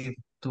aggressive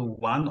to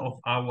one of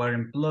our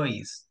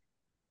employees.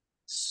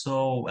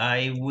 So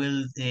I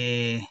will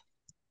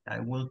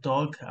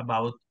talk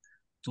about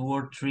 2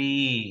 or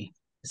 3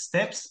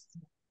 steps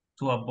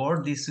to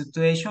avoid this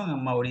situation,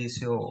 and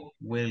Mauricio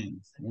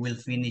will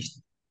finish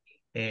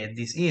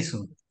this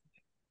issue.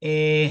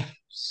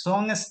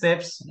 Some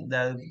steps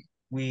that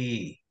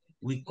we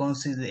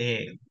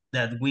consider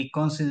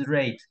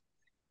considerate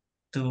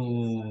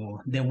to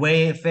the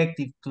way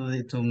effective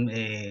to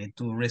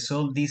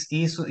resolve this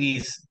issue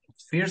is,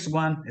 first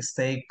one,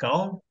 stay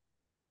calm.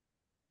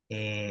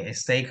 The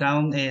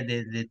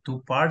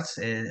 2 parts,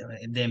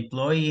 the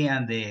employee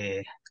and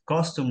the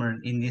customer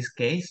in this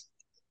case.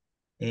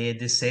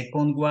 The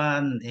second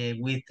one,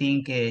 we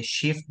think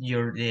shift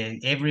your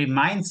every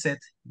mindset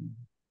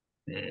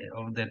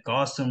of the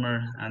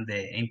customer and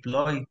the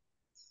employee.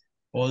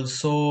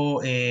 Also,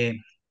 we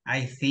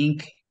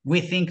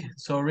think,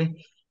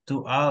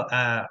 to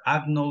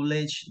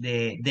acknowledge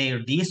their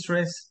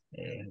distress,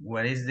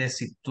 what is the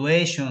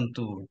situation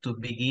to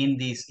begin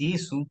this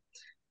issue,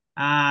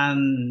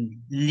 and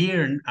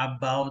learn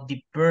about the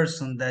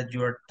person that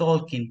you are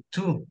talking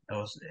to.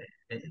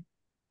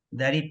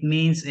 That it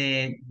means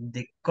the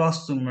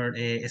customer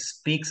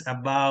speaks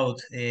about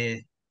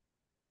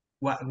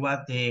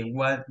what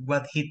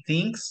he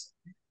thinks,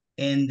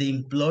 and the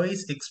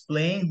employees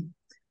explain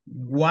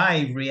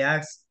why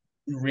react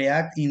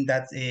in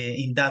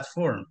that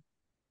form.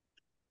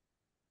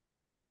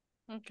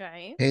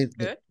 Okay, Hey,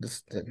 good.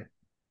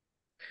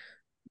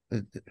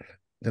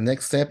 The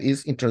next step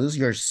is introduce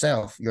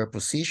yourself, your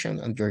position,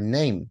 and your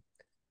name.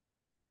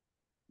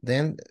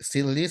 Then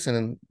still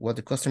listen what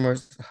the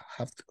customers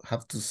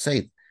have to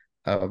say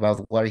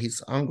about what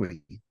he's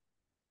hungry.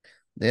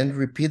 Then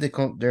repeat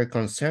their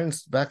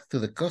concerns back to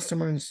the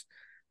customers.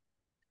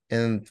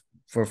 And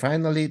for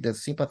finally, the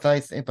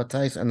sympathize,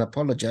 empathize, and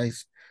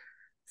apologize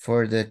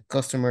for the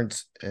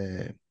customer's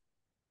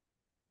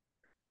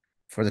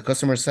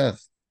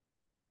self.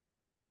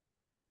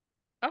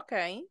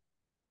 Okay,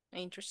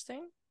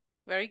 interesting.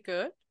 Very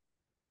good.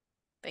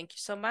 Thank you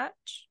so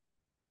much.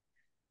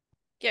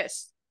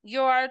 Yes,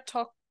 you are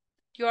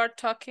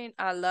talking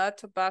a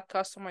lot about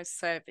customer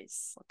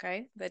service,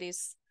 okay? That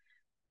is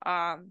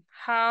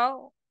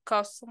how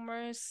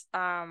customers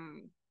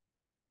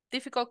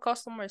difficult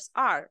customers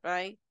are,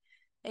 right?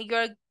 And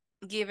you're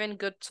giving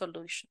good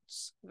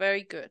solutions.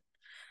 Very good.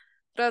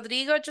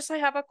 Rodrigo, I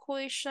have a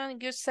question.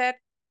 You said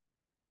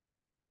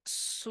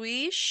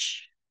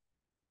switch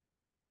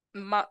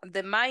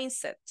the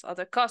mindset of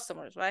the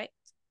customers, right?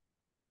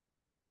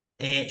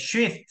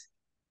 Shift.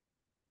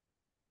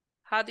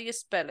 How do you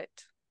spell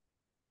it?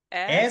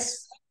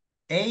 S-H-I-F-T.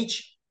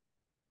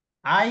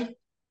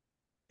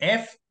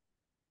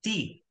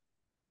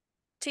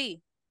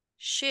 T.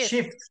 Shift.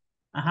 Shift.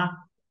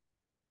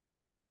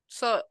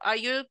 So are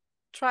you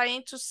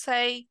trying to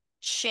say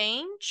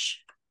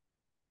change?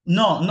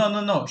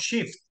 No.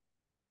 Shift.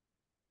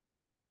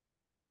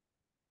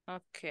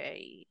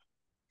 Okay.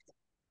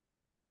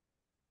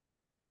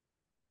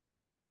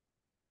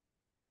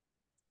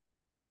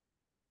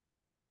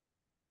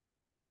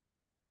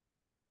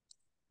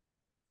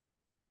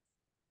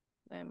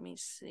 Let me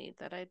see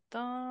that I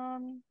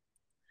done.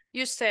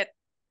 You said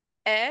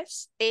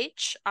S-H-I-F-T.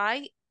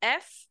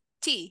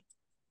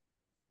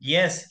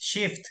 Yes,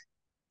 shift.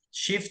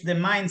 Shift the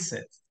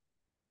mindset.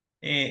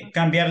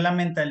 Cambiar la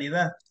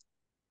mentalidad.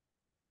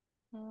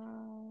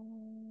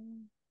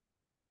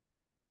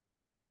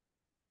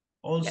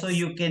 Also, yes.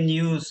 You can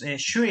use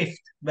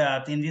shift,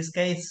 but in this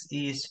case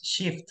is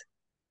shift.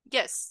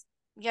 Yes.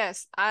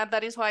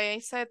 That is why I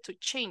said to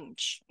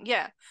change.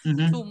 Yeah.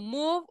 To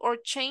move or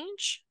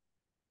change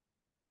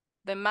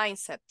the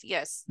mindset.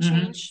 Yes.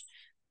 Change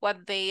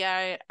what they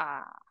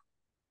are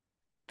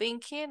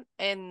thinking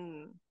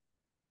and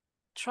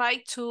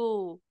try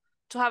to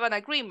have an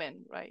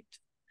agreement, right?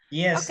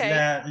 Yes,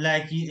 okay.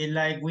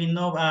 like we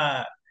know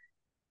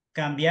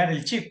cambiar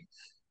el chip.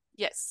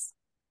 Yes.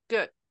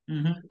 Good.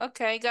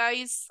 Okay,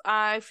 guys.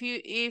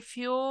 If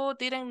you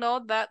didn't know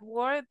that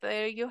word,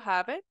 there you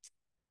have it.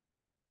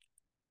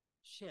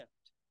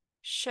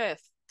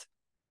 Shift.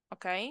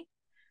 Okay.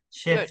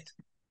 Shift. Good.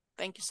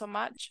 Thank you so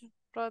much,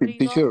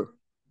 Rodrigo. Teacher.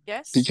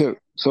 Yes. Teacher,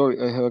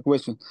 sorry, I have a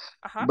question.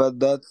 But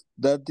that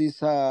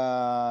is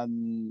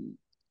an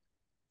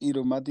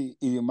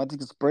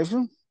idiomatic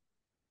expression?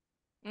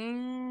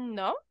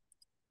 No.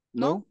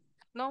 No.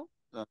 No.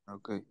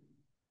 Okay.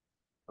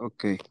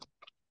 Okay.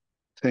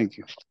 Thank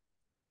you.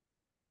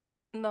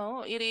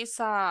 No, it is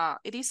a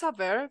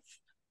verb,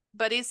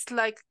 but it's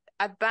like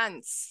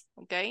advance.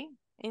 Okay.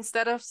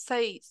 Instead of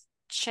say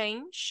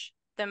change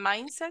the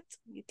mindset,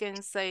 you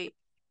can say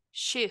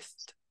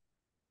shift.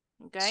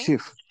 Okay.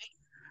 Shift.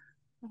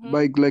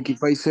 Like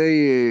if I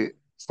say,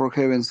 for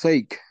heaven's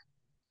sake,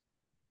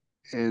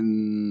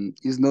 and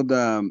it's not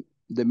the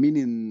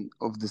meaning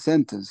of the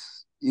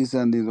sentence, it's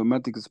an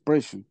idiomatic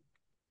expression.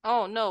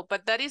 Oh, no,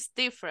 but that is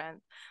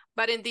different.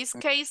 But in this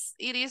case,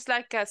 it is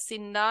like a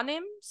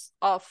synonyms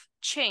of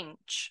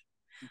change.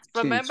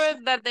 Remember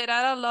that there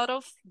are a lot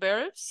of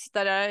verbs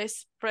that are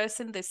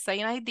expressing the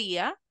same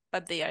idea,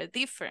 but they are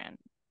different.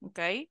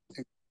 Okay.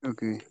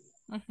 Okay.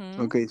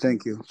 Okay.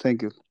 Thank you.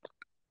 Thank you.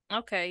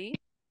 Okay.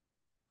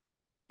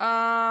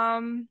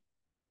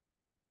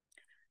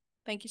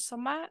 Thank you so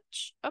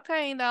much.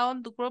 Okay, now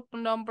the group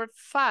number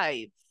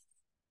 5,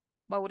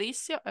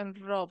 Mauricio and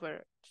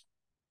Robert.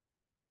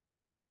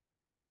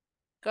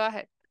 Go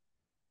ahead.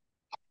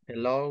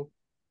 Hello.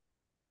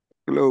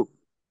 Hello.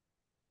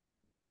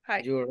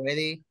 Hi. You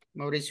ready,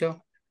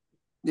 Mauricio?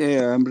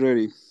 Yeah, I'm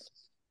ready.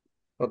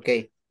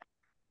 Okay.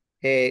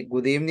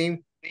 Good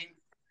evening.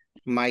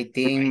 My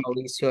team,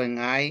 Mauricio and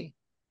I,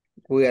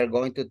 we are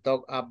going to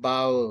talk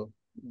about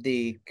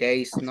the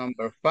case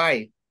number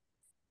 5.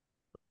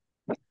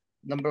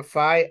 Number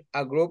 5,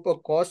 a group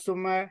of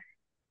customers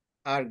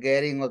are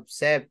getting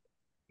upset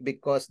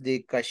because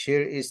the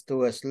cashier is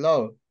too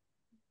slow.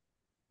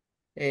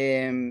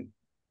 In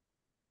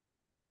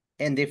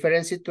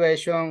different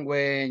situations,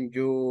 when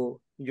you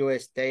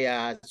stay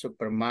at a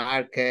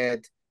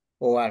supermarket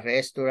or a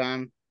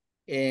restaurant,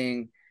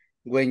 and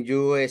when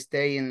you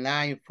stay in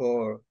line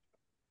for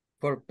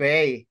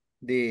pay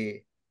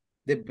the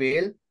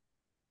bill,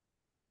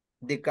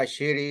 the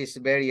cashier is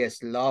very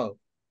slow.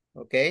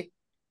 Okay,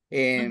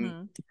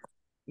 and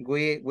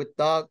we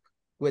talk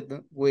with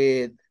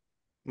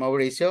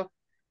Mauricio.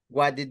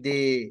 What is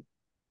the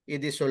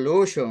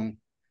solution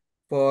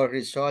for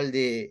resolve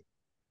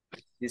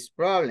this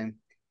problem?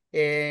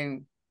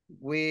 And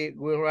we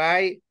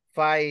write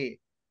five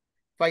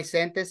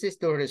sentences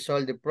to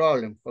resolve the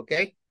problem.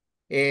 Okay,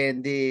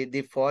 And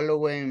the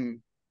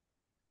following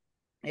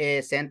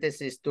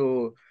sentences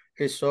to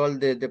resolve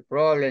the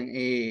problem.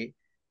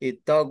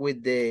 It talk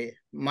with the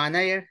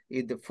manager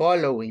is the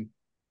following.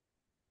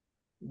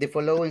 The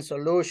following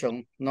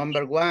solution.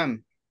 Number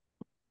one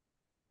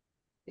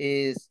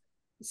is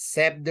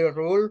set the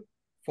rule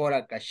for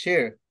a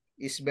cashier.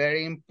 It's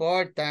very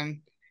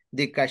important.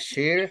 The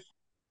cashier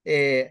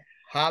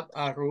have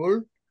a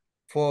rule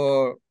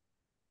for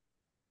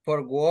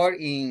work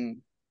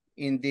in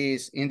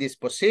this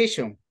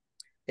position.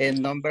 And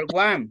number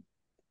one,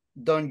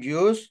 don't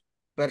use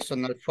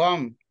personal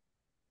phone.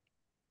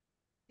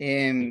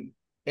 In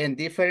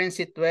different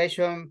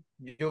situations,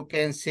 you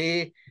can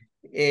see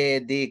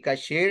the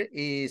cashier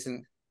is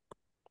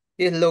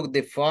look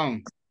the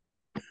phone.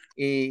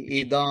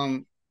 He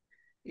don't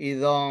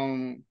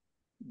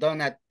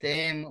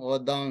attend or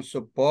don't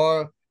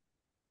support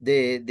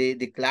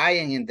the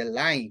client in the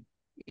line.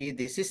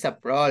 This is a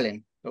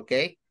problem,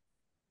 okay?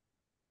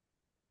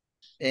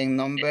 And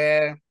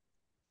number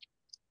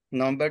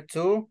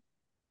two,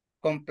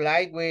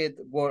 comply with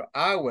work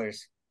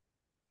hours.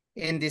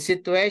 In this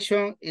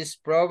situation, is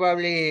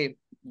probably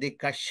the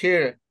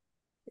cashier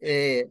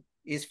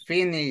is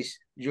finished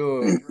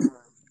your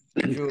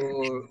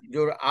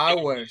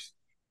hours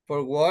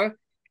for work,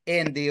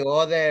 and the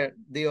other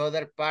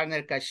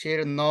partner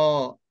cashier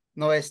no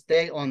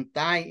stay on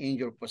time in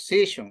your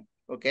position,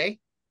 okay?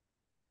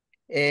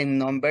 And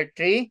number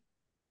three,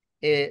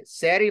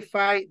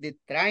 certify the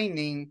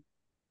training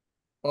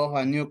of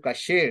a new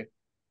cashier.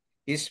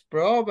 Is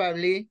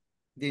probably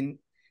the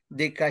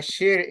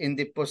cashier in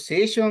the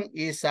position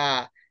is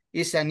a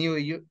new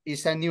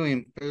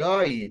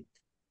employee,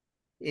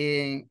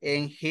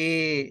 and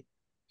he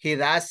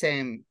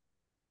doesn't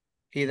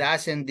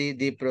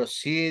the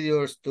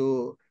procedures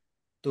to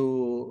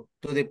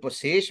the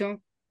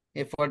position.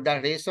 And for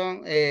that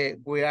reason,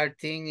 we are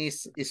think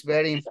is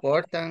very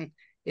important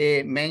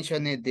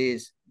mentioning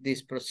this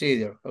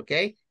procedure.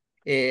 Okay,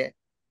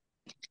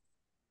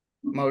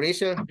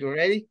 Mauricio, you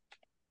ready?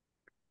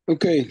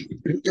 Okay,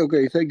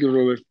 okay, thank you,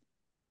 Robert.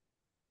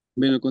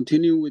 I'm gonna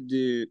continue with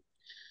the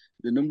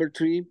number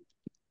three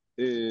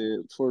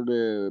for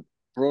the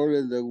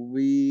problem that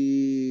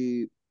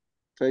we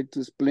tried to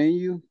explain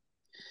you.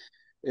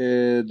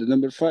 The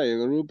number five,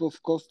 a group of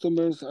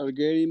customers are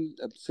getting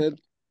upset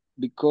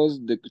because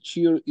the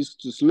cashier is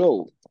too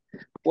slow.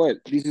 Well,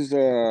 this is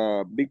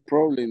a big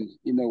problem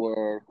in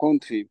our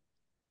country.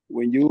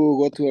 When you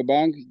go to a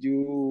bank,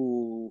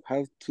 you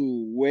have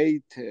to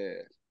wait.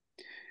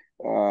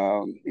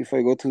 If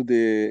I go to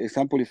the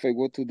example, if I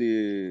go to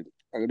the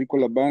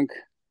Agricola Bank,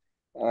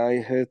 I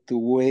have to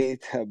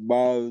wait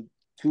about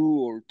 2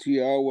 or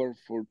 3 hours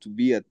for to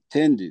be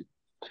attended.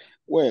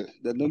 Well,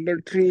 the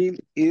number three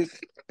is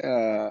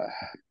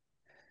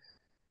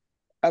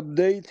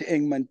update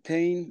and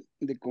maintain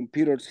the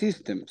computer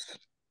systems.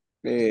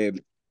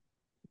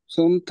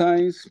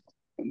 Sometimes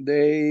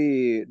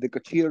the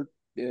cashier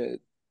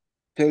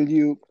tell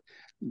you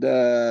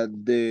that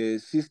the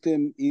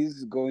system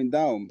is going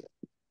down,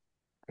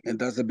 and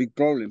that's a big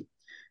problem.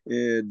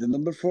 The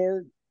number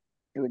four,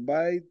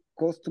 provide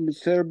customer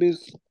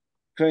service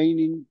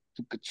training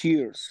to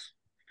cashiers.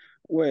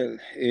 Well,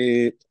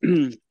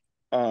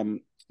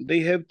 they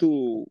have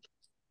to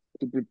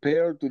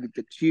prepare to the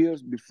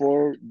cashiers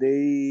before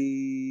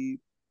they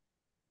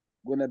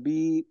gonna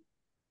be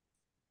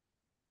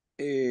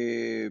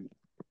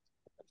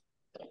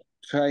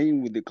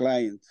trying with the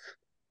clients.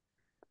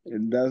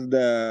 And that's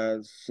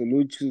the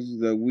solutions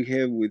that we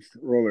have with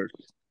Robert.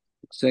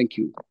 Thank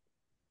you.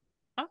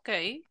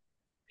 Okay.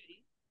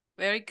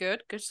 Very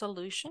good. Good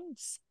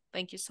solutions.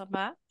 Thank you so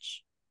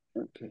much.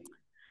 Okay.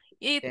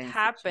 It Thank you,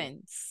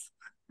 happens.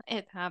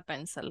 It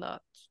happens a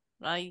lot,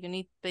 right? You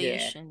need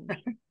patience.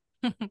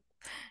 You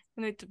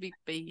need to be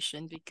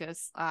patient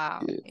because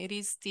it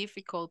is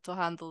difficult to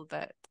handle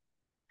that.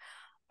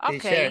 Teacher,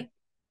 Okay.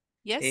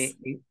 Yes.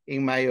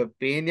 in my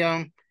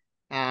opinion,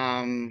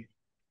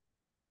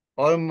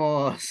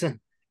 almost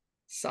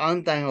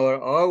sometimes or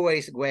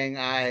always when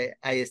I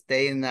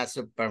stay in a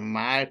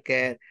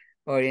supermarket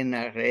or in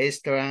a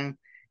restaurant,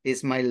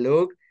 is my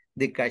look,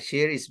 the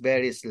cashier is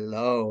very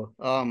slow.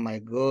 Oh my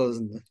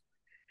goodness.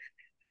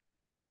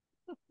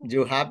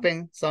 You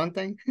happen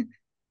something?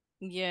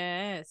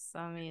 Yes,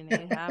 I mean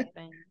it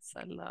happens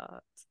a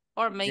lot.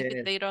 Or maybe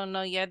Yeah. they don't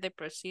know yet the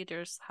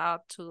procedures how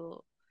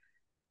to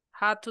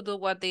do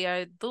what they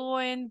are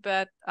doing,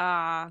 but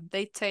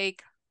they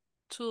take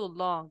too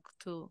long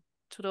to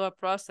do a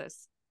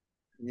process.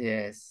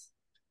 Yes.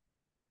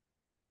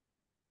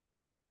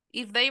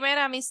 If they made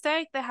a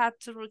mistake, they had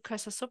to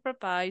request a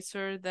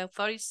supervisor, the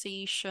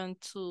authorization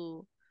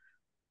to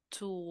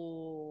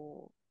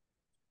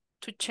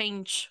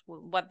change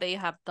what they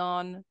have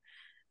done.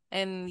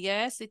 And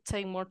yes, it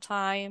takes more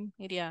time.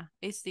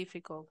 It's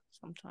difficult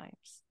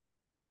sometimes.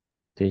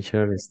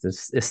 Teacher, is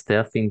this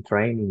staffing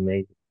training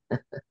maybe?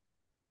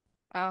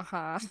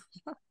 Uh-huh.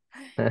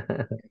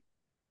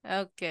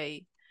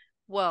 Okay.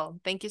 Well,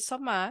 thank you so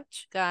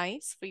much,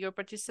 guys, for your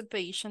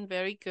participation.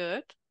 Very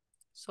good.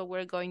 So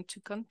we're going to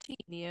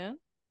continue.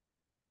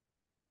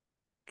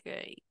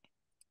 Okay.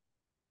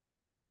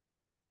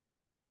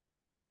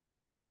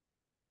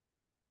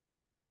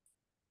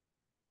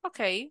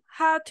 Okay,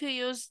 how to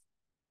use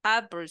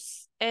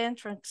adverbs and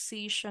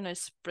transition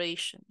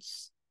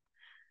expressions.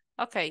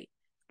 Okay,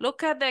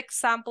 look at the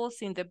examples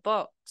in the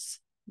box,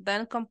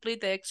 then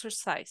complete the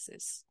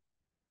exercises.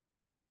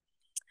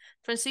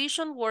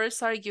 Transition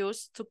words are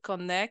used to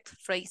connect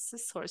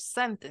phrases or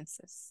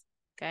sentences,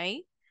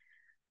 okay?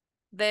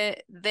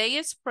 They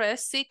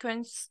express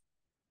sequence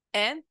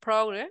and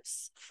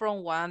progress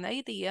from one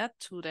idea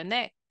to the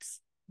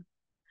next.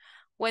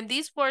 When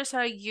these words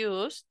are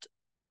used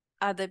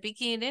at the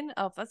beginning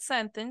of a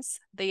sentence,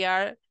 they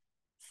are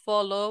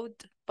followed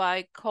by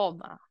a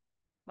comma,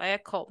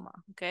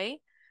 okay?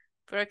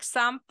 For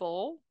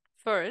example,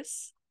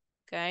 first,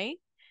 okay,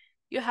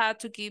 you have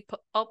to give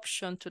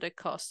option to the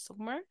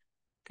customer,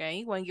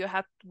 okay? When you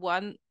have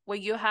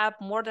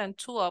more than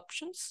two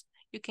options,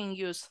 you can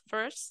use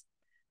first,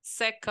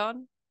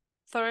 second,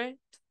 third,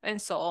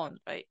 and so on,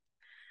 right?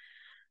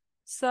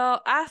 So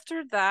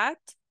after that,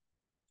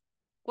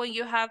 when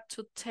you have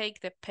to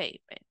take the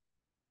payment,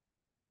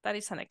 that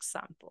is an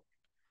example.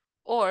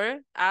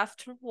 Or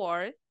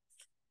afterward,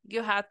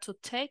 you have to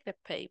take the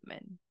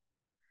payment.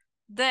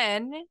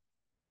 Then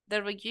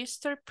the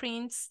register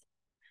prints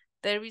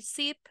the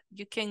receipt.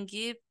 You can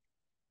give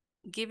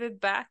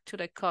it back to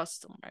the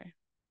customer,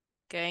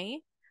 okay?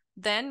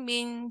 Then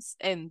means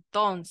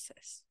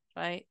entonces,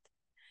 right?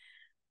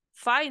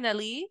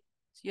 Finally,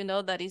 you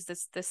know that is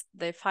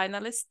the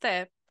final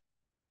step,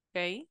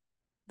 okay?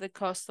 The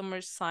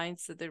customer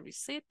signs the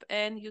receipt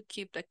and you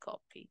keep the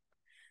copy.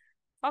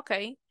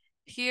 Okay,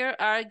 here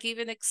are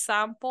given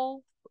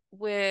example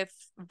with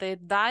the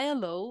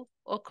dialogue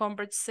or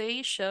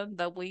conversation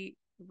that we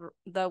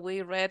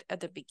read at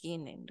the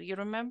beginning. Do you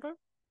remember?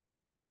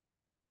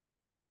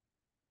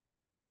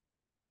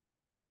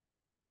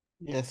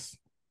 Yes.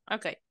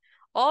 Okay,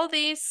 all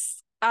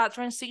these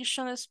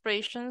transition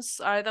expressions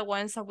are the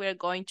ones that we're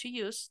going to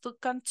use to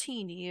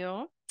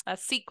continue a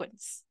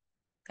sequence,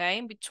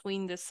 okay,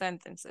 between the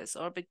sentences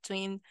or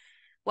between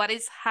what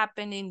is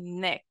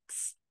happening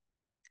next.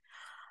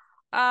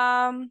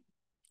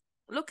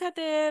 Look at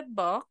the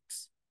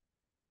box.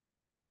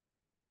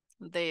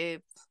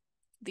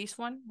 This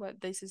one, well,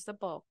 this is the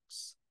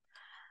box.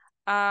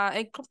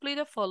 And complete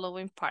the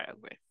following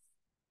paragraph.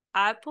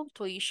 Add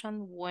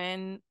punctuation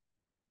when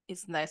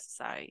it's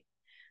necessary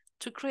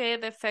to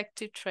create the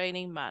effective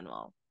training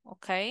manual,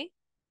 okay?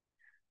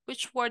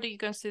 Which word do you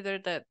consider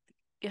that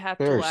you have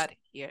to add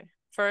here?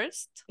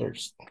 First?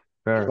 First.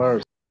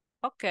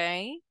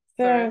 Okay.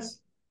 First.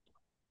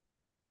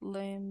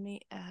 Let me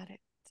add it.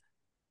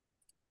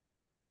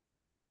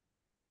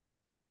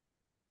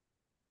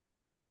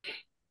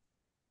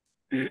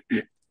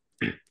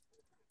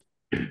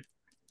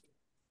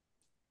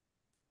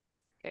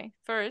 Okay,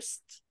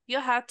 first,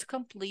 you have to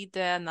complete the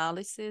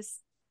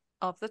analysis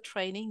of the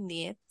training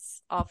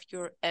needs of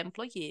your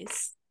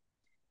employees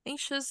and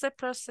choose the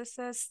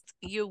processes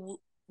you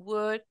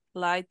would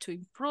like to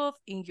improve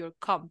in your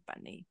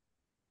company.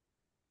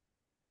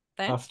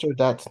 Then, after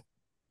that,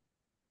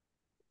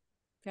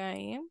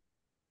 okay.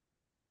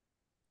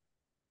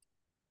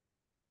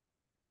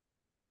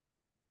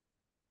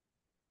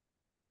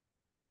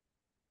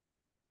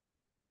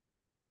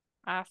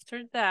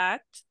 After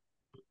that,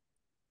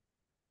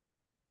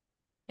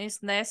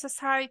 it's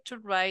necessary to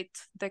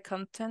write the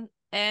content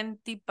and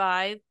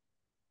divide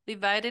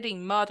it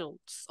in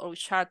modules or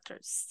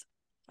chapters.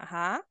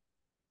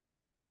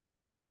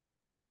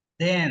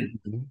 Then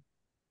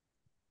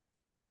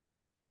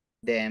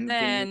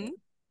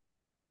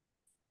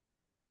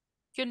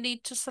you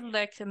need to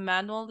select a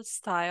manual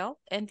style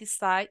and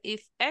decide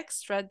if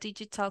extra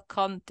digital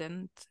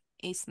content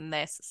is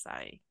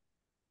necessary.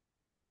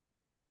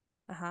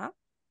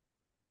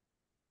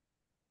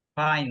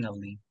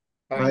 Finally,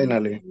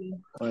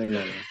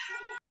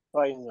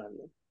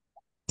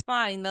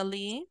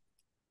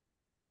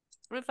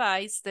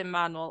 revise the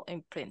manual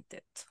and print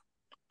it.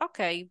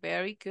 Okay,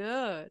 very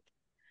good.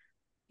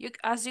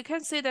 As you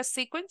can see the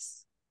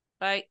sequence,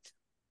 right?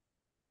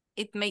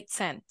 It made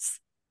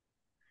sense.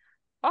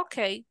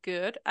 Okay,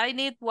 good. I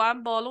need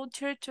one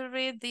volunteer to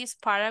read this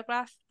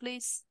paragraph,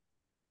 please.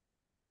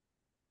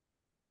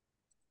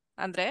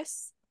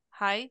 Andres,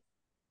 hi.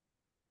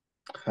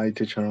 Hi,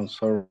 teacher. I'm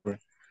sorry.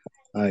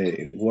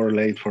 I were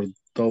late for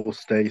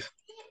those days.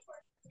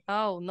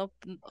 Oh, no,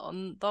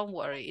 don't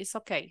worry. It's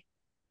okay.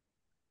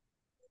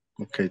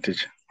 Okay,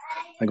 teacher.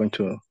 I'm going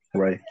to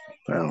read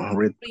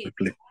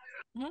quickly.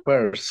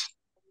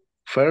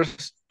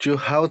 First, you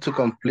have to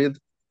complete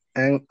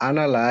an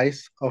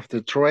analysis of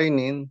the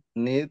training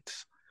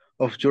needs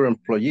of your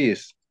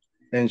employees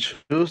and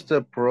choose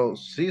the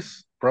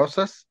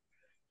process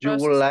you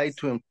would like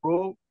to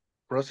improve,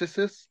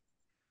 processes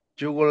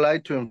you would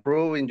like to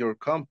improve in your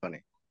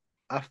company.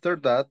 After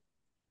that,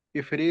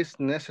 if it is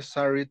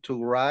necessary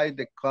to write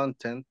the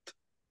content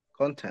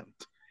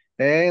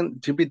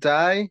and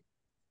divide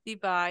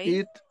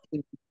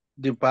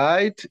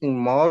in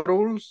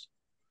modules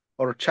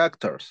or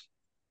chapters.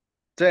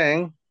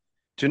 Then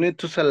You need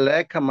to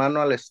select a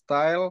manual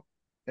style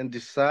and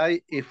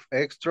decide if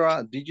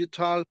extra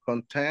digital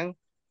content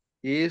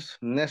is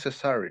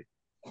necessary.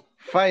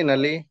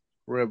 Finally,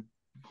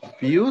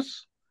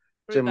 revise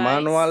the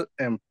manual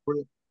and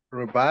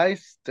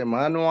revise the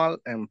manual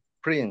and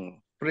print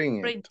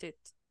it.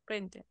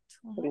 Print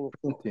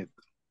it.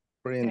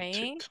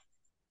 Okay.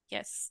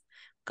 Yes.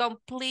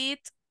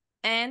 Complete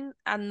an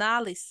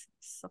analysis,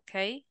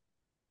 okay?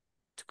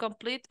 To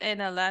complete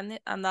an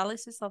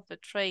analysis of the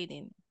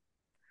training.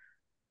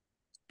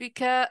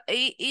 Because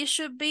it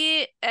should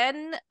be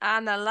an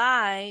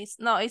analyze.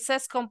 No, it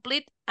says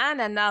complete an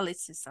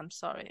analysis. I'm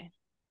sorry.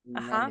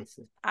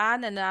 Analysis.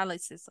 An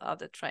analysis of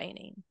the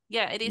training.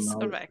 Yeah, it is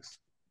correct.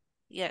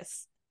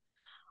 Yes.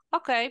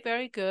 Okay,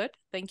 very good.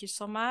 Thank you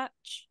so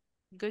much.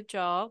 Good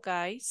job,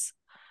 guys.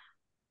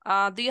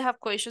 Do you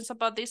have questions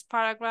about this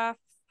paragraph?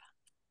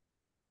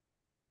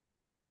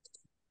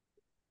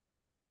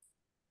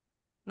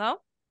 No?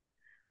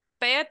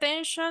 Pay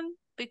attention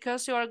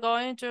because you are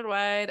going to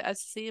write a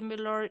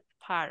similar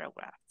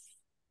paragraph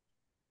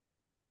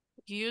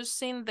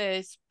using the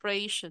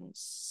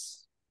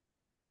expressions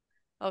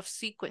of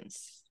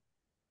sequence.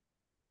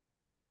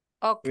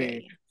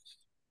 Okay.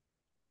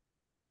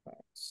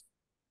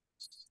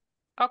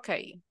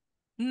 Okay.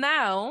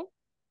 Now,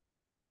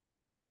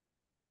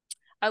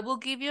 I will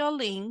give you a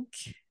link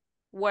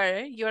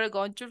where you're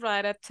going to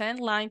write a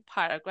 10-line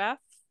paragraph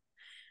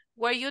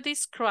where you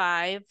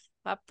describe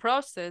a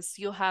process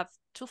you have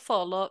to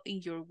follow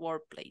in your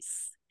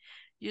workplace.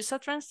 Use a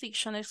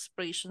transition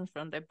expression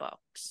from the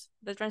box.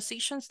 The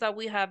transitions that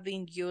we have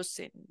been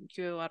using,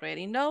 you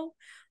already know.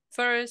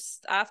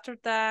 First, after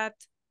that,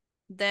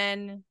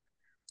 then,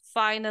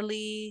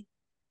 finally.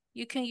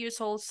 You can use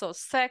also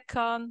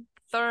second,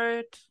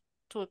 third,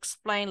 to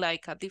explain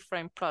like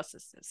different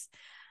processes.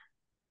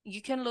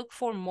 You can look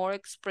for more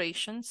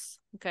expressions,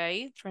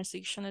 okay,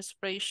 transition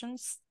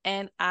expressions,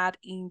 and add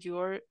in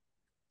your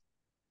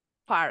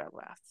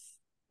paragraph.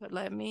 But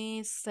let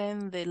me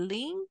send the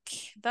link.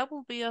 That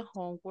will be a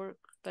homework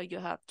that you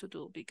have to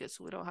do because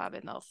we don't have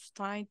enough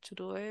time to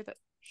do it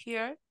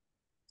here.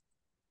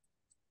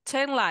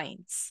 10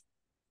 lines.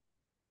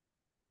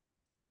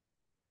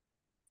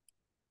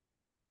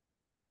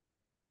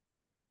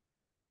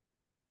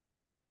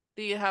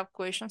 Do you have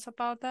questions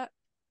about that?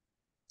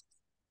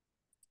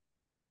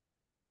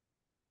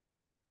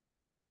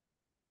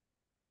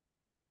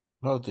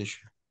 No,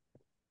 teacher.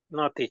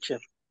 No, teacher.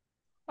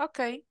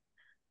 Okay.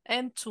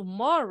 And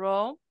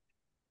tomorrow,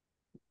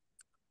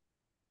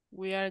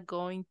 we are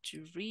going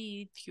to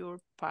read your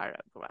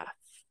paragraph.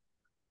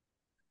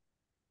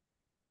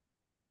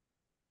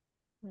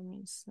 Let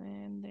me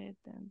send it,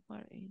 and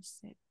where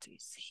is it?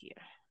 It's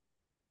here.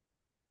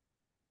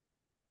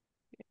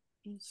 It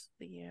is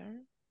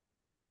there.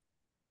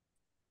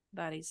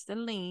 That is the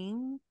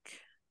link.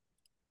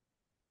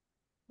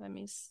 Let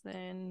me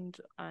send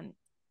an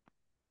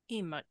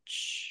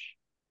image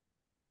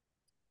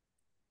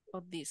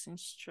of these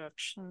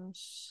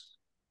instructions.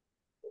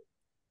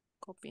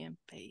 Copy and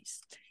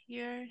paste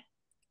here.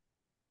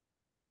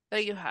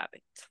 There you have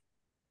it.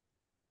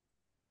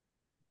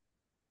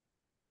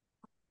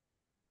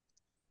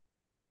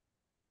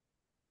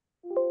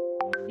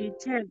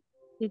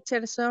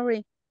 Teacher,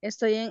 sorry.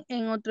 Estoy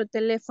en otro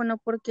teléfono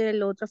porque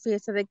el otro,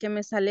 fíjese de que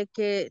me sale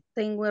que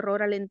tengo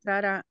error al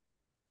entrar a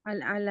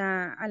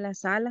la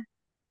sala.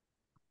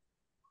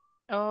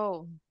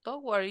 Oh,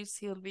 don't worry,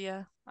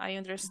 Sylvia. I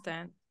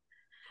understand.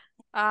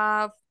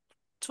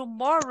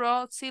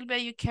 Tomorrow, Sylvia,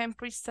 you can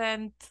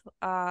present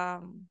the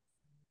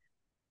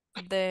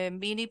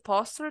mini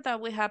poster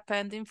that we have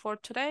pending for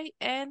today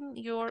and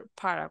your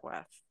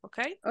paragraph,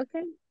 okay?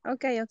 Okay.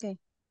 Okay.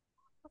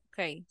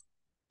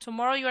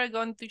 Tomorrow you are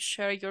going to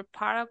share your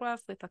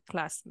paragraph with a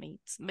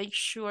classmate. Make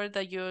sure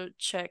that you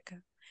check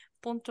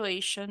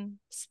punctuation,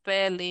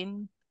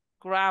 spelling,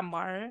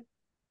 grammar,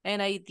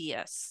 and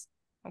ideas,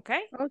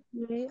 okay?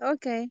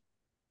 Okay.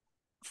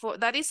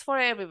 That is for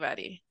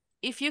everybody.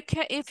 If you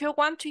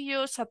want to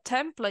use a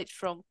template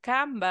from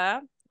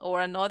Canva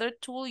or another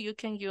tool, you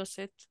can use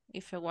it.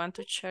 If you want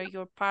to share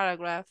your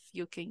paragraph,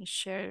 you can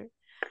share.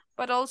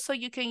 But also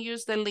you can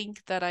use the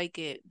link that I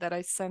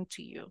sent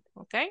to you,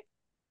 okay?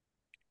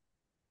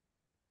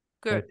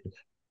 Good.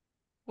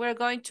 We're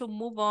going to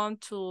move on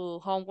to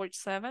homework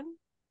 7,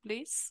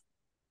 please.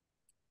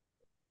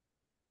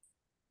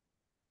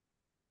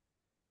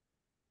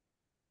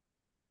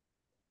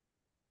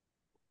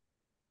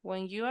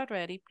 When you are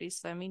ready,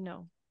 please let me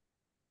know.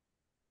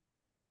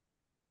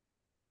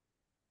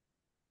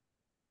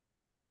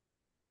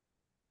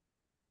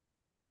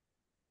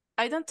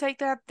 I don't take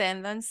the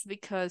attendance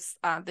because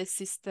the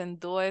system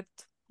do it,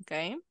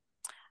 okay?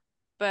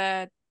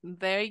 But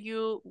there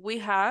we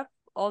have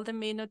all the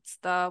minutes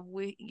that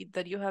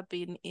you have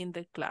been in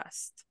the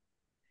class.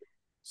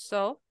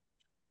 So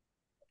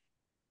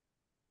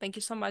thank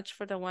you so much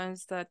for the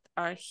ones that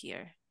are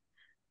here.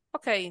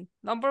 Okay,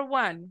 number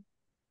 1.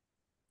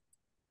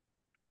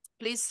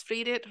 Please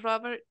read it,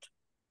 Robert.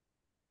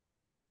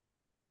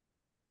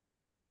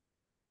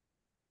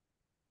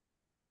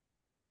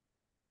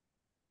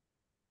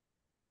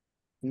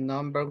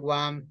 Number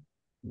one,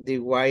 the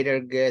waiter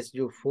gets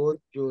you food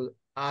you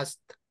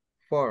asked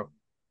for.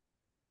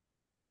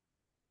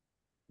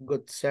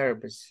 Good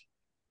service.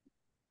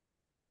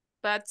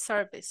 Bad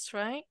service,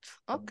 right?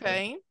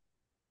 Okay.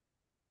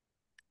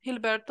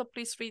 Gilberto,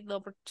 please read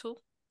number 2.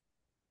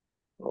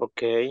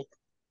 Okay.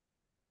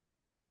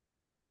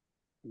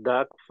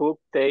 That food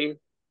takes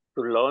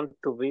too long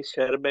to be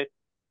served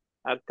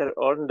after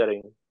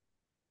ordering.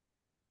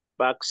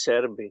 Bad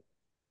service.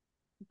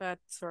 Bad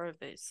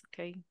service,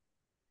 okay.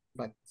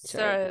 Bad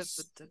Served.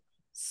 service.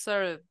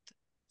 Served.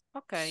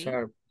 Okay.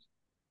 Served.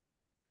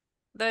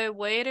 The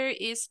waiter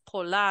is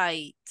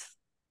polite.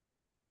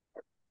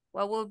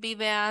 What will be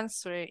the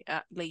answer,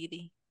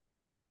 lady?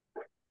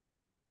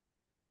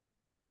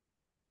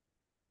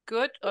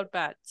 Good or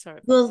bad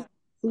service? Good,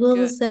 good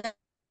Good. service.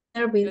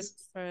 Good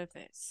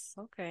service.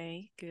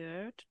 Okay,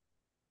 good.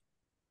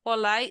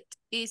 Polite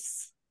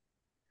is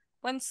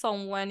when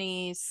someone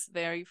is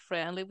very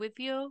friendly with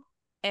you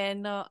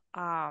and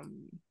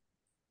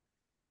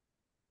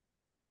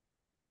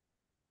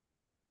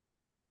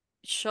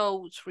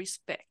shows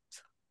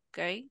respect.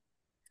 Okay.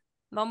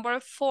 Number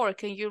 4,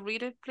 can you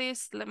read it,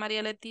 please,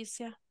 Maria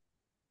Leticia?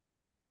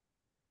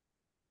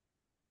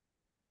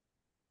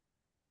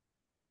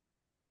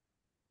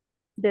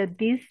 The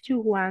dish you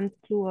want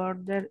to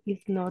order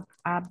is not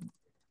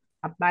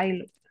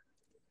available,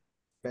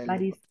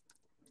 but is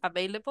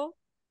available,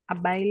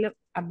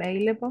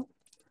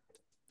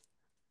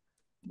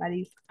 but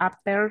is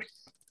appears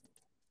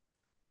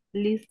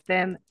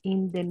listed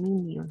in the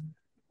menu.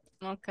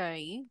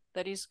 Okay,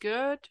 that is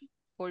good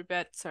or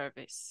bad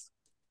service.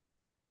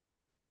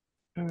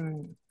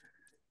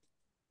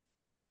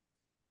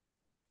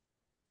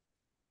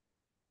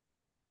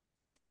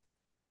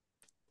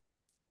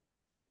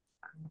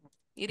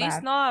 It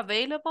is not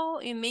available.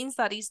 It means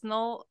that it's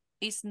no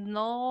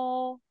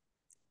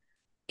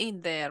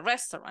in the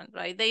restaurant,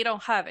 right? They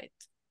don't have it.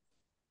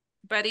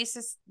 But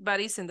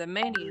it's in the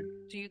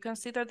menu. Do you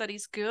consider that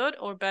it's good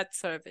or bad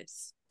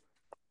service?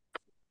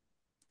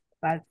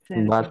 Bad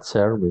service. Bad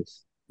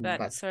service.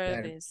 Bad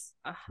service.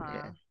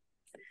 Yeah.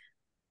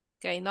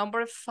 Okay,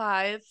 number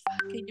 5.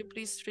 Can you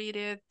please read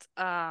it,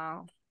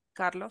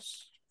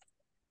 Carlos?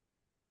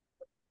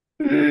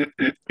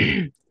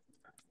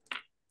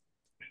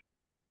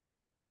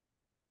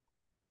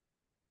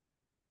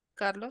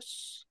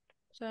 Carlos,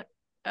 so,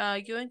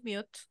 you on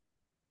mute.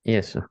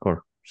 Yes, of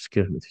course.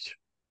 Excuse me, teacher.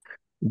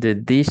 The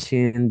dish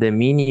in the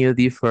menu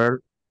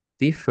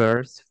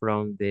differs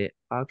from the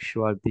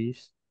actual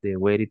dish the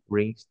waiter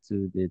brings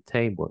to the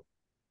table.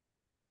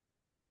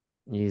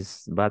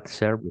 Is bad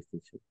service,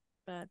 teacher.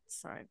 Bad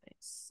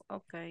service.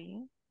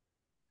 Okay.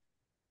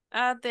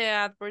 Add the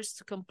adverbs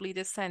to complete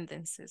the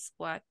sentences.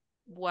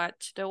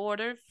 Watch the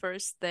order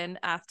first, then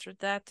after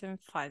that, and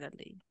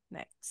finally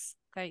next.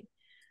 Okay.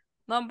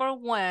 Number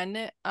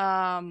 1,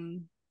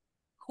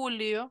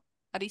 Julio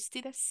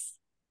Aristides.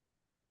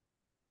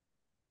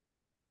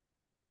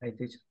 Hey,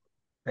 teacher.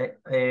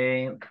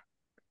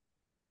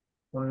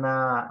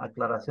 Una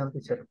aclaración,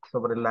 teacher,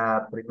 sobre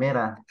la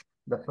primera,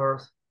 the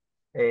first.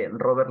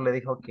 Robert le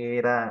dijo que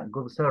era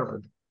good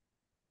service.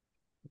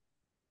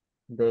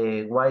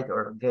 The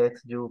waiter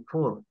gets you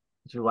food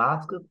you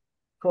asked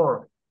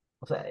for.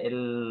 O sea,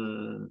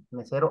 el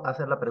mesero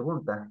hace la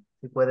pregunta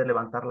si puede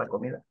levantar la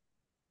comida.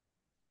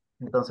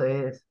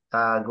 Entonces,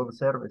 good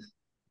service.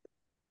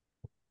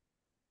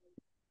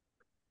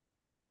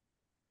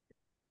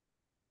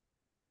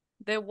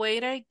 The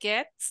waiter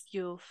gets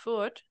you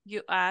food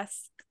you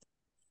asked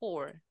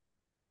for.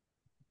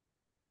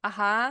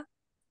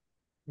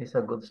 It's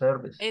a good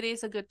service. It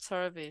is a good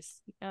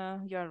service.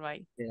 You're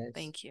right. Yes.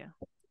 Thank you.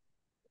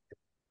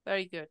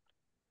 Very good.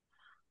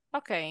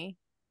 Okay.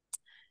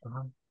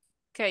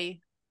 Okay.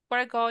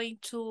 We're going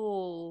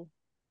to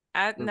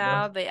add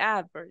now the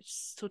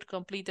adverbs to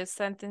complete the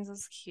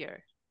sentences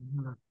here.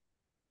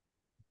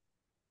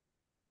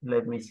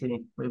 Let me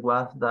see. We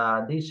wash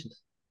the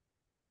dishes.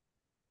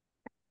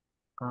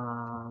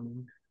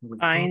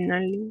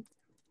 Finally.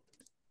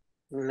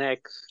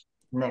 Next.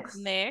 Next.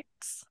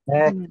 Next.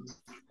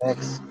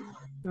 Next.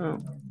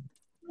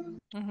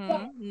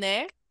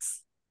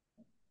 Next.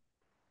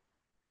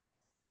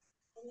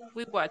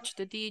 We watch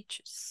the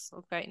dishes.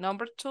 Okay,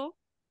 number 2.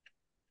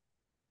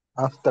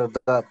 After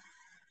that.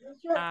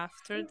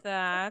 After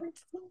that.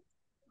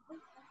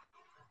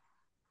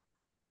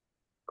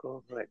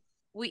 Correct.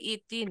 We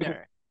eat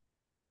dinner.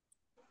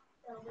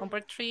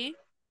 Number 3.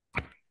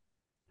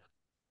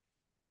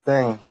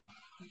 Then.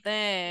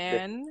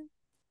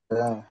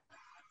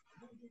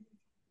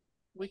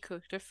 We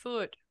cook the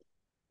food.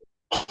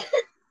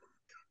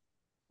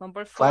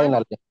 Number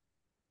 4.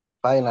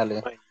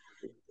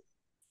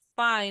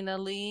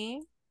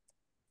 Finally,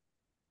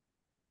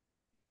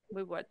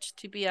 we watch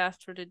TV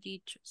after the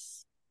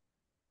dishes.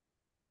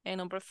 And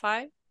number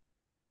 5.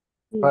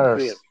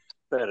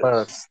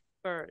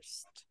 First.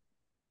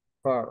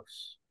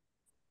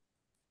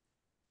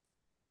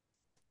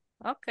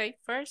 Okay,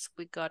 first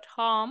we got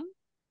home.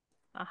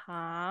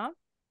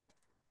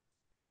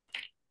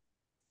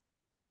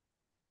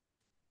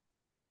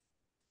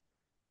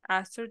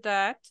 After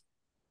that,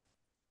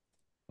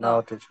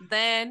 No, teacher.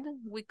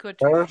 then we could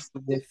First,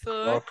 the we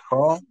food. got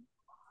home.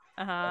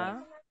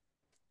 How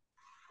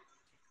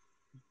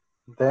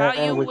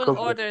Then you we will cook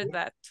the order food.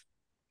 that?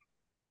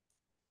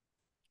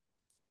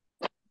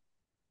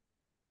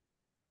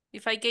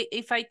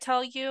 If I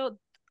tell you,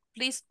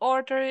 please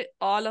order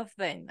all of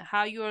them,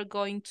 how you are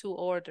going to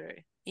order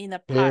in a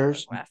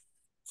paragraph.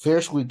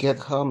 First we get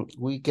home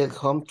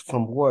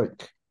from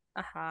work.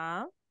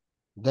 Uh-huh.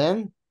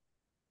 Then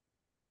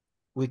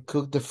we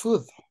cook the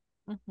food.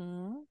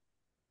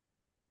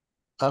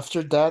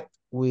 After that,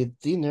 we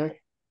dinner.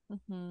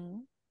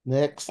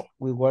 Next,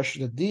 we wash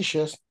the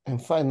dishes. And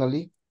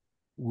finally,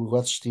 we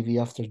watch TV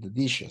after the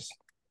dishes.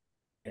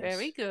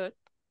 Very good.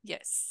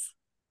 Yes.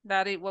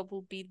 That is what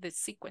will be the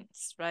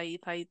sequence, right?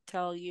 If I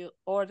tell you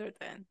order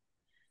then.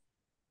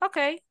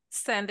 Okay,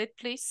 send it,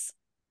 please.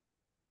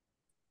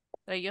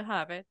 There you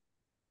have it.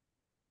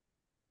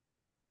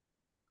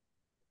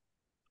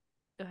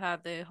 You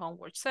have the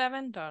homework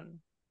 7 done.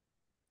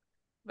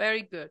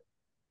 Very good.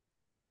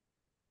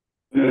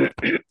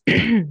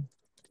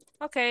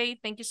 Okay,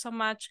 thank you so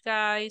much,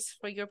 guys,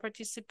 for your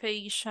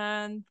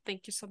participation.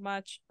 Thank you so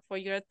much for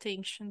your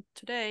attention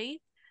today.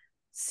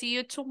 See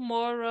you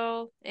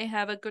tomorrow and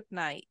have a good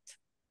night.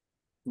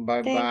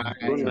 Bye-bye.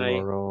 Good night.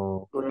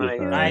 Tomorrow. Good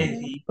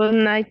night. Good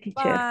night, teacher.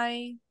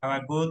 Bye.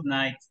 Have a good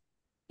night.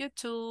 You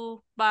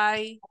too.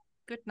 Bye.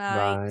 Good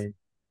night. Bye.